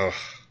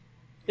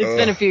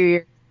been a few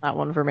years. That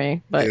one for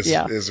me, but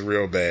it's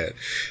real bad.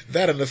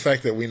 That and the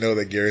fact that we know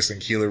that Garrison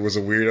Keillor was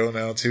a weirdo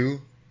now too,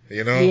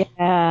 you know?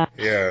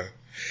 Yeah.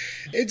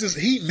 It just,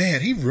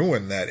 he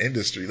ruined that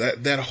industry.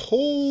 That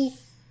whole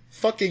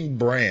fucking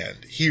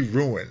brand, he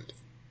ruined.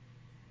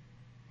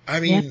 I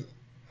mean,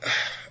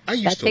 I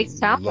used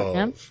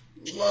to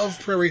love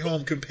Prairie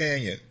Home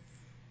Companion.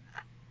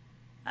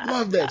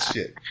 Love that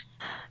shit.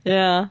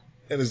 Yeah.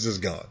 And it's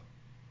just gone.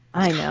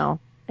 I know.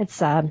 It's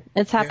sad.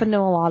 It's happened to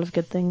a lot of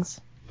good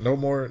things. No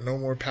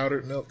more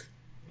powdered milk.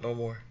 No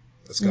more.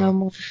 It's gone. No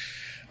more.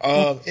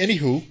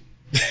 Anywho.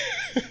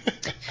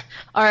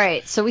 All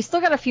right, so we still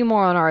got a few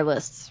more on our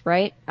lists,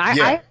 right? I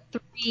have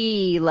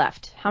 3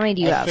 left. How many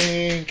do you have?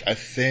 I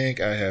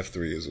think I have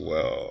 3 as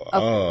well.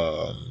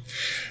 Okay.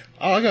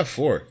 I got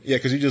 4. Yeah,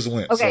 because you just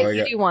went. Okay, so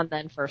you do one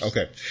then first.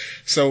 Okay.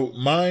 So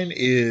mine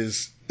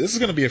is, this is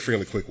going to be a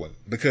fairly quick one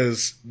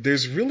because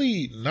there's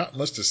really not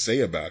much to say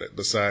about it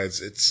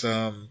besides it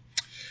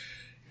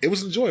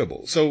was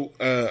enjoyable. So,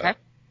 okay.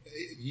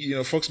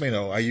 Folks may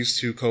know I used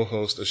to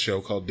co-host a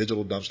show called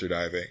Digital Dumpster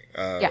Diving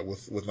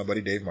with my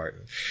buddy Dave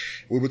Martin.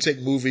 We would take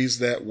movies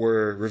that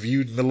were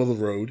reviewed middle of the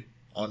road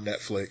on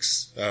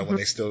Netflix when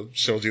they still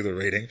showed you the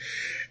rating,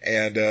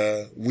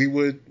 and we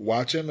would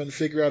watch them and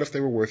figure out if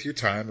they were worth your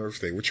time or if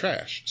they were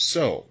trash.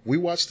 So we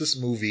watched this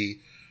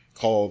movie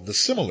called The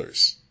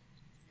Similars,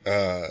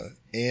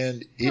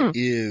 and it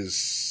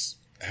is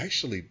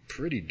actually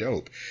pretty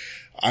dope.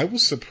 I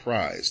was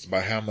surprised by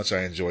how much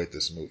I enjoyed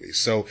this movie.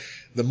 So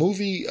the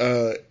movie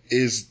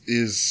is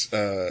it's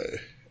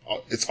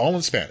all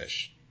in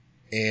Spanish,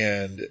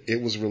 and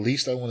it was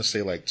released, I want to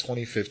say, like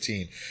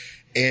 2015,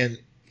 and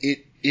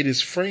it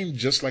is framed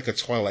just like a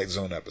Twilight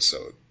Zone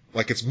episode.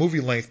 Like, it's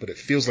movie length, but it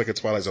feels like a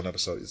Twilight Zone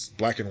episode. It's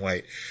black and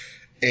white,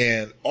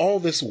 and all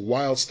this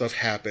wild stuff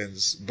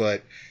happens,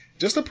 but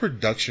just the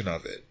production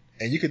of it,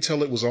 and you could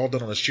tell it was all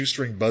done on a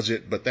shoestring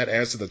budget, but that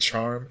adds to the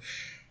charm.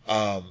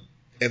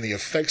 And the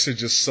effects are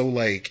just so,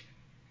 like,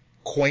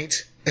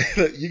 quaint.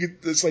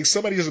 It's like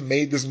somebody just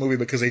made this movie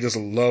because they just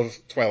love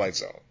Twilight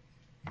Zone.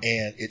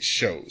 And it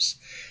shows.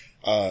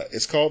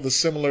 It's called The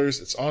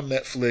Similars. It's on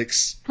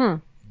Netflix.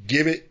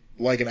 Give it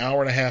like an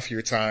hour and a half of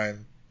your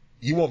time.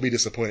 You won't be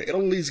disappointed.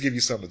 It'll at least give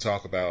you something to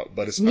talk about,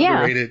 but it's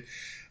underrated.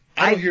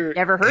 I don't hear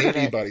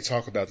anybody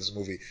talk about this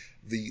movie.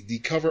 The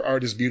cover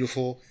art is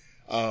beautiful.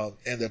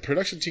 And the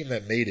production team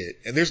that made it,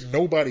 and there's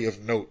nobody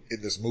of note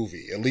in this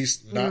movie, at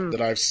least not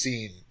that I've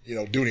seen,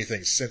 do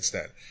anything since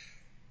then.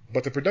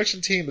 But the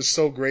production team is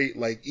so great.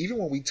 Like, even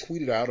when we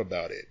tweeted out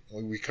about it,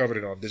 when we covered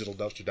it on Digital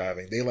Dumpster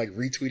Diving, they like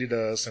retweeted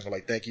us and were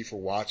like, thank you for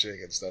watching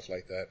and stuff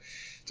like that.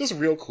 Just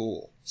real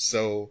cool.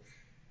 So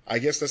I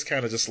guess that's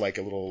kind of just like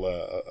a little,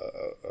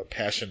 a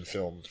passion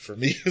film for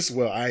me as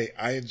well. I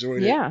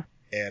enjoyed it,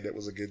 and it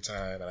was a good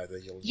time, and I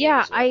think you'll enjoy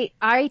it as well.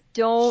 I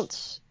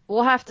don't,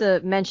 we'll have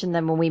to mention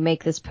them when we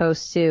make this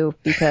post too,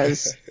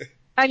 because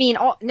I mean,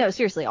 no,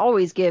 seriously,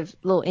 always give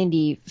little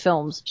indie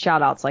films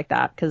shout outs like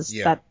that, because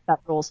that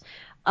rules.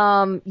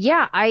 I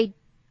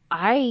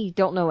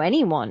don't know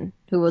anyone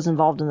who was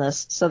involved in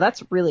this, so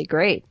that's really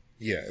great.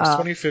 Yeah, it's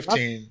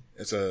 2015.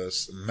 It's a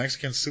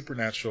Mexican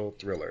supernatural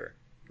thriller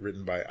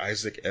written by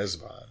Isaac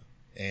Ezban.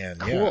 And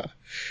cool.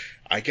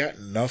 I got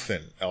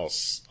nothing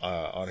else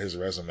on his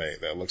resume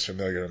that looks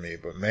familiar to me,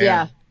 but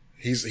man,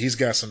 he's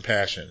got some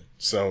passion.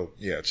 So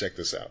yeah, check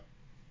this out.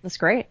 That's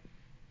great.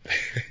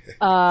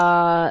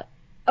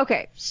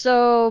 Okay,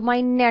 so my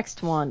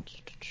next one.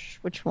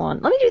 Which one?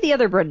 Let me do the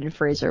other Brendan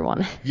Fraser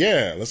one.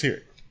 Yeah, let's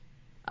hear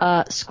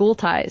it. School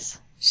Ties.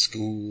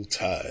 School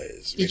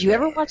Ties. Did you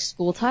ever watch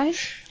School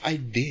Ties? I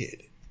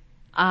did.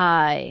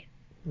 I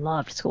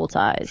loved School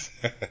Ties.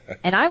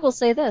 And I will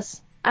say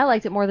this. I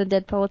liked it more than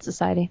Dead Poets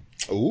Society.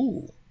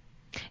 Ooh.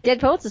 Dead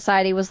Poets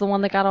Society was the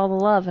one that got all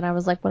the love, and I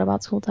was like, what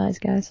about School Ties,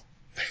 guys?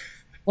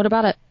 What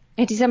about it?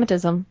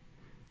 Anti-Semitism.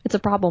 It's a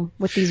problem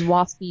with these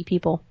waspy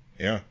people.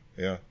 Yeah.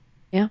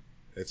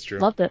 It's true.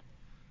 Loved it.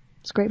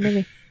 It's a great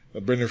movie.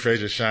 Brendan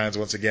Fraser shines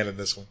once again in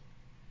this one.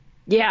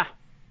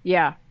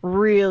 Yeah,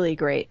 really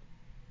great.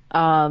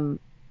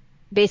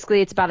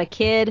 Basically, it's about a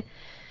kid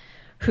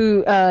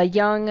a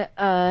young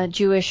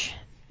Jewish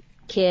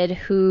kid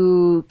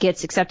who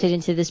gets accepted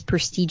into this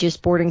prestigious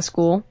boarding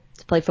school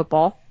to play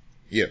football.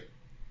 Yeah.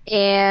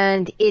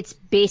 And it's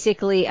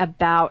basically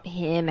about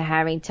him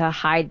having to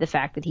hide the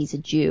fact that he's a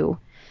Jew.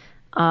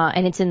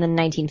 And it's in the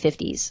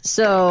 1950s.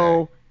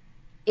 So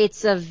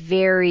it's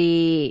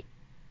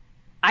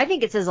I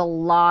think it says a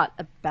lot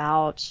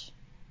about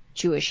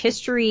Jewish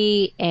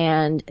history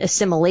and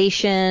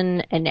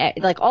assimilation and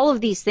like all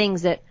of these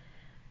things that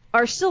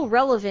are still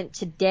relevant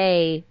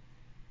today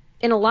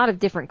in a lot of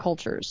different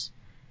cultures.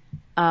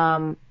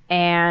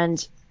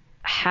 And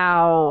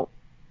how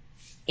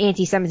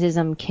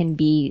anti-Semitism can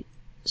be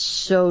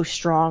so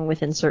strong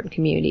within certain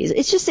communities.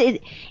 It's just,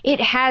 it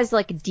has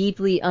like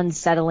deeply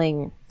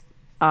unsettling,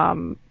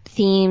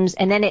 themes,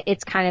 and then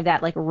it's kind of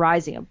that like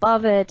rising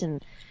above it,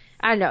 and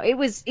I don't know, it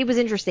was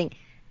interesting.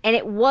 And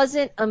it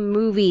wasn't a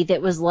movie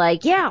that was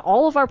like, yeah,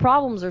 all of our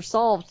problems are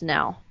solved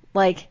now.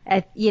 Like,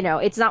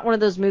 it's not one of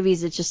those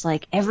movies that's just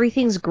like,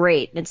 everything's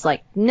great. It's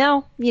like,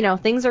 no,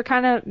 things are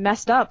kind of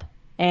messed up.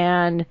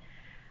 And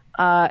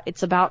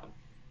it's about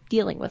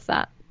dealing with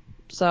that.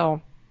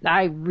 So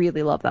I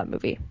really love that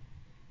movie.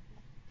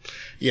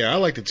 Yeah, I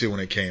liked it too when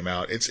it came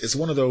out. It's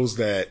one of those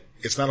that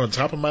it's not on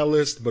top of my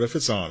list, but if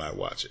it's on, I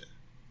watch it.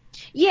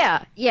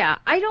 Yeah.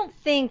 I don't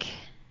think.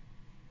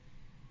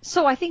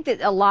 So I think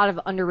that a lot of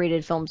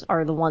underrated films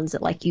are the ones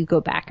that like you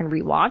go back and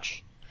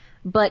rewatch.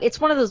 But it's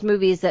one of those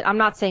movies that I'm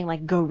not saying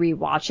like go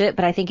rewatch it,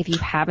 but I think if you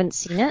haven't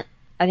seen it,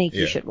 I think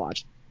you should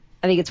watch it.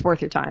 I think it's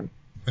worth your time.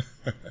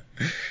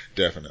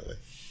 Definitely.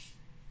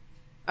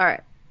 All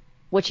right.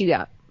 What you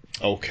got?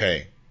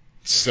 Okay.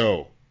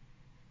 So,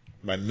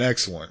 my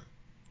next one.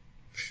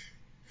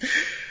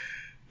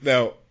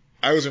 Now,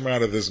 I was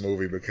reminded of this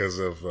movie because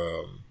of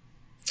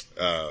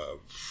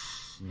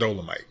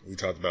Dolomite. We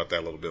talked about that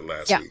a little bit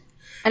last week.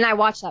 And I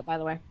watched that, by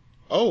the way.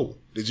 Oh,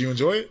 did you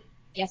enjoy it?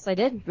 Yes, I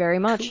did. Very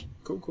much.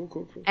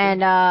 Cool.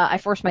 And I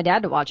forced my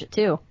dad to watch it,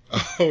 too.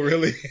 Oh,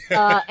 really?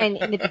 And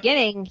in the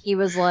beginning, he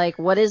was like,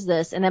 what is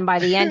this? And then by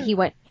the end, he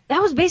went,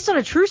 that was based on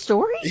a true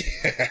story?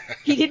 Yeah.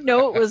 He didn't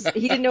know it was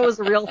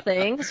a real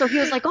thing. So he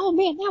was like, oh,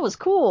 man, that was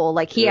cool.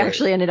 Like, he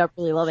actually ended up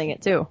really loving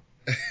it, too.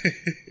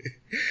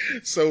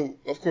 So,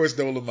 of course,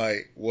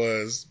 Dolomite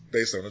was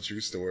based on a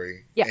true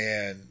story. Yeah.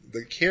 And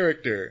the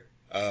character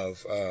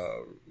of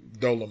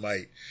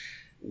Dolomite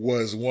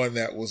was one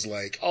that was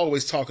like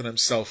always talking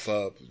himself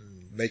up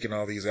and making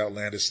all these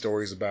outlandish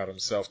stories about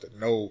himself that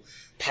no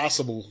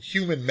possible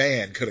human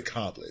man could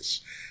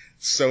accomplish.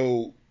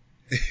 So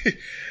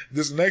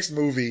this next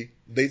movie,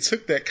 they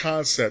took that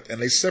concept and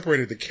they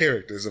separated the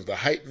characters of the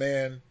hype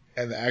man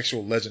and the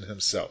actual legend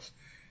himself.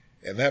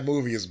 And that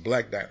movie is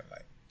Black Dynamite.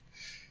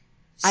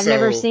 I've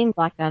never seen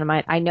Black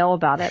Dynamite. I know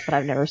about it, but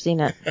I've never seen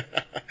it.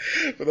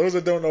 For those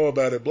that don't know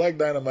about it, Black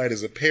Dynamite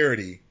is a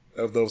parody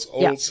of those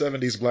old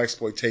 70s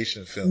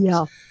blaxploitation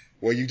films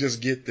where you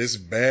just get this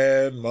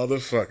bad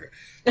motherfucker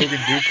who can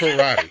do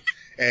karate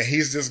and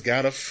he's just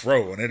got a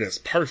fro and it is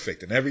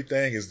perfect and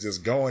everything is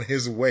just going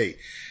his way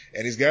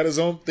and he's got his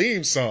own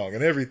theme song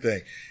and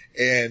everything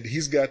and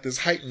he's got this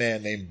hype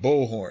man named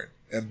Bullhorn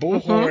and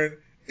Bullhorn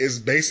is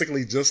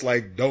basically just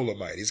like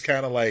Dolomite. He's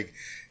kind of like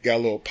got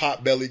a little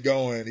pot belly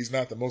going. He's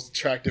not the most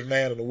attractive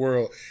man in the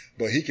world,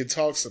 but he can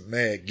talk some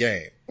mad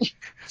game.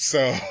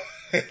 So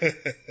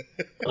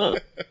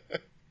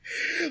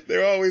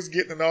they're always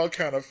getting in all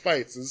kind of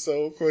fights. And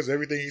so, of course,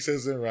 everything he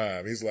says in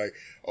rhyme. He's like,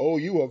 oh,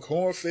 you a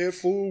corn-fed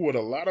fool with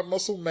a lot of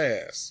muscle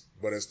mass,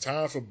 but it's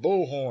time for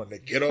Bullhorn to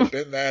get up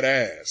in that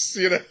ass.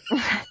 You know?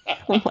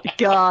 Oh, my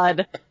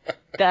God.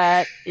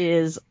 That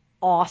is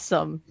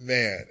awesome.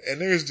 Man, and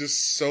there's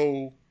just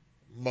so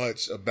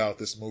much about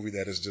this movie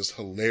that is just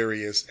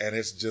hilarious. And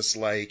it's just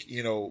like,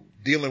 you know,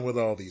 dealing with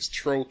all these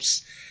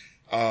tropes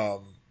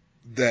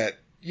that,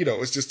 you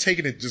know, it's just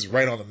taking it just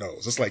right on the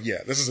nose. It's like, yeah,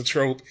 this is a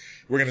trope.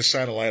 We're going to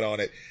shine a light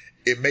on it.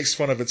 It makes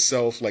fun of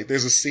itself. Like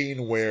there's a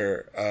scene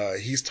where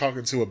he's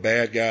talking to a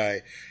bad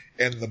guy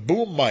and the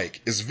boom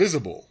mic is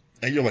visible.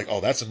 And you're like,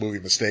 oh, that's a movie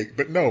mistake.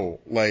 But no,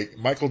 like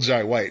Michael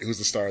Jai White, who's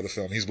the star of the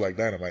film, he's Black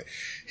Dynamite.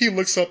 He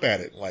looks up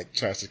at it and like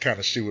tries to kind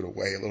of shoo it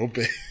away a little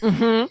bit.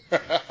 Mm-hmm.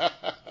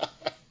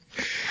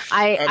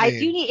 I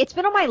do need, it's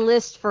been on my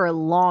list for a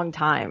long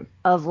time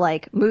of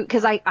like,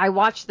 cause I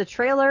watched the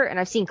trailer and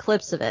I've seen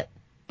clips of it,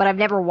 but I've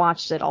never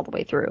watched it all the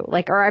way through.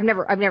 Like, or I've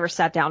never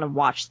sat down and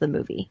watched the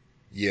movie.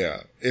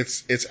 Yeah,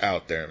 it's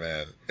out there,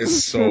 man.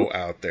 It's so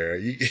out there.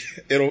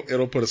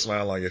 It'll put a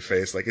smile on your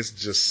face. Like it's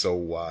just so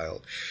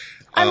wild.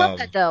 I love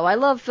that though. I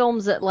love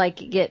films that like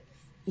get,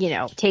 you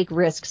know, take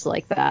risks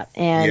like that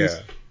and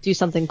do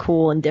something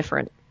cool and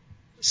different.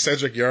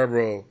 Cedric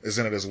Yarbrough is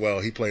in it as well.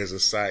 He plays a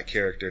side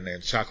character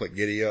named Chocolate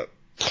Giddy Up.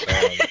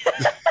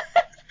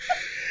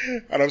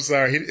 And I'm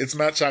sorry, it's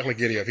not Chocolate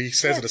Giddy Up. He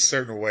says it a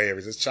certain way.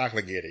 It's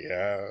Chocolate Giddy.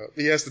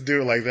 He has to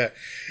do it like that.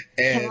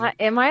 And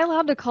am I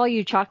allowed to call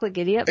you Chocolate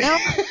Giddy Up now?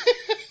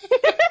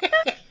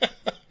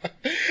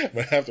 I'm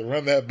gonna have to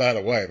run that by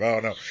the wife. I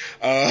don't know.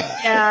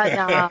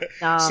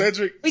 No.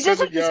 We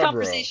just had this Yarbrough.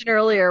 conversation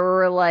earlier where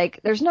we're like,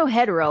 there's no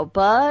hetero,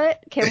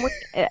 but can we?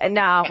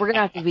 No, we're gonna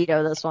have to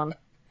veto this one.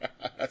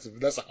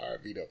 That's a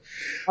hard veto.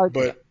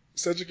 But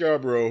Cedric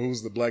Yarbrough,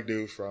 who's the black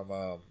dude from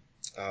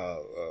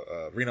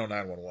Reno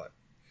 911,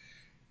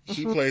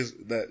 he plays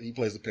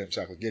the pimp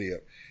Chocolate Giddy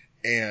Up,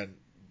 and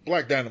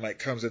Black Dynamite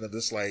comes into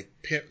this like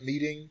pimp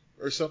meeting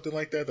or something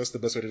like that. That's the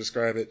best way to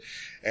describe it.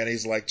 And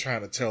he's like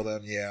trying to tell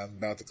them, yeah, I'm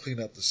about to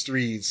clean up the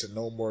streets and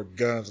no more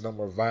guns, no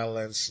more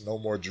violence, no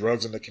more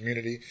drugs in the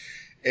community.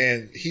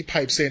 And he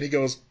pipes in, he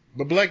goes,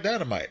 but Black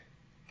Dynamite,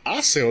 I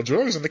sell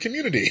drugs in the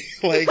community.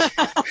 Like,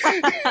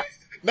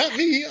 not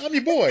me, I'm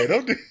your boy.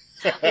 Don't do.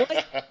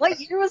 What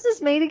year was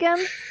this made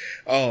again?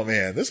 Oh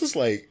man, this is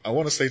like, I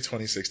want to say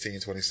 2016,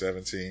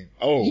 2017.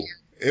 Oh, yeah.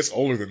 It's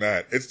older than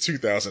that. It's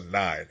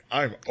 2009.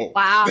 I'm old.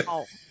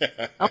 Wow.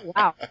 Oh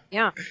wow.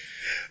 Yeah.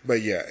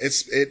 But yeah,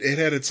 it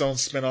had its own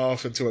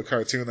spinoff into a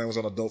cartoon that was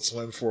on Adult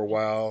Swim for a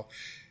while.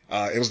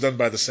 It was done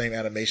by the same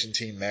animation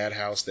team,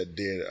 Madhouse, that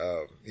did,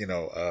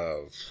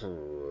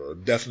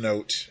 Death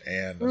Note,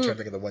 and I'm trying to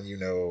think of the one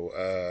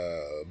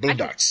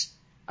Boondocks.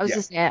 I was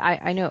just,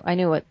 I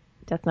knew what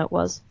Death Note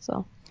was,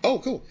 so. Oh,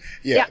 cool.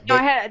 Yeah. No,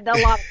 I had a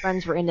lot of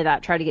friends were into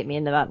that, tried to get me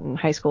into that in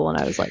high school, and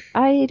I was like,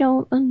 I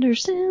don't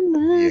understand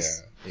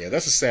this. Yeah,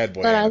 that's a sad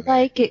boy but anime. I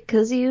like it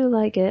because you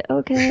like it,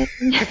 okay.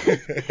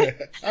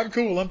 I'm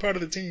cool, I'm part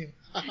of the team.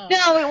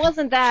 No, it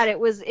wasn't that. It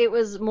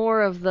was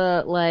more of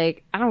the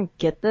like, I don't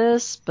get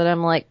this, but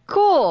I'm like,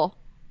 cool.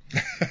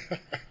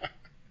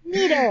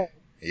 Neato.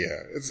 Yeah,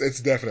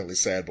 it's definitely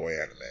sad boy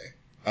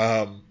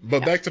anime.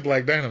 But back to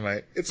Black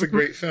Dynamite, it's a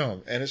great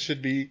film and it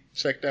should be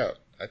checked out.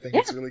 I think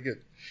it's really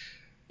good.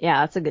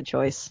 Yeah, that's a good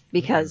choice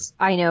because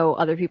I know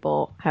other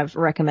people have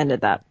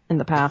recommended that in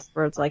the past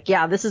where it's like,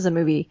 yeah, this is a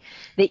movie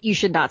that you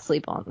should not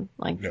sleep on.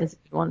 Like, it's a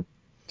good one.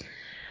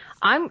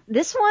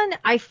 This one,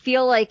 I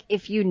feel like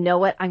if you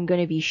know it, I'm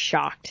going to be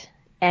shocked.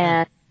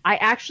 And I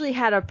actually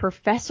had a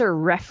professor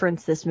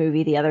reference this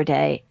movie the other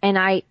day and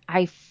I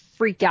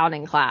freaked out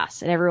in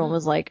class and everyone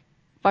was like,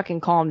 fucking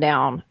calm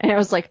down. And I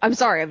was like, I'm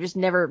sorry, I've just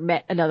never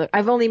met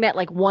I've only met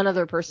like one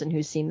other person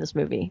who's seen this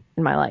movie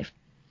in my life.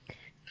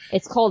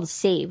 It's called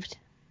Saved.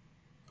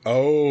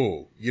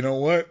 Oh, you know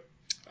what?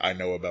 I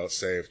know about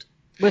Saved.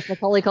 With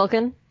Macaulay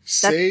Culkin?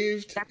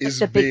 Saved is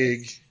like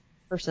big.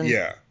 Person.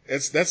 Yeah.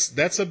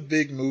 That's a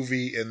big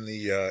movie in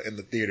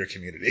the theater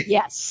community.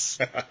 Yes.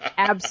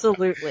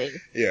 Absolutely.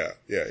 Yeah.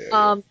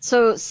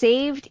 So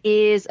Saved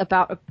is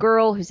about a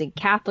girl who's in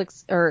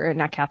or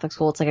not Catholic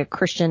school, it's like a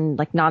Christian,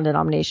 like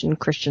non-denomination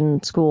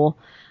Christian school.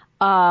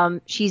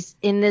 She's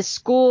in this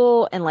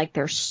school and like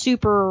they're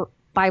super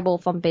Bible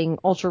thumping,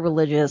 ultra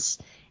religious,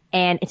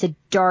 and it's a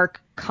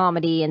dark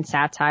comedy and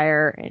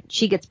satire, and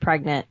she gets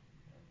pregnant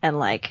and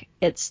like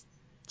it's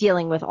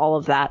dealing with all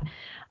of that.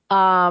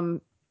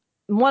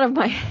 One of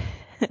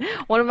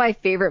my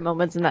favorite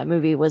moments in that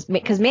movie was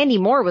because Mandy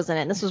Moore was in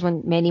it. And this was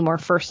when Mandy Moore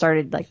first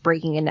started like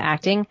breaking into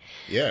acting.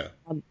 Yeah.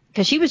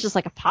 Because she was just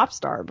like a pop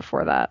star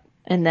before that,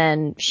 and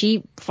then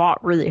she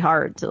fought really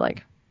hard to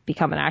like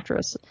become an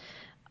actress.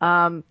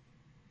 Mandy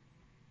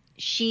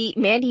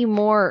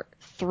Moore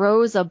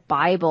throws a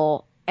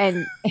Bible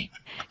and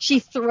she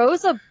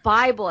throws a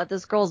Bible at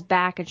this girl's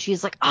back and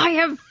she's like, I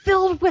am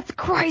filled with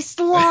Christ's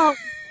love.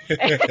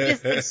 And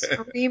just like,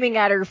 screaming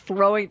at her,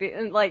 throwing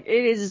and like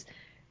it is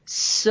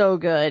so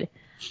good.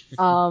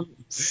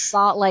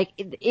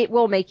 It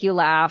will make you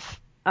laugh.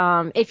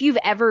 If you've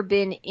ever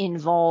been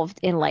involved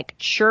in like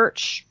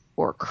church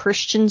or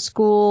Christian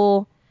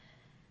school,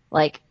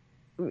 like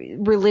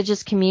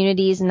religious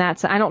communities, and I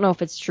don't know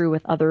if it's true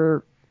with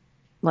other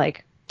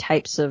like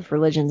types of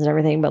religions and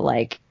everything, but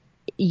like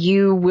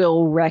you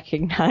will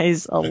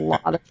recognize a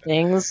lot of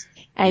things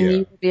and you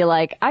will be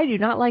like, I do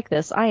not like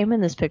this. I am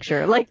in this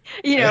picture. Like,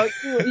 you know,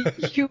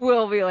 you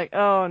will be like,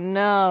 oh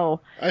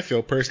no. I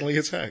feel personally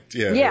attacked.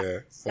 Yeah.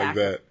 Exactly. Like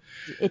that.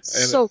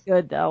 It's so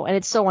good though. And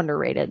it's so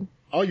underrated.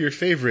 All your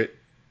favorite,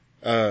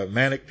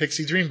 manic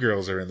pixie dream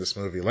girls are in this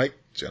movie, like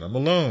Jenna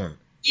Malone.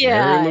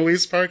 Mary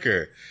Louise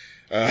Parker.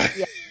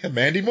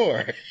 Mandy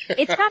Moore.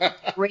 It's got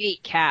a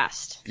great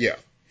cast. Yeah.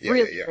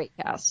 Really great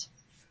cast.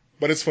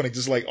 But it's funny,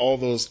 just like all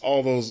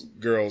those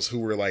girls who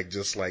were like,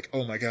 just like,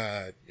 oh my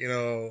god, you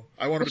know,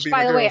 I wanted to be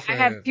my girlfriend. By the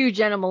way, I have 2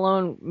 Jenna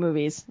Malone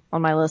movies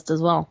on my list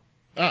as well.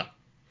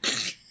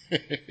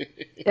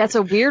 That's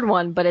a weird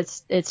one, but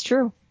it's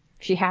true.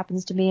 She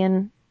happens to be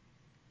in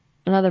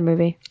another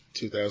movie.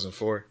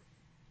 2004.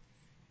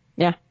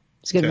 Yeah,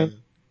 it's a good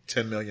movie.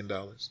 $10 million.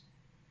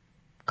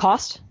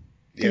 Cost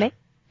to make?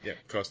 Yeah,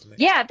 cost to make.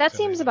 Yeah, that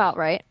seems about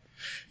right.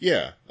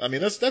 Yeah, I mean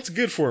that's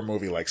good for a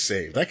movie like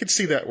Saved. I could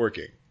see that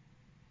working.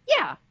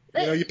 Yeah.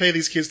 You know, you pay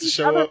these kids to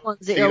show other up.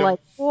 Ones that you're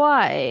like,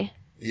 why?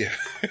 Yeah.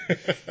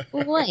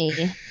 Why?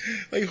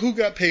 Like, who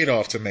got paid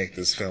off to make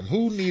this film?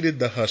 Who needed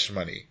the hush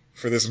money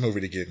for this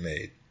movie to get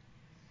made?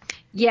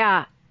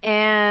 Yeah,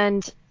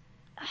 and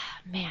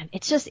man,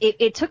 it's just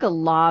it took a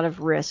lot of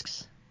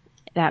risks.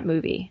 That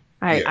movie,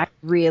 I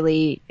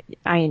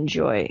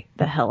enjoy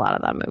the hell out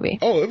of that movie.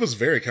 Oh, it was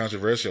very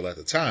controversial at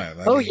the time.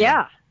 I mean,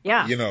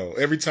 yeah. You know,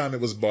 every time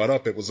it was brought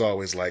up, it was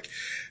always like,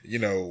 you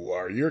know,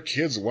 are your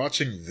kids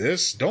watching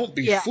this? Don't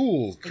be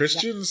fooled,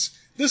 Christians.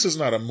 Exactly. This is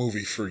not a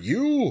movie for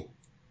you.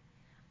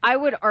 I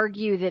would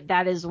argue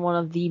that is one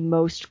of the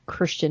most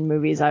Christian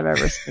movies I've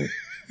ever seen.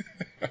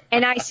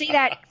 And I say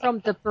that from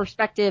the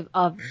perspective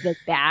of the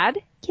bad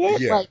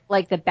kid,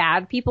 like the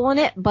bad people in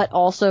it, but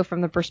also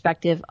from the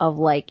perspective of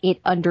like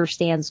it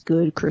understands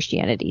good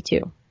Christianity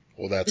too.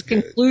 Well, that's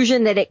the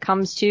conclusion that it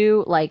comes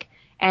to, like,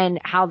 and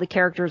how the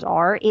characters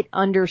are, it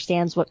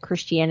understands what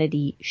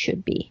Christianity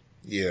should be.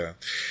 Yeah.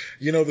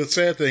 You know, the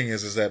sad thing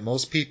is that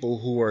most people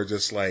who are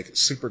just like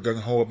super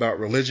gung-ho about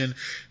religion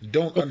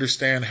don't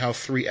understand how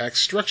 3-act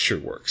structure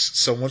works.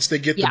 So once they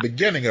get the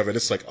beginning of it,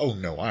 it's like, oh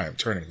no, I am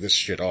turning this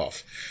shit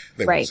off.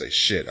 They won't say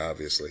shit,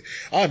 obviously.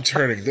 I'm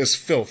turning this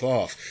filth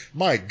off.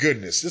 My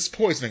goodness, it's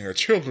poisoning our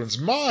children's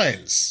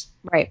minds.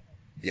 Right.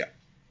 Yeah.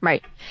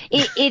 Right.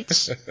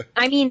 It's,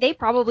 I mean, they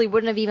probably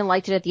wouldn't have even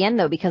liked it at the end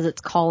though, because it's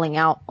calling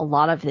out a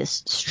lot of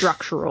this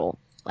structural,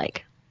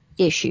 like,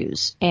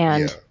 issues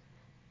and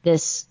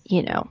this,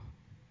 you know,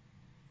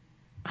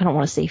 I don't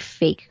want to say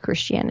fake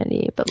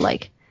Christianity, but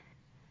like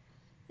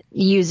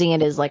using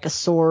it as like a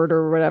sword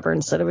or whatever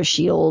instead of a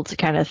shield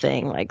kind of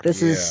thing. Like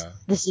this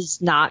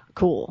is not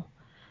cool.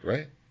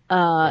 Right.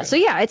 So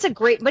yeah, it's a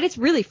great, but it's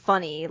really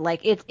funny.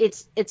 Like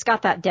it's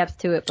got that depth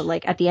to it, but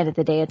like at the end of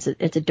the day, it's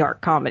a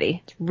dark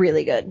comedy. It's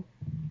really good.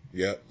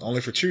 Yep.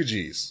 Only for true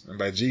G's. And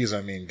by G's,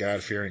 I mean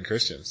God-fearing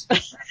Christians.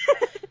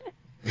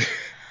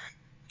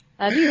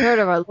 Have you heard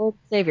of our Lord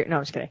Savior? No,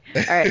 I'm just kidding.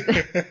 All right.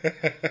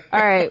 All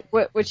right.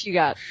 What you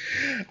got?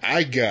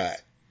 I got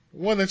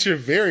one that you're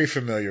very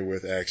familiar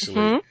with, actually.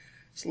 Mm-hmm.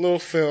 It's a little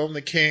film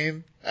that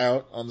came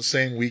out on the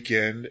same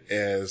weekend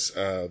as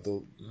not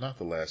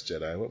The Last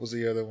Jedi. What was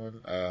the other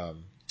one?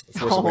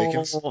 Force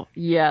Awakens.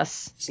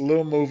 Yes. It's a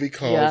little movie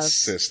called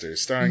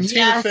Sisters, starring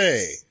Tina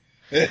Fey.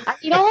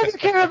 You don't like the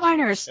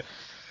carabiners.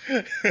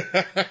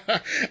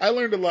 I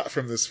learned a lot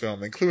from this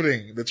film,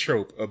 including the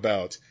trope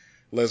about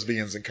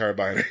lesbians and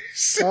carbiners.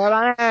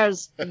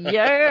 Carabiners,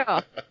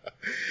 yeah.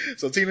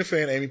 So Tina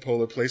Fey and Amy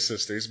Poehler play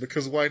sisters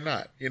because why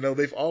not? You know,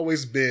 they've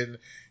always been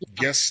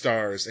guest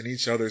stars in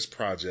each other's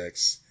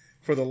projects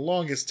for the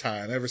longest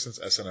time, ever since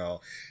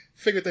SNL.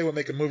 Figured they would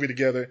make a movie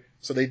together,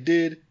 so they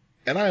did,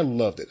 and I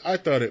loved it. I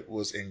thought it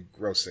was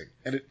engrossing.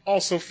 And it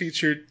also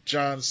featured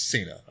John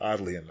Cena,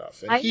 oddly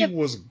enough, and he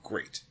was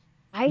great.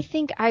 I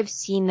think I've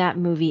seen that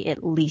movie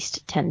at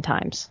least 10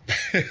 times.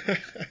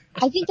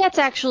 I think that's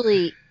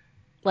actually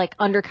like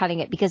undercutting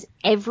it because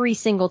every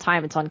single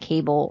time it's on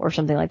cable or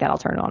something like that, I'll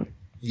turn it on.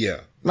 Yeah.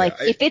 Like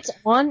if it's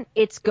on,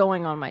 it's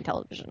going on my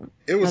television.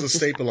 It was a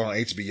staple on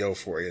HBO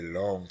for a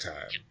long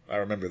time. I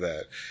remember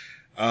that.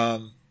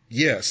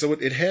 Yeah, so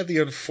it had the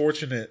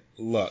unfortunate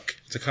luck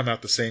to come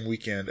out the same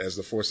weekend as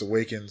The Force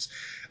Awakens.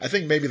 I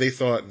think maybe they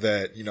thought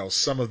that, you know,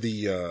 some of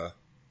the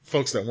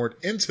folks that weren't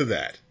into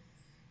that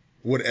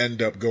would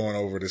end up going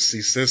over to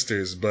see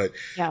Sisters, but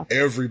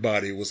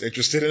everybody was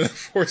interested in The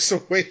Force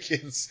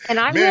Awakens. And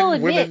I will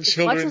admit, women,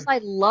 children. As much as I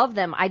love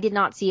them, I did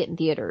not see it in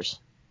theaters.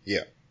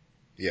 Yeah.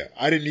 Yeah,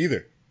 I didn't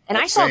either. And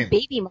I saw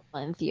Baby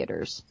Mama in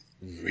theaters.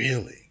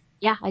 Really?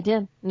 Yeah, I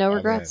did. No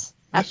regrets.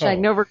 Hashtag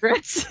no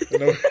regrets.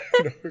 No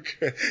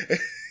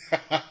regrets.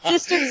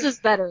 Sisters is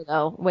better,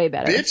 though. Way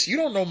better. Bitch, you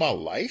don't know my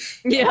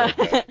life? Yeah.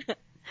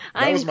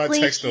 That was my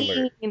text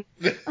alert.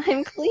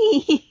 I'm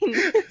clean.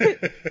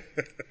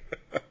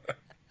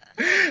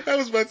 That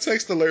was my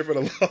text alert for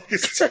the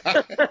longest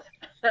time.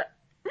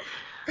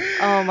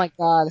 Oh my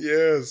god.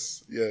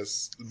 Yes.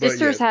 But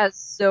Sisters has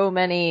so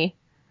many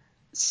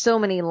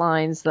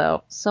lines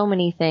though. So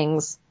many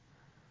things.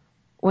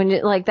 When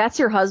you like, that's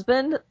your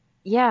husband?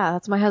 Yeah,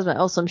 that's my husband.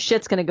 Oh, some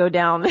shit's gonna go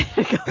down in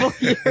a couple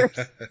of years.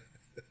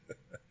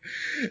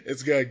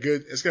 It's got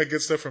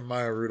good stuff from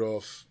Maya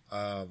Rudolph,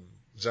 John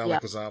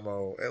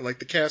Leguizamo. Like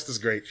the cast is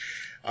great.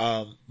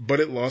 But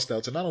it lost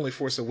out to not only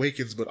Force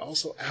Awakens, but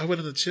also Alvin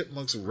and the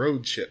Chipmunks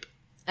Road Chip.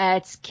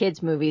 It's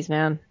kids' movies,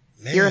 man.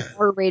 You're a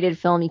R-rated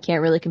film, you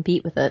can't really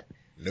compete with it.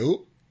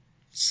 Nope.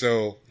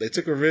 So they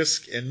took a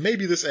risk, and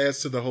maybe this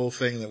adds to the whole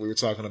thing that we were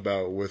talking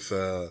about with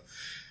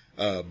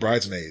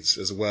Bridesmaids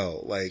as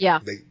well. Like,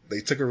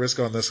 they took a risk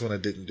on this one,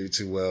 it didn't do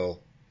too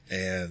well,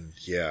 and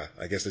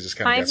I guess they just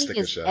kind of got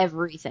sticker shock.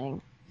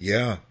 Everything.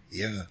 Yeah.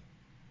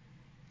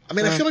 I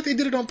mean, I feel like they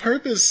did it on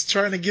purpose,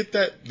 trying to get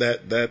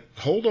that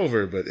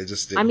holdover, but it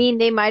just didn't. I mean,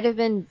 they might have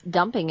been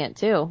dumping it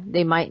too.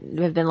 They might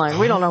have been like,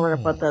 we don't know where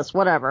to put this,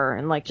 whatever,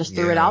 and like just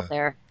threw it out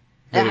there.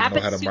 It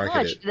happens too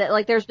much.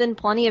 Like, there's been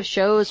plenty of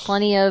shows,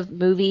 plenty of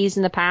movies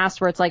in the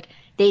past where it's like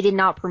they did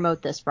not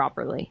promote this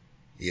properly.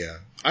 Yeah,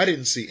 I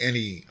didn't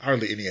see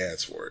hardly any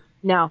ads for it.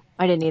 No,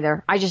 I didn't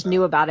either. I just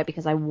knew about it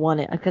because I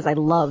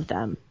love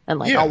them and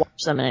like I'll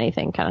watch them in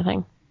anything kind of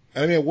thing.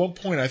 I mean, at one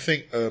point, I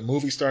think a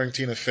movie starring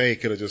Tina Fey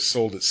could have just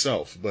sold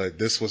itself, but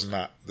this was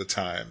not the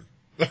time.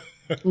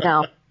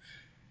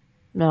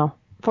 No,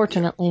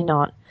 fortunately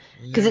not,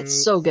 because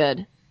it's so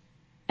good,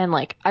 and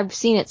like I've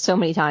seen it so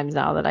many times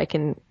now that I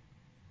can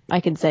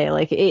say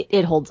like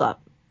it holds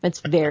up.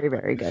 It's very,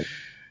 very good.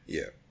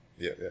 Yeah.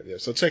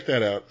 So check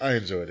that out. I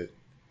enjoyed it.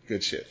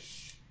 Good shit.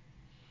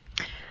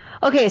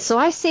 Okay, so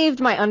I saved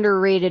my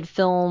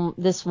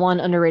this one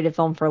underrated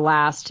film for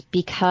last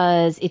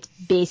because it's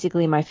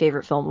basically my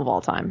favorite film of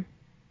all time.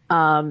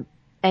 And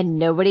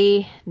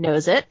nobody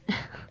knows it,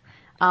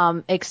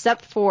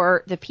 except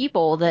for the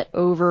people that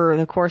over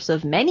the course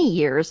of many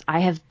years, I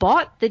have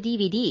bought the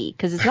DVD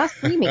because it's not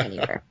streaming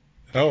anywhere.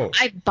 Oh.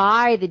 I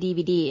buy the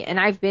DVD, and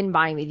I've been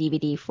buying the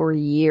DVD for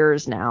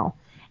years now.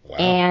 Wow.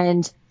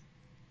 And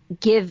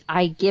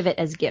I give it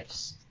as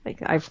gifts.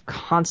 Like, I've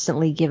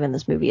constantly given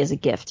this movie as a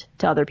gift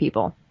to other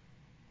people.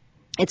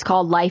 It's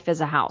called Life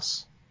as a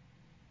House.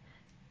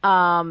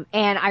 And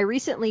I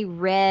recently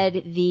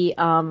read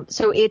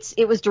so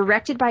it was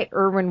directed by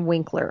Irwin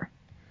Winkler.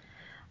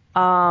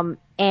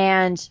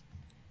 And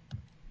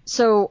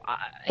so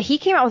he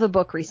came out with a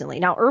book recently.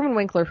 Now, Irwin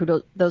Winkler,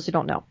 those who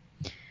don't know,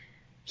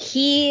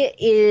 he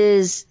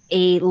is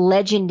a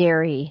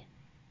legendary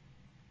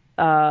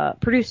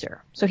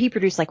producer. So he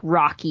produced like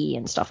Rocky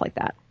and stuff like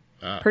that.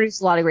 Produced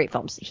a lot of great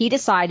films. He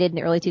decided in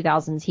the early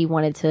 2000s he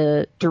wanted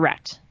to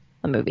direct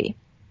a movie.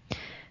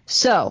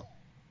 So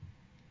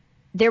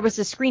there was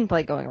a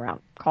screenplay going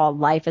around called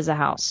Life as a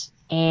House.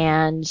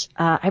 And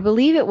I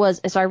believe it was,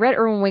 so I read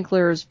Irwin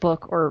Winkler's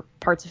book or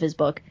parts of his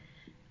book.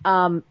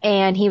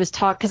 And he was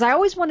because I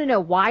always want to know,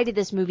 why did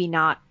this movie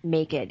not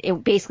make it?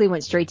 It basically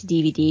went straight to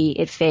DVD.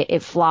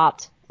 It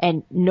flopped,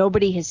 and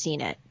nobody has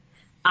seen it.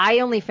 I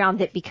only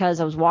found it because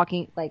I was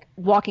walking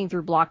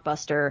through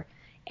Blockbuster,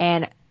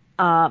 and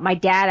my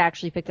dad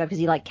actually picked it up because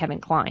he liked Kevin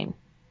Kline.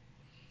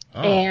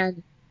 Oh.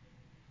 And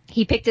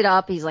he picked it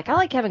up. He's like, I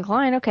like Kevin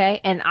Kline.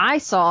 Okay. And I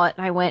saw it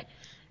and I went,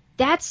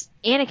 that's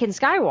Anakin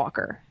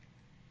Skywalker.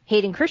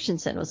 Hayden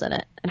Christensen was in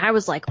it. And I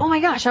was like, oh my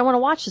gosh, I want to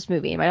watch this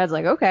movie. And my dad's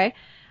like, okay.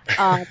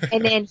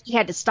 And then he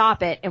had to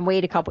stop it and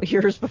wait a couple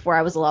years before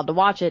I was allowed to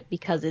watch it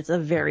because it's a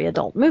very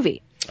adult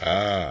movie.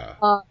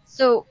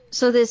 So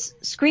this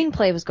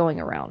screenplay was going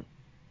around,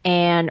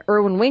 and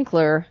Irwin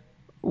Winkler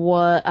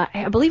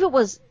I believe it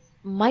was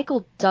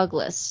Michael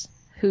Douglas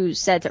who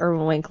said to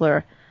Irwin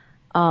Winkler,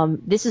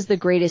 this is the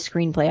greatest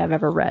screenplay I've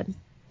ever read.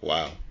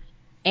 Wow.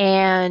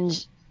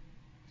 And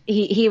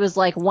he was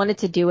like, wanted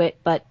to do it,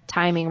 but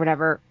timing,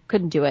 whatever,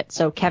 couldn't do it.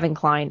 So Kevin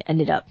Kline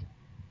ended up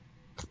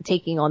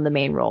taking on the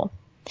main role.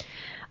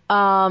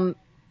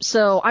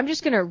 So I'm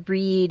just going to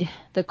read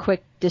the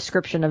quick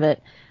description of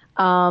it.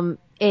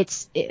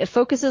 It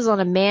focuses on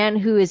a man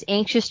who is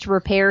anxious to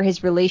repair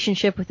his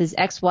relationship with his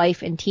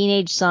ex-wife and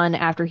teenage son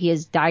after he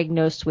is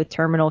diagnosed with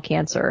terminal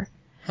cancer.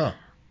 Huh.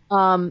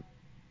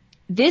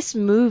 This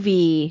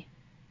movie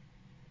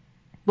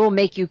will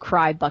make you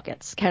cry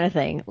buckets kind of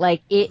thing.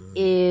 Like, it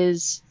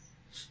is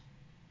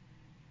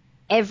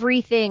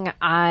everything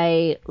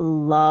I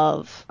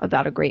love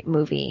about a great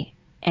movie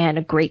and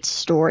a great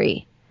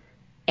story.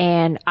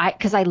 And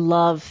because I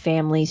love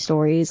family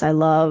stories. I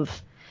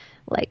love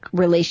like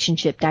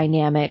relationship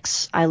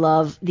dynamics. I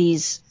love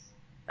these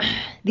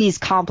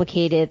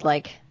complicated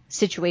like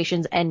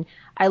situations, and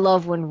I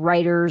love when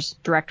writers,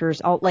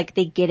 directors, all like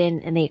they get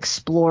in and they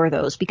explore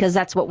those, because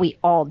that's what we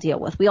all deal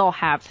with. We all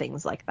have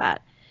things like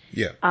that.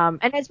 Yeah.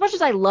 And as much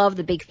as I love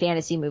the big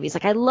fantasy movies,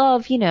 like I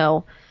love,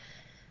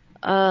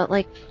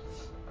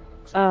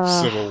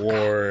 Civil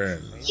War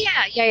and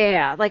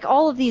yeah, like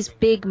all of these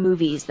big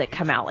movies that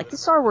come out, like the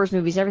Star Wars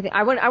movies, and everything.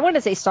 I want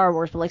to say Star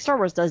Wars, but like Star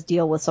Wars does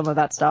deal with some of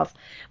that stuff.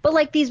 But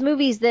like these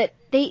movies that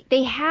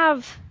they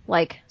have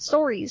like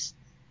stories,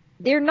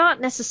 they're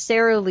not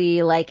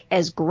necessarily like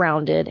as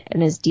grounded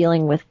and as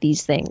dealing with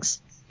these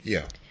things.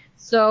 Yeah.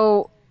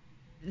 So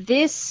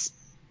it's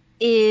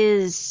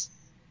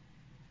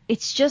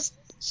just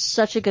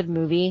such a good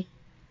movie.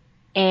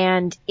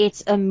 And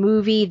it's a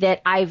movie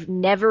that I've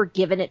never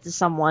given it to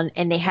someone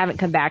and they haven't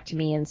come back to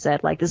me and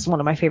said, like, this is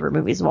one of my favorite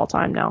movies of all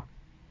time now.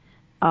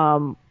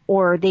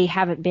 Or they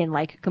haven't been,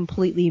 like,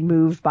 completely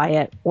moved by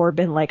it or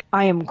been like,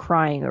 I am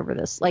crying over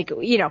this. Like,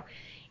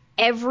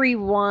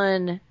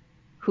 everyone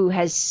who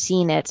has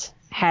seen it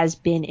has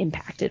been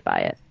impacted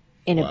by it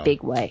in a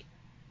big way.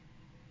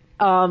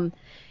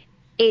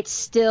 It's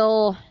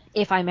still,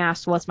 if I'm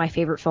asked what's my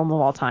favorite film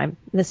of all time,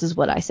 this is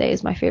what I say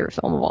is my favorite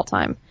film of all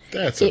time.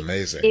 That's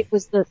amazing. It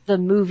was the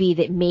movie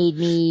that made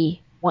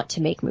me want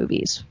to make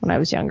movies when I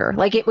was younger.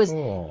 Like it was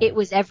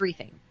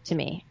everything to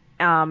me.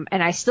 And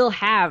I still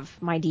have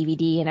my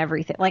DVD and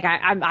everything. Like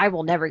I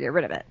will never get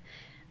rid of it.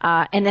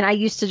 And then I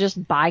used to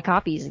just buy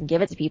copies and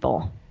give it to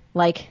people,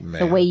 like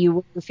the way you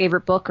would your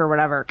favorite book or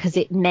whatever, because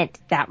it meant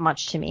that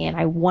much to me and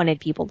I wanted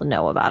people to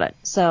know about it.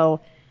 So,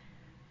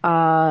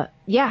 probably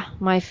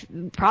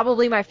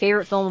my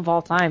favorite film of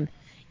all time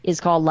is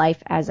called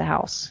Life as a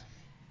House.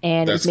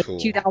 And it was made in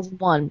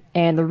 2001.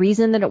 And the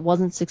reason that it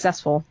wasn't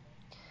successful,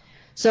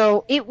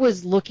 so it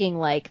was looking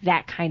like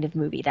that kind of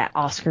movie, that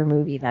Oscar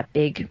movie, that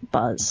big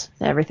buzz,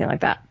 everything like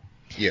that.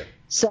 Yeah.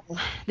 So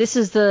this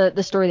is the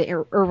story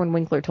that Irwin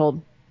Winkler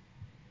told.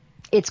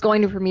 It's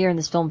going to premiere in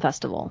this film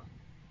festival.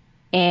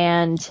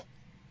 And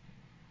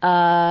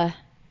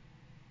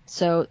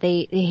so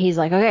he's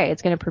like, okay,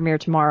 it's going to premiere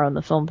tomorrow in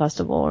the film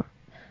festival.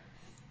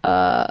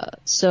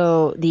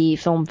 So the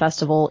film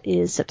festival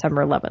is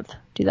September 11th,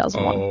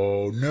 2001.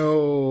 Oh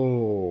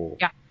no.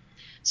 Yeah.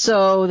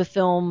 So the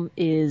film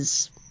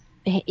is,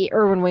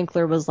 Irwin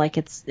Winkler was like,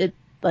 it's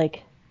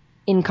like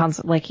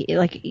inconstant, like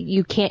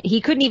you can't,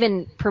 he couldn't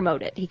even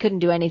promote it. He couldn't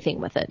do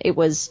anything with it. It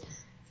was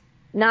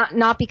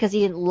not because he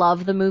didn't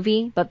love the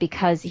movie, but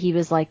because he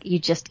was like, you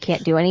just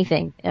can't do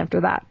anything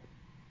after that.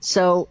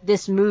 So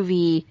this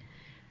movie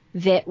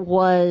that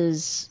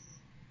was,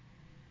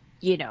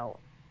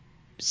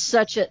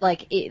 such a,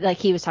 like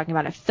he was talking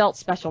about, it felt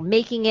special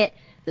making it.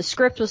 The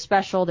script was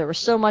special. There was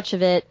so much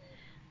of it.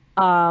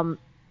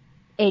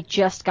 It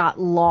just got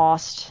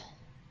lost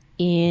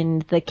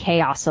in the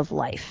chaos of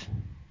life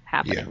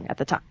happening at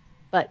the time.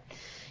 But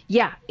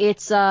yeah,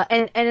 it's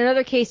and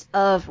another case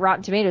of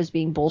Rotten Tomatoes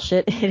being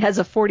bullshit. It has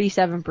a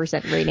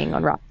 47% rating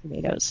on Rotten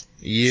Tomatoes.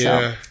 Yeah,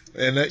 so,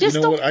 and that, you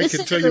know what? I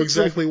can tell you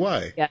exactly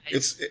why. Yeah.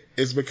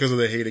 It's because of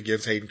the hate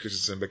against Hayden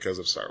Christensen because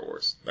of Star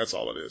Wars. That's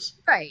all it is.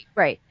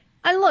 Right.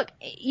 And look,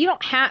 you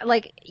don't have,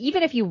 like,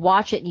 even if you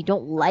watch it and you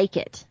don't like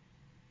it,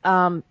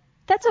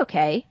 that's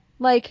okay.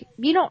 Like,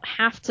 you don't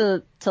have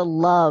to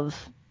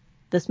love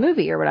this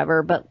movie or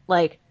whatever, but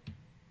like,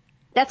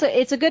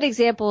 it's a good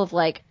example of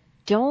like,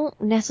 don't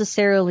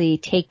necessarily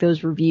take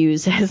those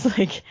reviews as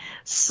like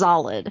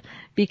solid,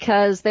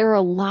 because there are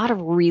a lot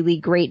of really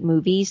great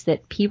movies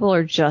that people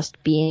are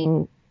just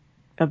being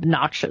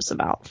obnoxious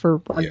about for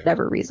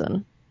whatever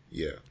reason.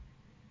 Yeah.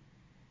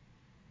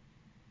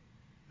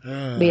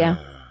 Yeah.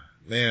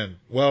 Man,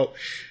 well,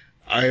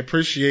 I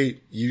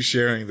appreciate you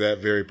sharing that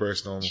very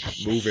personal,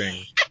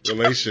 moving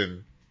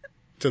relation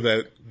to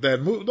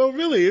that movie. No,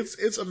 really,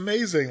 it's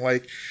amazing.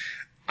 Like,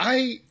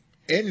 I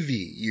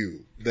envy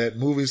you that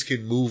movies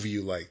can move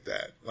you like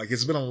that. Like,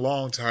 it's been a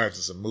long time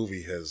since a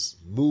movie has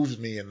moved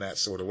me in that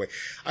sort of way.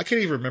 I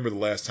can't even remember the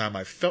last time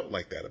I felt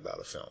like that about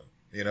a film,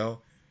 you know,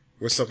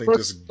 where something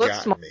just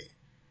got me.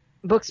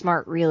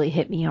 Booksmart really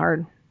hit me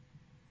hard.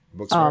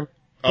 Booksmart?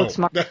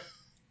 Booksmart.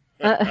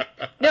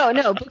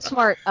 No,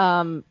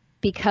 Booksmart,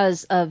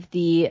 because of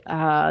the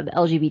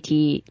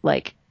LGBT,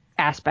 like,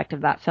 aspect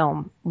of that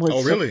film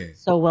was really?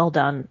 so well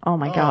done. Oh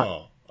my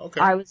God.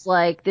 Okay. I was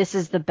like, this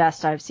is the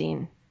best I've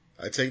seen.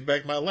 I take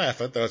back my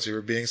laugh. I thought you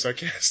were being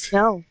sarcastic.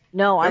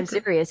 No, I'm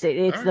serious.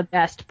 It's the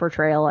best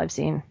portrayal I've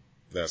seen.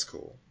 That's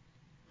cool.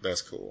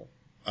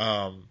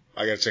 I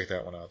gotta check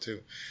that one out too.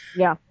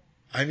 Yeah.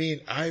 I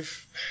mean,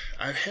 I've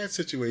had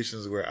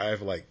situations where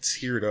I've like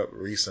teared up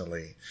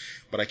recently,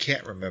 but I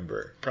can't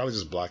remember. Probably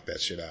just blocked that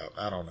shit out.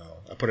 I don't know.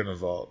 I put it in a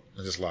vault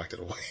and just locked it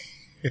away.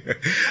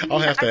 I'll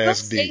have to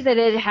ask D. I will say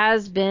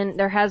that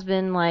there has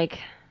been like,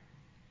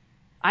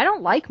 I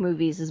don't like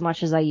movies as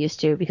much as I used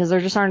to because there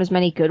just aren't as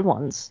many good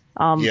ones.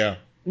 Yeah.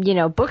 You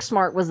know,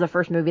 Booksmart was the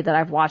first movie that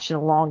I've watched in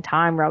a long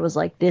time where I was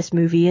like, this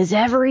movie is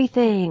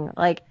everything.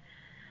 Like,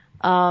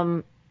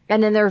 and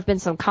then there have been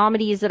some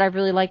comedies that I've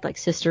really liked, like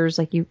Sisters,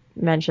 like you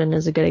mentioned,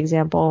 is a good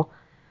example.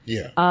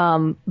 Yeah.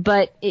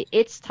 But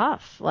it's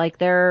tough.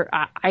 Like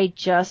I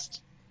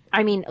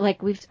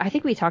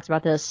think we talked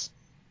about this.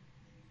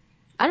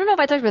 I don't know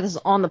if I talked about this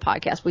on the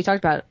podcast. We talked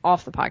about it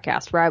off the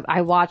podcast where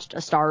I watched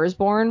A Star is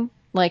Born.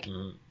 Like,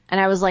 and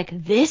I was like,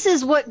 this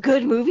is what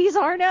good movies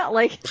are now?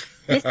 Like,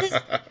 this is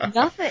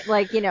nothing.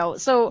 Like, you know,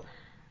 so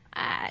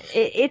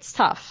it's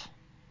tough.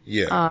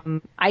 Yeah.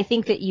 I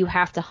think that you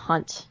have to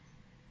hunt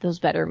those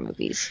better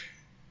movies.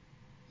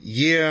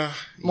 Yeah.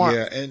 More.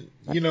 Yeah. And,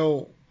 you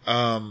know,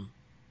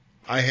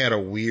 I had a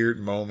weird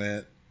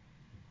moment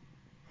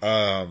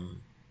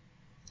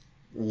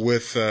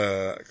with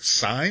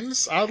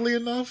Signs, oddly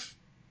enough.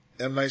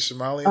 M. Night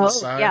Shyamalan.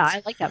 Signs. Yeah,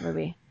 I like that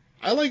movie.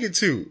 I like it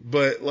too,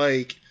 but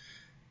like,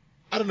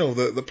 I don't know,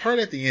 the part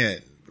at the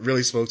end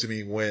really spoke to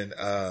me when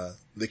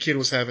the kid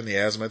was having the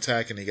asthma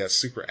attack and he got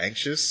super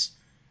anxious.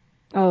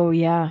 Oh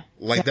yeah.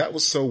 Like that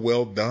was so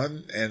well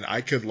done, and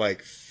I could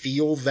like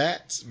feel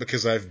that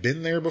because I've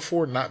been there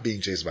before, not being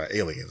chased by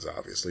aliens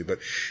obviously, but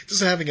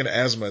just having an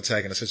asthma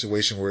attack in a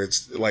situation where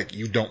it's like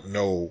you don't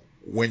know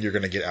when you're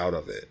going to get out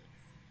of it.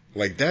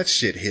 Like that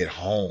shit hit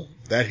home.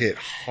 That hit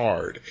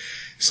hard.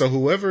 So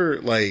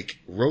whoever like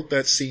wrote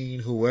that scene,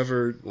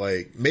 whoever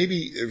like,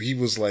 maybe he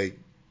was like,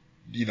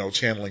 you know,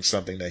 channeling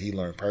something that he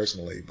learned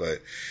personally,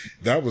 but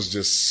that was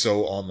just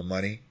so on the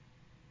money.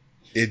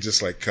 It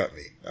just like cut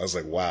me. I was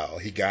like, wow,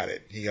 he got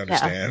it. He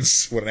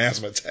understands what an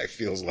asthma attack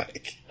feels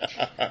like.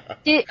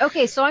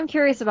 Okay, so I'm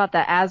curious about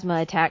the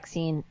asthma attack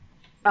scene.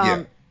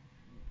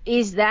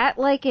 Is that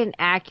like an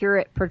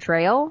accurate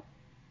portrayal?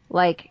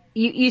 Like,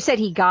 you said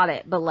he got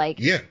it, but like,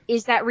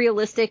 is that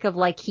realistic of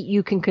like,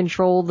 you can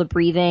control the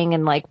breathing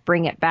and like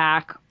bring it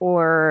back,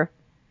 or?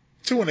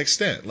 To an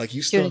extent, like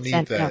you still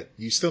need that,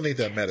 you still need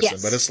that medicine,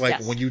 but it's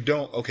like when you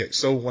don't, okay,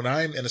 so when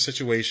I'm in a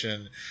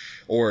situation,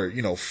 or,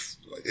 you know,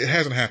 it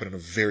hasn't happened in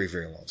a very,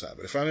 very long time,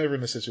 but if I'm ever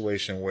in a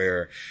situation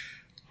where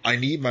I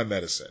need my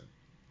medicine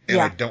and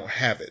I don't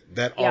have it,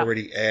 that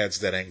already adds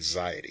that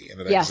anxiety, and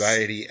that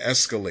anxiety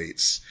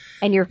escalates.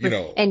 And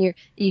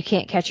you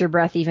can't catch your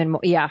breath even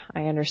more. Yeah,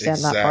 I understand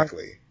that part.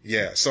 Exactly.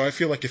 Yeah. So I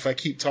feel like if I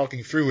keep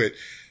talking through it,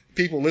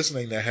 people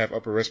listening that have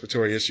upper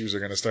respiratory issues are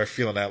going to start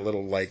feeling that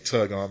little like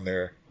tug on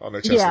their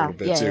chest a little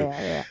bit too.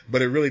 Yeah.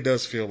 But it really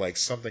does feel like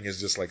something is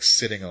just like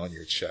sitting on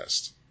your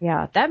chest.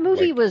 Yeah, that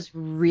movie was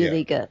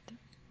really good.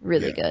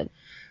 Really good.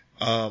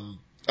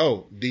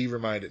 D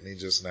reminded me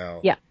just now.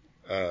 Yeah.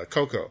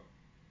 Coco.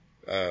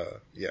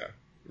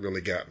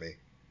 Really got me.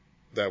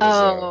 That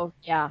was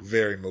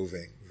very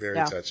moving, very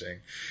touching.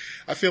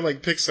 I feel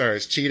like Pixar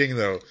is cheating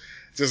though,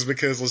 just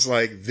because it's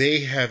like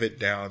they have it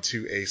down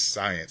to a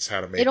science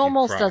how to make it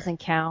almost cry. Doesn't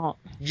count.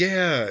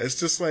 Yeah, it's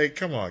just like,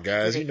 come on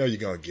guys, you know you're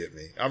gonna get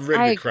me. I'm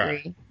ready to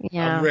cry.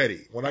 Yeah. I'm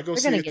ready. When I go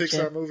see a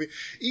Pixar movie,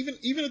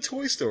 even a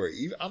Toy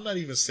Story, I'm not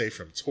even safe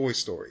from Toy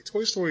Story.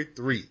 Toy Story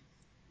 3,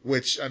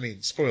 which, I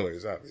mean,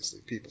 spoilers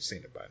obviously, people have seen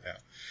it by now.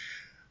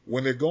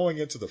 When they're going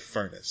into the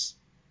furnace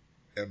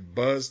and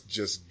Buzz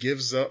just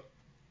gives up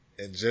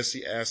and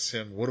Jesse asks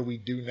him, what do we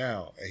do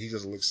now? And he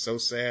just looks so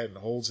sad and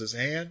holds his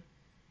hand.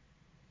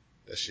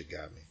 That shit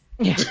got me.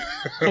 Yeah,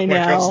 I know.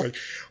 I was like,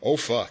 oh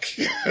fuck.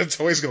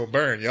 Toy's gonna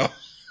burn, y'all.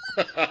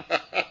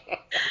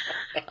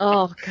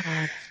 Oh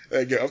god.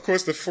 Of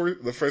course, the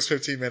first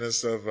 15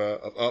 minutes of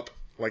Up,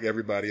 like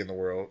everybody in the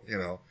world, you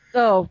know.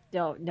 Oh,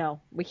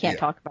 no. We can't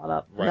talk about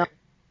Up. Right. No.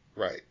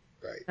 Right.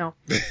 No.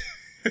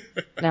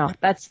 No,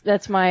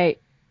 that's my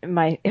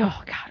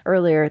oh god,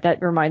 earlier,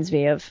 that reminds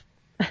me of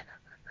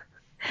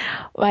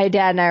my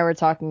dad and I were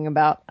talking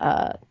about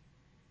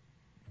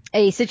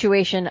a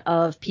situation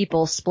of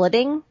people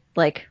splitting,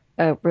 like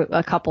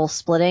a couple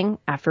splitting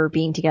after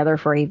being together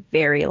for a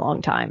very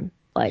long time.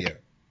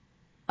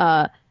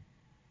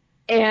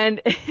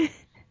 And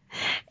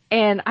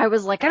and I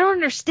was like, I don't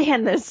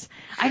understand this.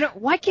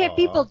 Why can't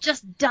people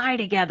just die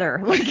together?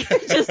 Like,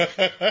 just,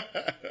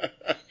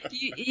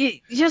 you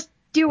just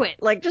do it.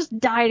 Like, just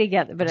die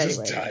together. But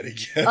anyway. Just die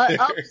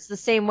together. It's the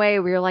same way.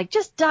 We were like,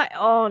 just die.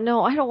 Oh,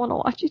 no, I don't want to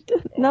watch it.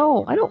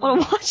 No, I don't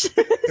want to watch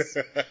this.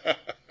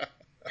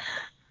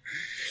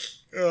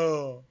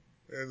 Oh.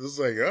 And it's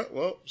like, oh,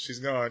 well, she's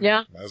gone.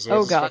 Yeah. Might as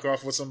well just fuck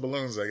off with some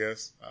balloons, I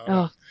guess.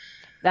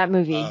 That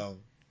movie.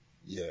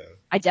 Yeah.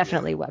 I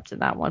definitely wept in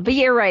that one. But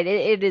you're right.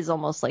 It is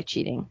almost like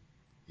cheating.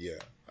 Yeah.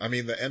 I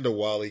mean, the end of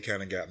WALL-E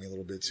kind of got me a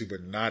little bit too,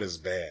 but not as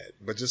bad.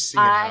 But just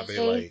seeing how they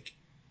like.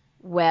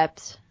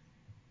 Wept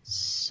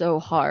so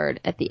hard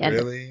at the end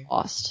of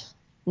Lost.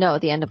 No,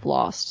 at the end of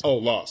Lost. Oh,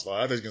 Lost.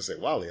 I was going to say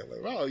WALL-E. I'm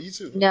like, wow, you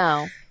too.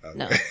 No. Okay.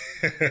 No.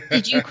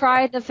 Did you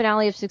cry at the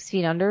finale of 6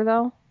 Feet Under,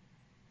 though?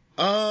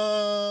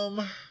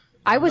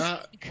 I was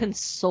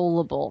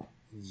inconsolable.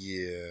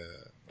 Yeah.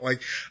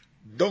 Like,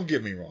 don't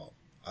get me wrong.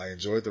 I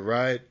enjoyed the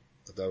ride.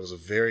 That was a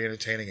very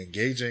entertaining,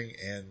 engaging,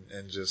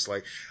 and just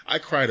like, I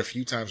cried a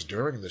few times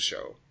during the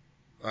show.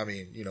 I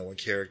mean, you know, when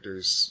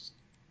characters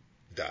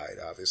died,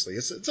 obviously.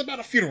 It's about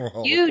a funeral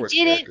home. You of course,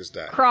 characters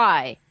died.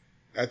 Cry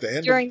at the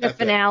end during the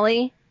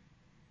finale.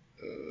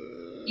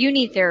 You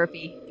need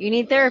therapy. You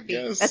need therapy.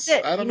 That's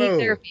it. I don't know.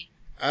 Therapy.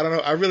 I don't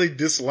know. I really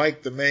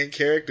disliked the main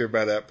character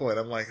by that point.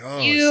 I'm like, oh,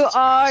 you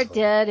are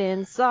dead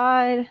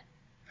inside.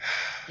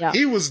 Yeah.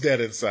 He was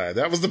dead inside.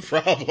 That was the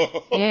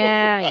problem.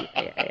 Yeah.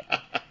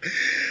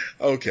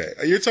 Okay.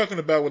 You're talking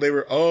about when they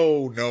were,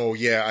 oh, no,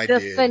 yeah, I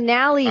did. The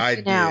finale.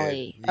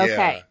 Yeah.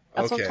 Okay.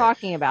 That's what I'm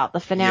talking about. The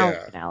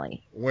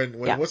finale. When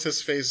what's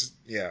his face?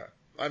 Yeah.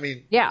 I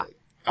mean, yeah.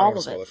 I don't want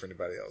to spoil it for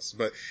anybody else.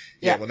 But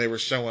yeah, when they were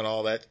showing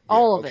all that. Yeah,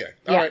 all of it.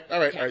 All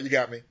right. You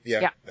got me.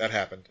 Yeah. That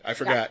happened. I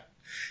forgot.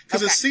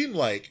 Because it seemed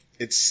like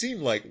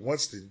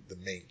once the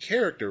main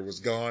character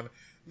was gone,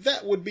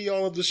 that would be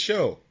all of the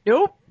show.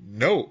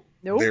 Nope.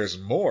 There's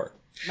more.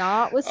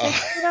 Not with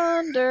 6 Feet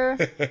Under.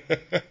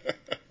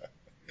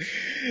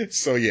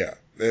 So yeah,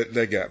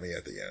 that got me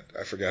at the end.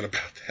 I forgot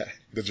about that.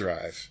 The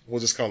drive.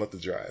 We'll just call it the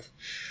drive.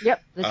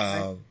 Yep. The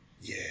drive.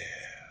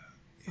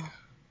 Yeah.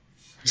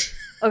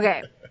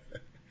 Okay.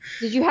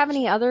 Did you have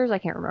any others? I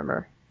can't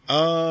remember.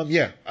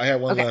 Yeah, I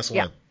had one last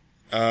one.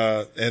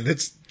 And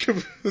it's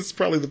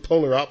probably the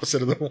polar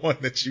opposite of the one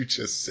that you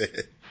just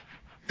said.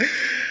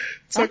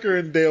 Tucker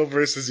and Dale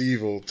versus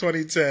Evil,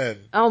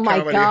 2010. Oh my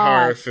comedy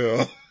God. Horror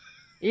film.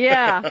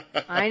 Yeah,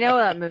 I know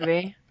that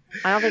movie.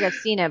 I don't think I've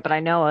seen it, but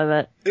I know of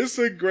it. It's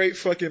a great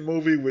fucking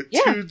movie with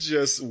two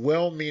just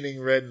well-meaning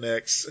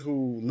rednecks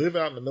who live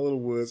out in the middle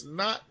of the woods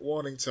not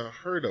wanting to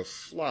hurt a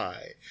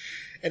fly.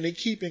 And they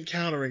keep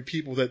encountering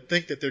people that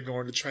think that they're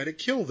going to try to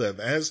kill them,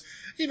 as,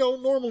 you know,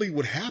 normally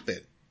would happen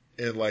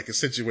in like a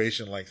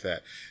situation like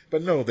that.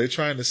 But no, they're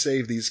trying to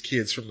save these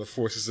kids from the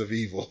forces of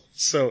evil.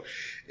 So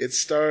it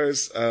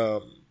stars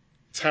Tyler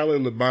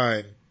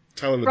Labine.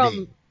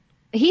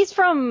 He's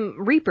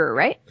from Reaper,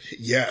 right?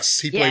 Yes,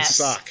 he played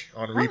Sock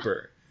on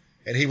Reaper.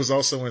 And he was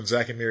also in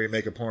Zack and Miri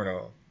Make a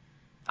Porno.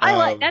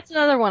 That's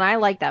another one. I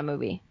like that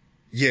movie.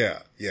 Yeah.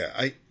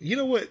 You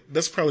know what?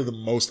 That's probably the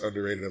most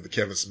underrated of the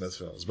Kevin Smith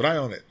films, but I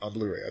own it on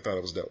Blu-ray. I thought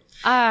it was dope.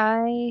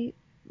 I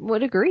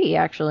would agree,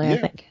 actually. I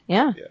think.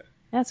 Yeah.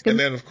 That's good. And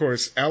then, of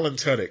course, Alan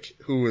Tudyk,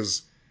 who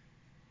is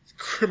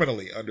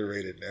criminally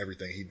underrated in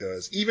everything he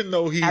does, even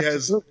though he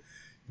has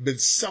been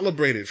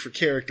celebrated for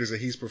characters that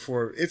he's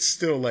performed. It's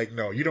still like,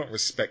 no, you don't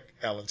respect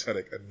Alan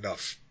Tudyk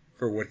enough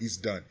for what he's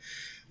done.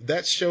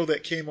 That show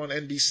that came on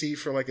NBC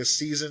for like a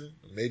season,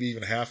 maybe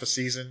even half a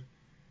season,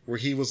 where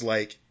he was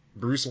like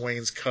Bruce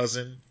Wayne's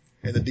cousin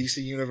in the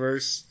DC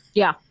universe.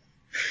 Yeah.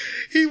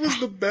 He was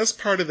the best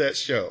part of that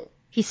show.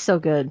 He's so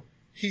good.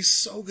 He's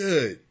so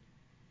good.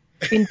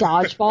 In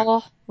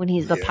Dodgeball, when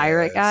he's the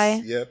pirate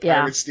guy. Yeah,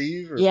 Pirate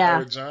Steve or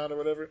Pirate John or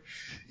whatever.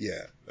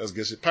 Yeah, that was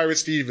good shit. Pirate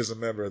Steve is a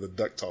member of the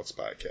Duck Talks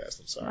podcast.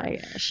 I'm sorry. Oh my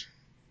gosh.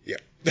 Yeah.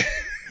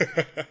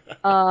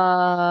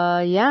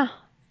 Yeah.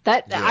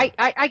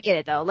 I get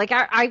it though. Like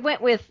I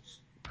went with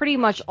pretty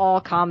much all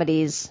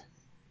comedies,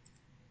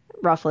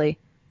 roughly,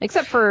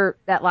 except for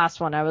that last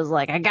one. I was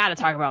like, I got to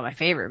talk about my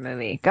favorite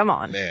movie. Come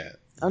on, man.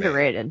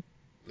 Underrated.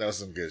 That was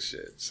some good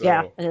shit. So,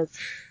 yeah, it is.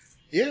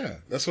 Yeah,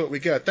 that's what we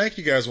got. Thank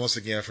you guys once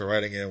again for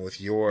writing in with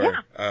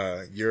your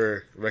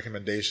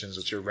recommendations,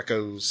 with your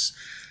recos.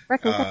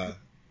 I'm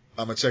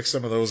gonna check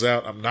some of those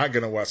out. I'm not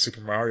gonna watch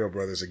Super Mario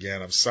Brothers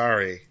again. I'm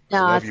sorry. No,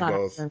 I love you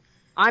both.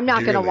 I'm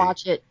not gonna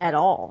watch it at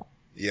all.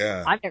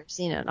 Yeah, I've never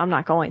seen it. I'm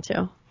not going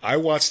to. I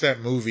watched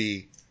that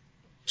movie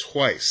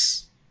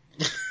twice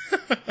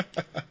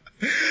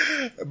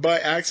by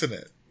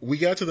accident. We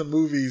got to the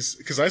movies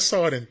because I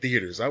saw it in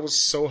theaters. I was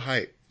so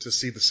hyped to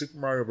see the Super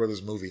Mario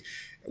Brothers movie.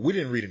 We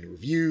didn't read any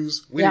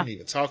reviews. We didn't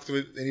even talk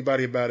to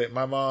anybody about it.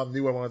 My mom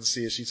knew I wanted to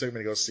see it. She took me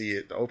to go see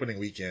it the opening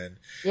weekend.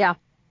 Yeah.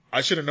 I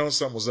should have known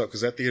something was up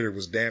because that theater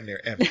was damn near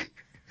empty.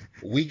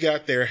 We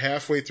got there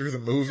halfway through the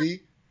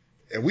movie,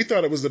 and we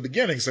thought it was the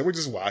beginning, so we're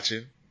just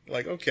watching.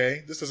 Like,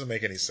 okay, this doesn't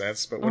make any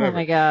sense, but whatever. Oh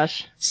my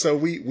gosh. So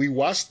we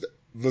watched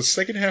the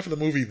second half of the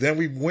movie, then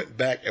we went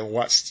back and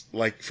watched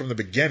like from the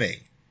beginning,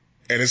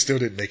 and it still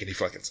didn't make any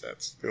fucking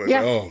sense. It was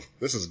like, oh,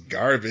 this is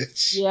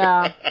garbage.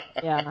 Yeah.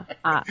 Yeah.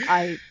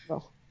 Yeah.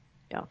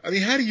 I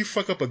mean, how do you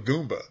fuck up a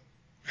Goomba?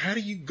 How do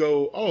you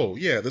go, oh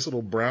yeah, this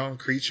little brown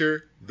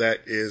creature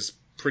that is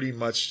pretty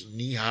much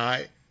knee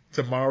high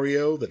to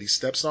Mario, that he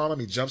steps on him,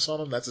 he jumps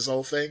on him, that's his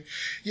whole thing.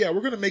 Yeah,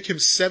 we're gonna make him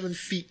 7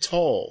 feet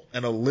tall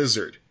and a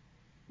lizard.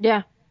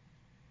 Yeah.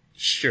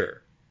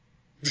 Sure.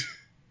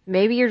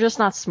 Maybe you're just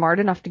not smart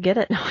enough to get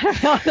it. No, I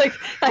don't know. Like,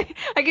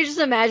 I could just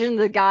imagine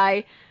the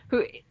guy who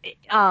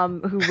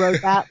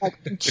wrote that, like,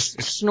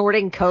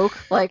 snorting coke.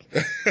 Like,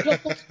 you'll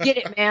get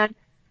it, man.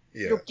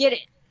 Yeah. You'll get it.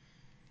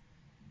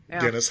 Yeah.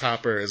 Dennis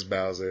Hopper is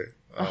Bowser.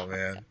 Oh,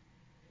 man.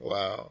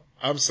 Wow.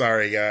 I'm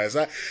sorry, guys.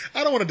 I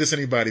don't want to diss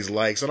anybody's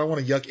likes. I don't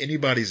want to yuck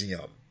anybody's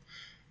yum.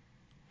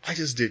 I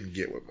just didn't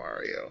get with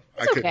Mario.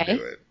 I couldn't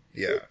do it.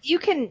 Yeah. You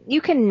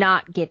can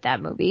not get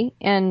that movie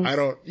and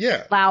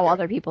allow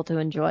other people to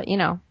enjoy it. You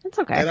know, it's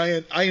okay.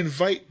 And I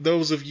invite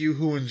those of you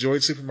who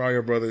enjoyed Super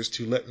Mario Brothers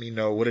to let me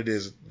know what it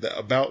is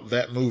about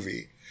that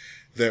movie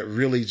that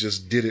really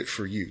just did it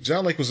for you.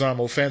 John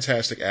Leguizamo,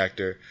 fantastic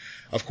actor.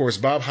 Of course,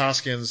 Bob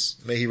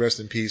Hoskins, may he rest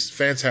in peace,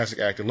 fantastic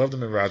actor. Loved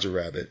him in Roger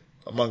Rabbit,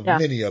 among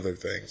many other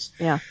things.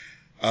 Yeah.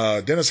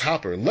 Dennis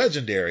Hopper,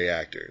 legendary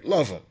actor.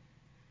 Love him.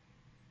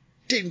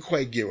 Didn't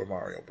quite get with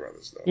Mario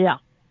Brothers, though. Yeah.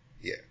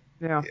 Yeah.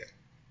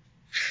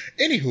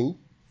 Anywho,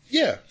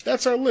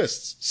 that's our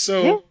lists.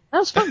 So yeah, that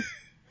was fun.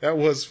 That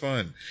was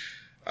fun.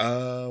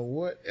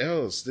 What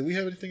else? Did we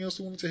have anything else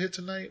we wanted to hit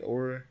tonight,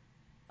 or?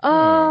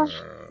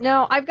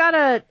 No, I've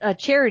got a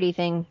charity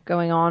thing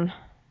going on.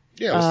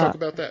 Yeah, let's talk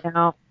about that.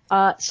 Now,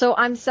 so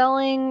I'm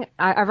selling.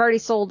 I've already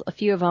sold a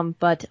few of them,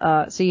 but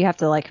so you have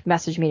to like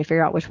message me to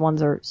figure out which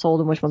ones are sold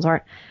and which ones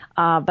aren't.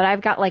 But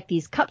I've got like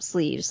these cup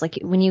sleeves. Like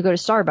when you go to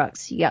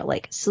Starbucks, you got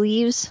like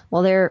sleeves.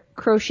 Well, they're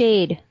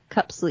crocheted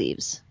cup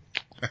sleeves.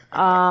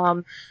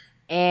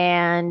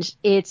 And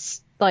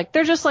it's like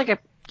they're just like a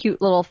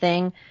cute little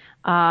thing.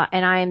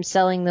 And I am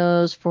selling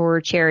those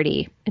for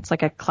charity. It's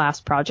like a class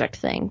project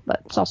thing,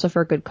 but it's also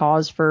for a good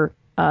cause for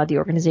the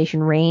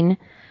organization RAIN.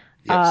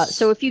 Yes.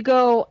 So if you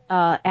go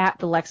at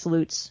the Lex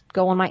Lutz,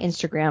 go on my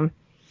Instagram,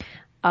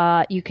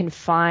 you can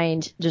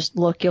find, just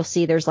look, you'll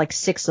see there's like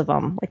 6 of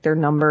them, like they're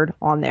numbered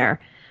on there.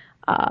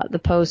 The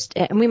post,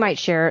 and we might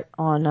share it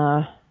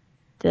on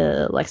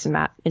the Lex and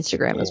Matt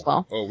Instagram as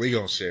well. Oh, we're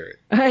going to share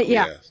it.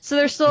 Yeah. So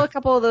there's still a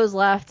couple of those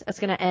left. It's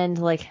going to end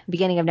like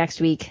beginning of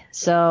next week.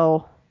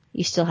 So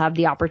you still have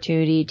the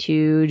opportunity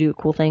to do a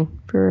cool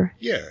thing for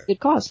good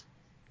cause.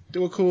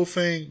 Do a cool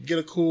thing. Get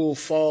a cool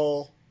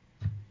fall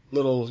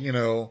little,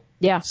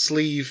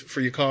 sleeve for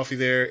your coffee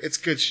there. It's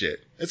good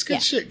shit. It's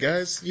good shit,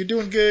 guys. You're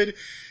doing good.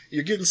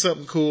 You're getting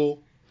something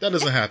cool. That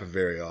doesn't happen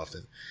very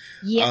often.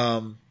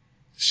 Yeah.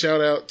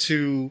 Shout out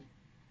to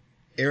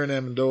Aaron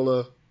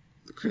Amendola,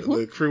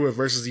 the crew of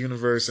Versus the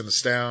Universe and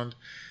Astound.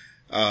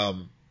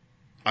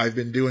 I've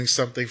been doing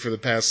something for the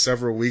past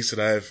several weeks that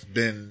I've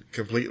been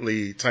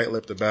completely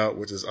tight-lipped about,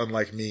 which is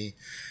unlike me,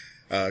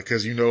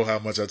 because you know how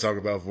much I talk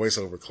about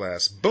voiceover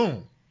class.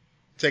 Boom!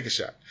 Take a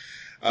shot.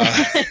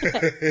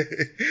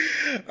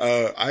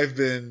 I've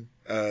been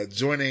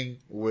joining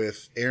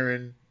with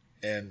Aaron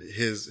and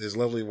his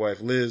lovely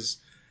wife Liz,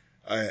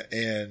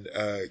 and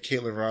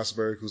Caitlin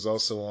Rosberg, who's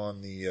also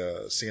on the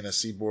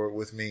CNSC board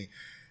with me.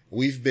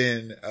 We've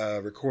been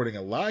recording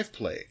a live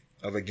play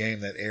of a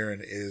game that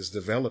Aaron is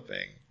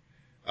developing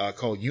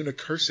called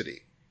Unicursity.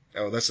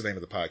 Oh, that's the name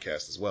of the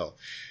podcast as well.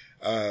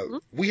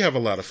 We have a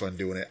lot of fun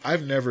doing it.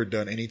 I've never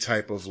done any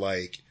type of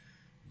like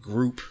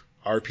group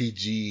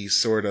RPG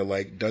sort of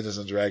like Dungeons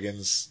and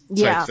Dragons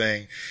type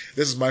thing.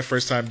 This is my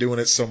first time doing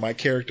it, so my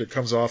character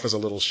comes off as a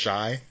little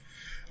shy.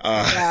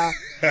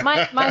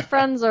 My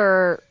friends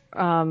are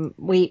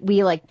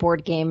we like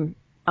board game,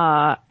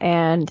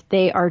 and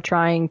they are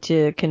trying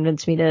to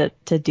convince me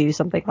to do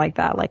something like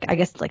that. Like I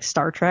guess like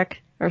Star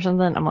Trek or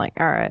something. I'm like,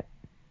 all right,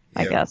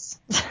 I guess.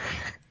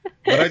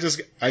 But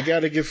I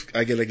gotta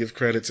give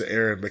credit to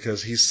Aaron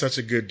because he's such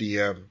a good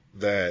DM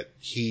that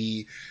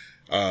he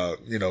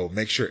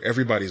makes sure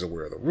everybody's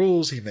aware of the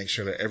rules. He makes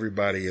sure that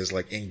everybody is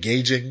like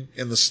engaging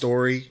in the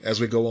story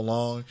as we go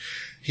along.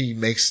 He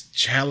makes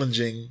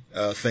challenging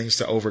things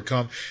to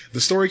overcome. The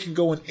story can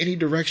go in any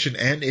direction,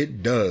 and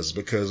it does,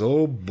 because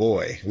oh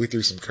boy, we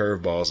threw some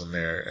curveballs in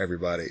there,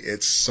 everybody. It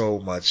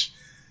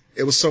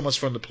was so much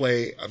fun to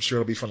play. I'm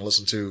sure it'll be fun to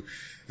listen to.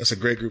 It's a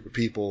great group of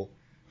people,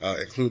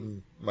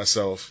 including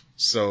myself.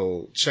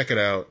 So check it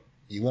out.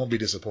 You won't be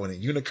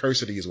disappointed.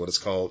 Unicursity is what it's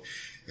called.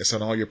 It's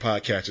on all your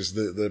podcatchers.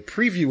 The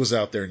preview is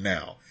out there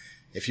now.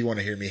 If you want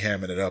to hear me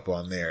hamming it up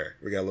on there,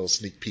 we got a little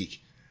sneak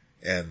peek.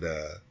 And,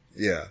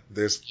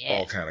 there's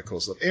all kind of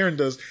cool stuff. Aaron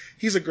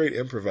he's a great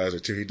improviser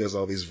too. He does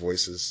all these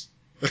voices.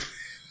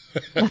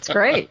 That's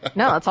great.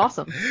 No, that's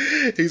awesome.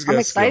 I'm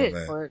excited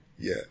for it.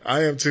 Yeah,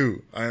 I am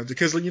too.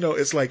 Because,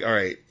 it's like, all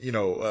right,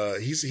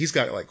 he's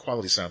got like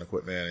quality sound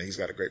equipment and he's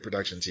got a great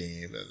production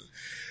team and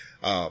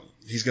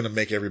He's going to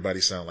make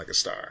everybody sound like a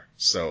star.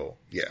 So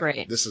yeah,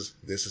 Great. This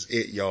is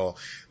it, y'all.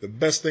 The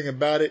best thing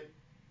about it,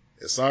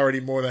 it's already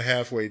more than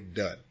halfway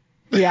done.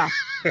 Yeah.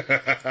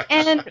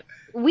 And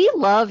we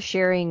love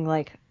sharing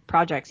like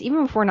projects,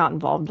 even if we're not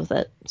involved with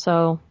it.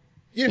 So,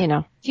 you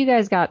know,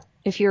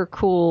 if you're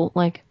cool,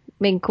 like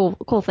making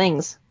cool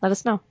things, let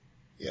us know.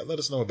 Yeah, let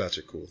us know about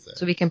your cool things.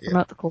 So we can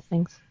promote the cool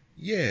things.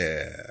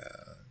 Yeah.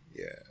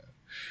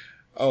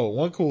 Oh,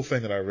 one cool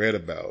thing that I read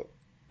about.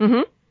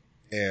 Mm-hmm.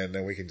 And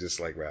then we can just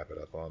like wrap it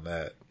up on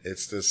that.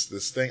 It's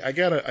this thing. I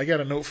got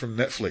a note from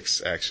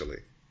Netflix actually.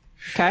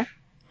 Okay.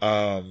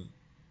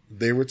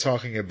 They were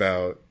talking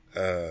about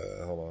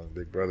hold on,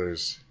 Big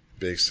Brothers,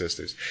 Big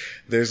Sisters.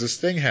 There's this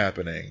thing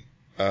happening.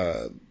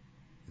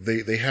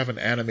 They have an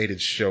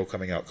animated show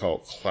coming out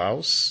called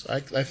Klaus. I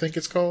think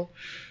it's called.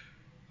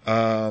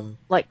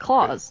 Like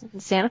Claus,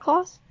 Santa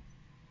Claus.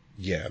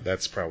 Yeah,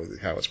 that's probably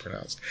how it's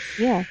pronounced.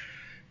 Yeah.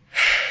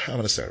 I'm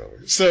going to start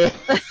over. So,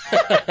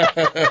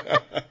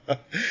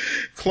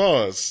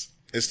 Klaus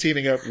is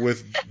teaming up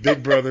with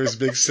Big Brothers,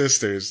 Big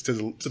Sisters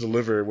to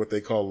deliver what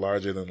they call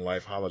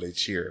larger-than-life holiday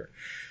cheer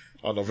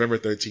on November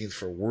 13th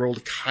for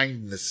World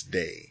Kindness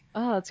Day.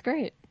 Oh, that's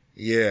great.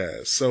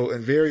 Yeah. So,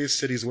 in various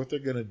cities, what they're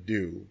going to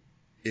do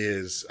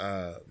is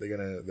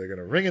they're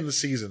gonna ring in the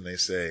season, they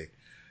say,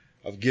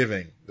 of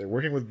giving. They're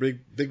working with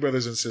Big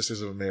Brothers and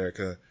Sisters of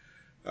America,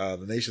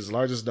 the nation's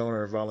largest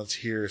donor and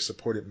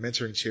volunteer-supported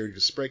mentoring charity, to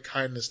spread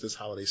kindness this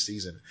holiday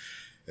season.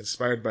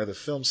 Inspired by the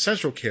film's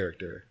central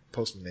character, a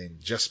postman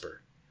named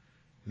Jesper,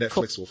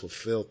 Netflix will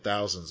fulfill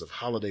thousands of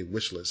holiday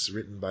wish lists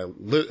written by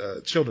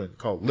children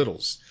called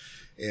Littles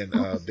in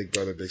Big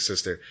Brother, Big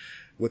Sister,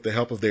 with the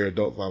help of their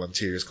adult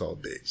volunteers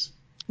called Bigs.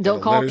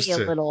 Don't call me a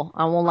little.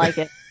 I won't like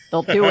it.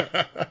 Don't do it.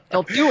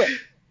 Don't do it.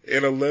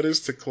 In a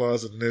Letters to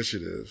Claus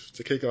initiative,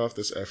 to kick off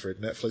this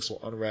effort, Netflix will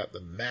unwrap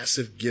the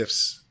massive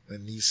gifts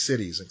in these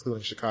cities,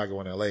 including Chicago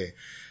and LA,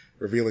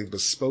 revealing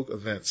bespoke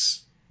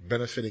events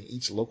benefiting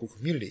each local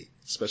community.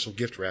 Special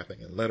gift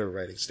wrapping and letter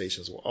writing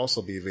stations will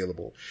also be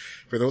available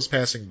for those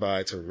passing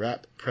by to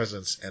wrap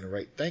presents and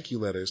write thank you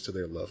letters to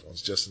their loved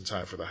ones just in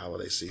time for the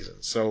holiday season.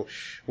 So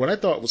what I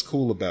thought was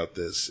cool about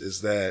this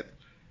is that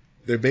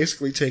they're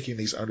basically taking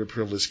these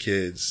underprivileged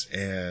kids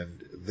and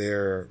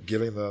they're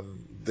giving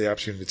them the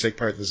opportunity to take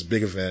part in this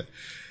big event,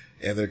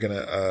 and they're going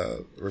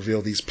to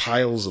reveal these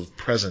piles of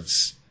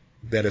presents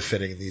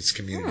benefiting these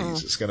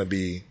communities. It's going to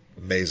be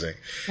amazing.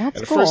 That's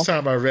and the cool. first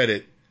time I read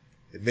it,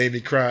 it made me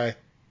cry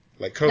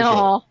like Coco.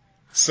 Aww.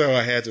 So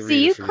I had to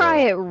read it for See, you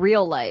cry y'all. at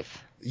real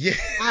life. Yeah.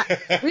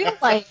 Real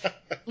life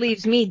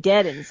leaves me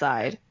dead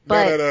inside.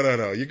 But,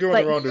 No. You're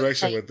going the wrong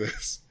direction with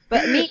this.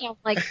 But me, I'm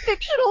like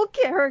fictional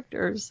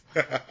characters.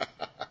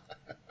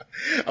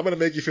 I'm going to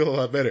make you feel a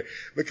lot better.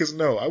 Because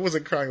no, I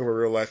wasn't crying over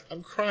real life.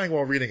 I'm crying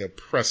while reading a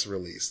press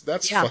release.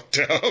 That's fucked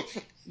up.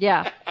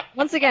 Yeah.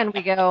 Once again,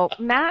 we go,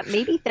 Matt,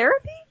 maybe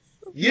therapy?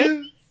 Yeah.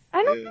 Maybe?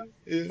 I don't know.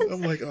 Yeah.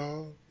 I'm like,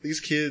 oh, these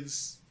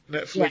kids.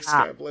 Netflix,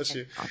 God bless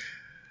you.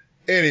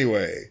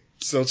 Anyway,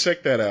 so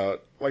check that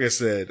out. Like I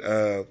said,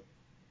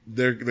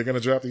 they're going to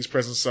drop these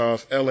presents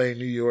off. LA,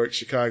 New York,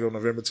 Chicago,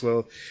 November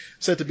 12th.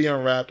 Set to be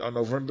unwrapped on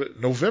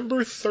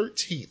November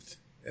 13th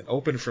and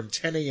open from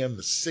 10 a.m.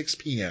 to 6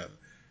 p.m.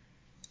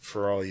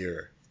 for all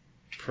your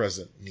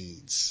present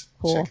needs.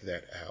 Cool. Check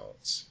that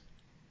out.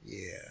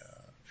 Yeah.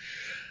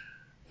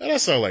 And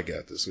that's all I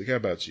got this week. How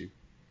about you?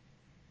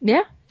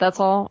 Yeah, that's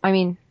all. I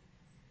mean,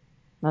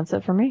 that's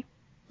it for me.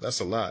 That's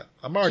a lot.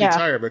 I'm already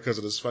tired because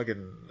of this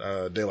fucking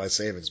daylight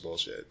savings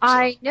bullshit. So.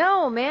 I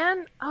know,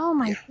 man. Oh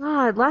my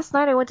God. Last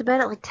night I went to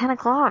bed at like 10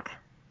 o'clock.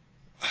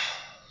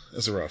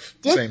 It's rough.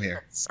 Same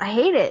here. I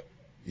hate it.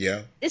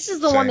 Yeah. This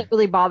is the one that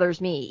really bothers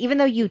me. Even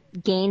though you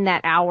gain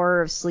that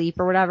hour of sleep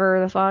or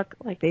whatever the fuck,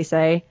 like they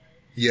say.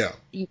 Yeah.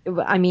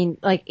 I mean,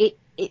 like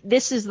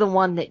this is the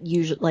one that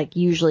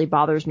usually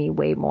bothers me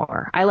way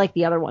more. I like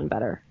the other one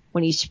better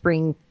when you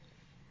spring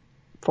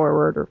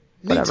forward or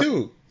whatever. Me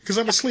too. Because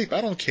I'm asleep.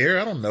 I don't care.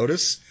 I don't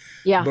notice.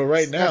 Yeah. But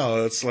right now,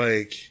 it's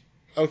like,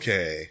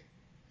 okay,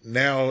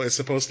 now it's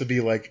supposed to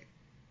be like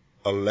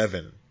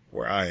 11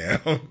 where I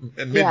am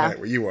and midnight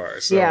where you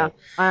are. So. Yeah.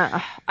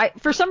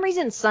 For some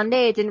reason,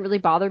 Sunday, it didn't really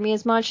bother me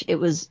as much. It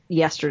was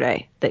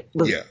yesterday that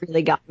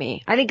really got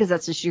me. I think because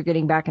that's just you're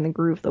getting back in the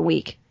groove of the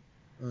week.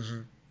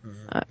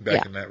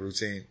 Back in that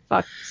routine.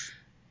 Fuck.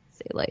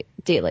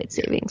 Daylight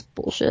savings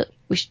bullshit.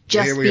 We should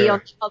just be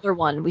on the other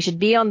one. We should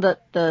be on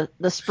the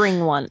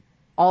spring one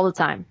all the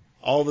time.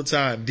 All the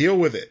time. Deal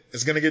with it.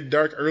 It's going to get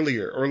dark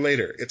earlier or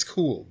later. It's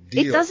cool.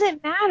 Deal. It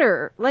doesn't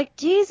matter. Like,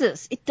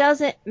 Jesus, it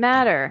doesn't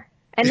matter.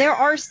 And there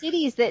are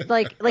cities that,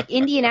 like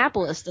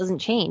Indianapolis doesn't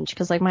change,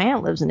 because, like, my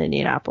aunt lives in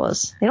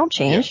Indianapolis. They don't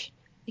change.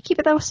 They keep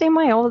it the same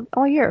way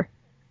all year.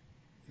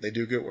 They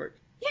do good work.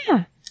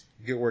 Yeah.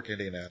 Good work,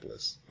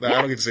 Indianapolis. I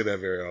don't get to say that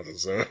very often,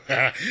 so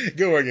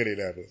good work,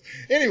 Indianapolis.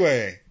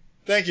 Anyway,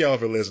 thank y'all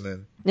for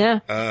listening.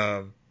 Yeah.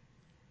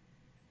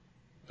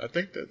 I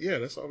think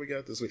that's all we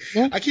got this week.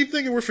 Yeah. I keep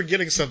thinking we're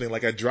forgetting something,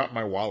 like I dropped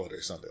my wallet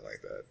or something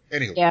like that.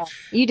 Anyway. Yeah,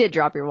 you did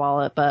drop your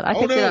wallet, but I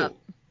picked it up.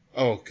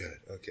 Oh, good.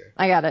 Okay.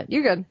 I got it.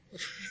 You're good.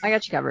 I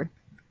got you covered.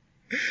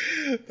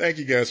 Thank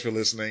you guys for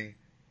listening.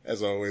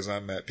 As always,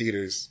 I'm Matt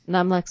Peters. And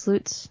I'm Lex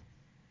Lutz.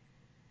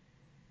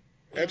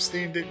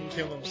 Epstein didn't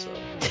kill himself.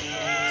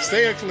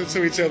 Stay excellent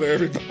to each other,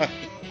 everybody.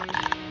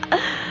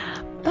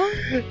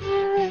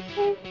 Bye.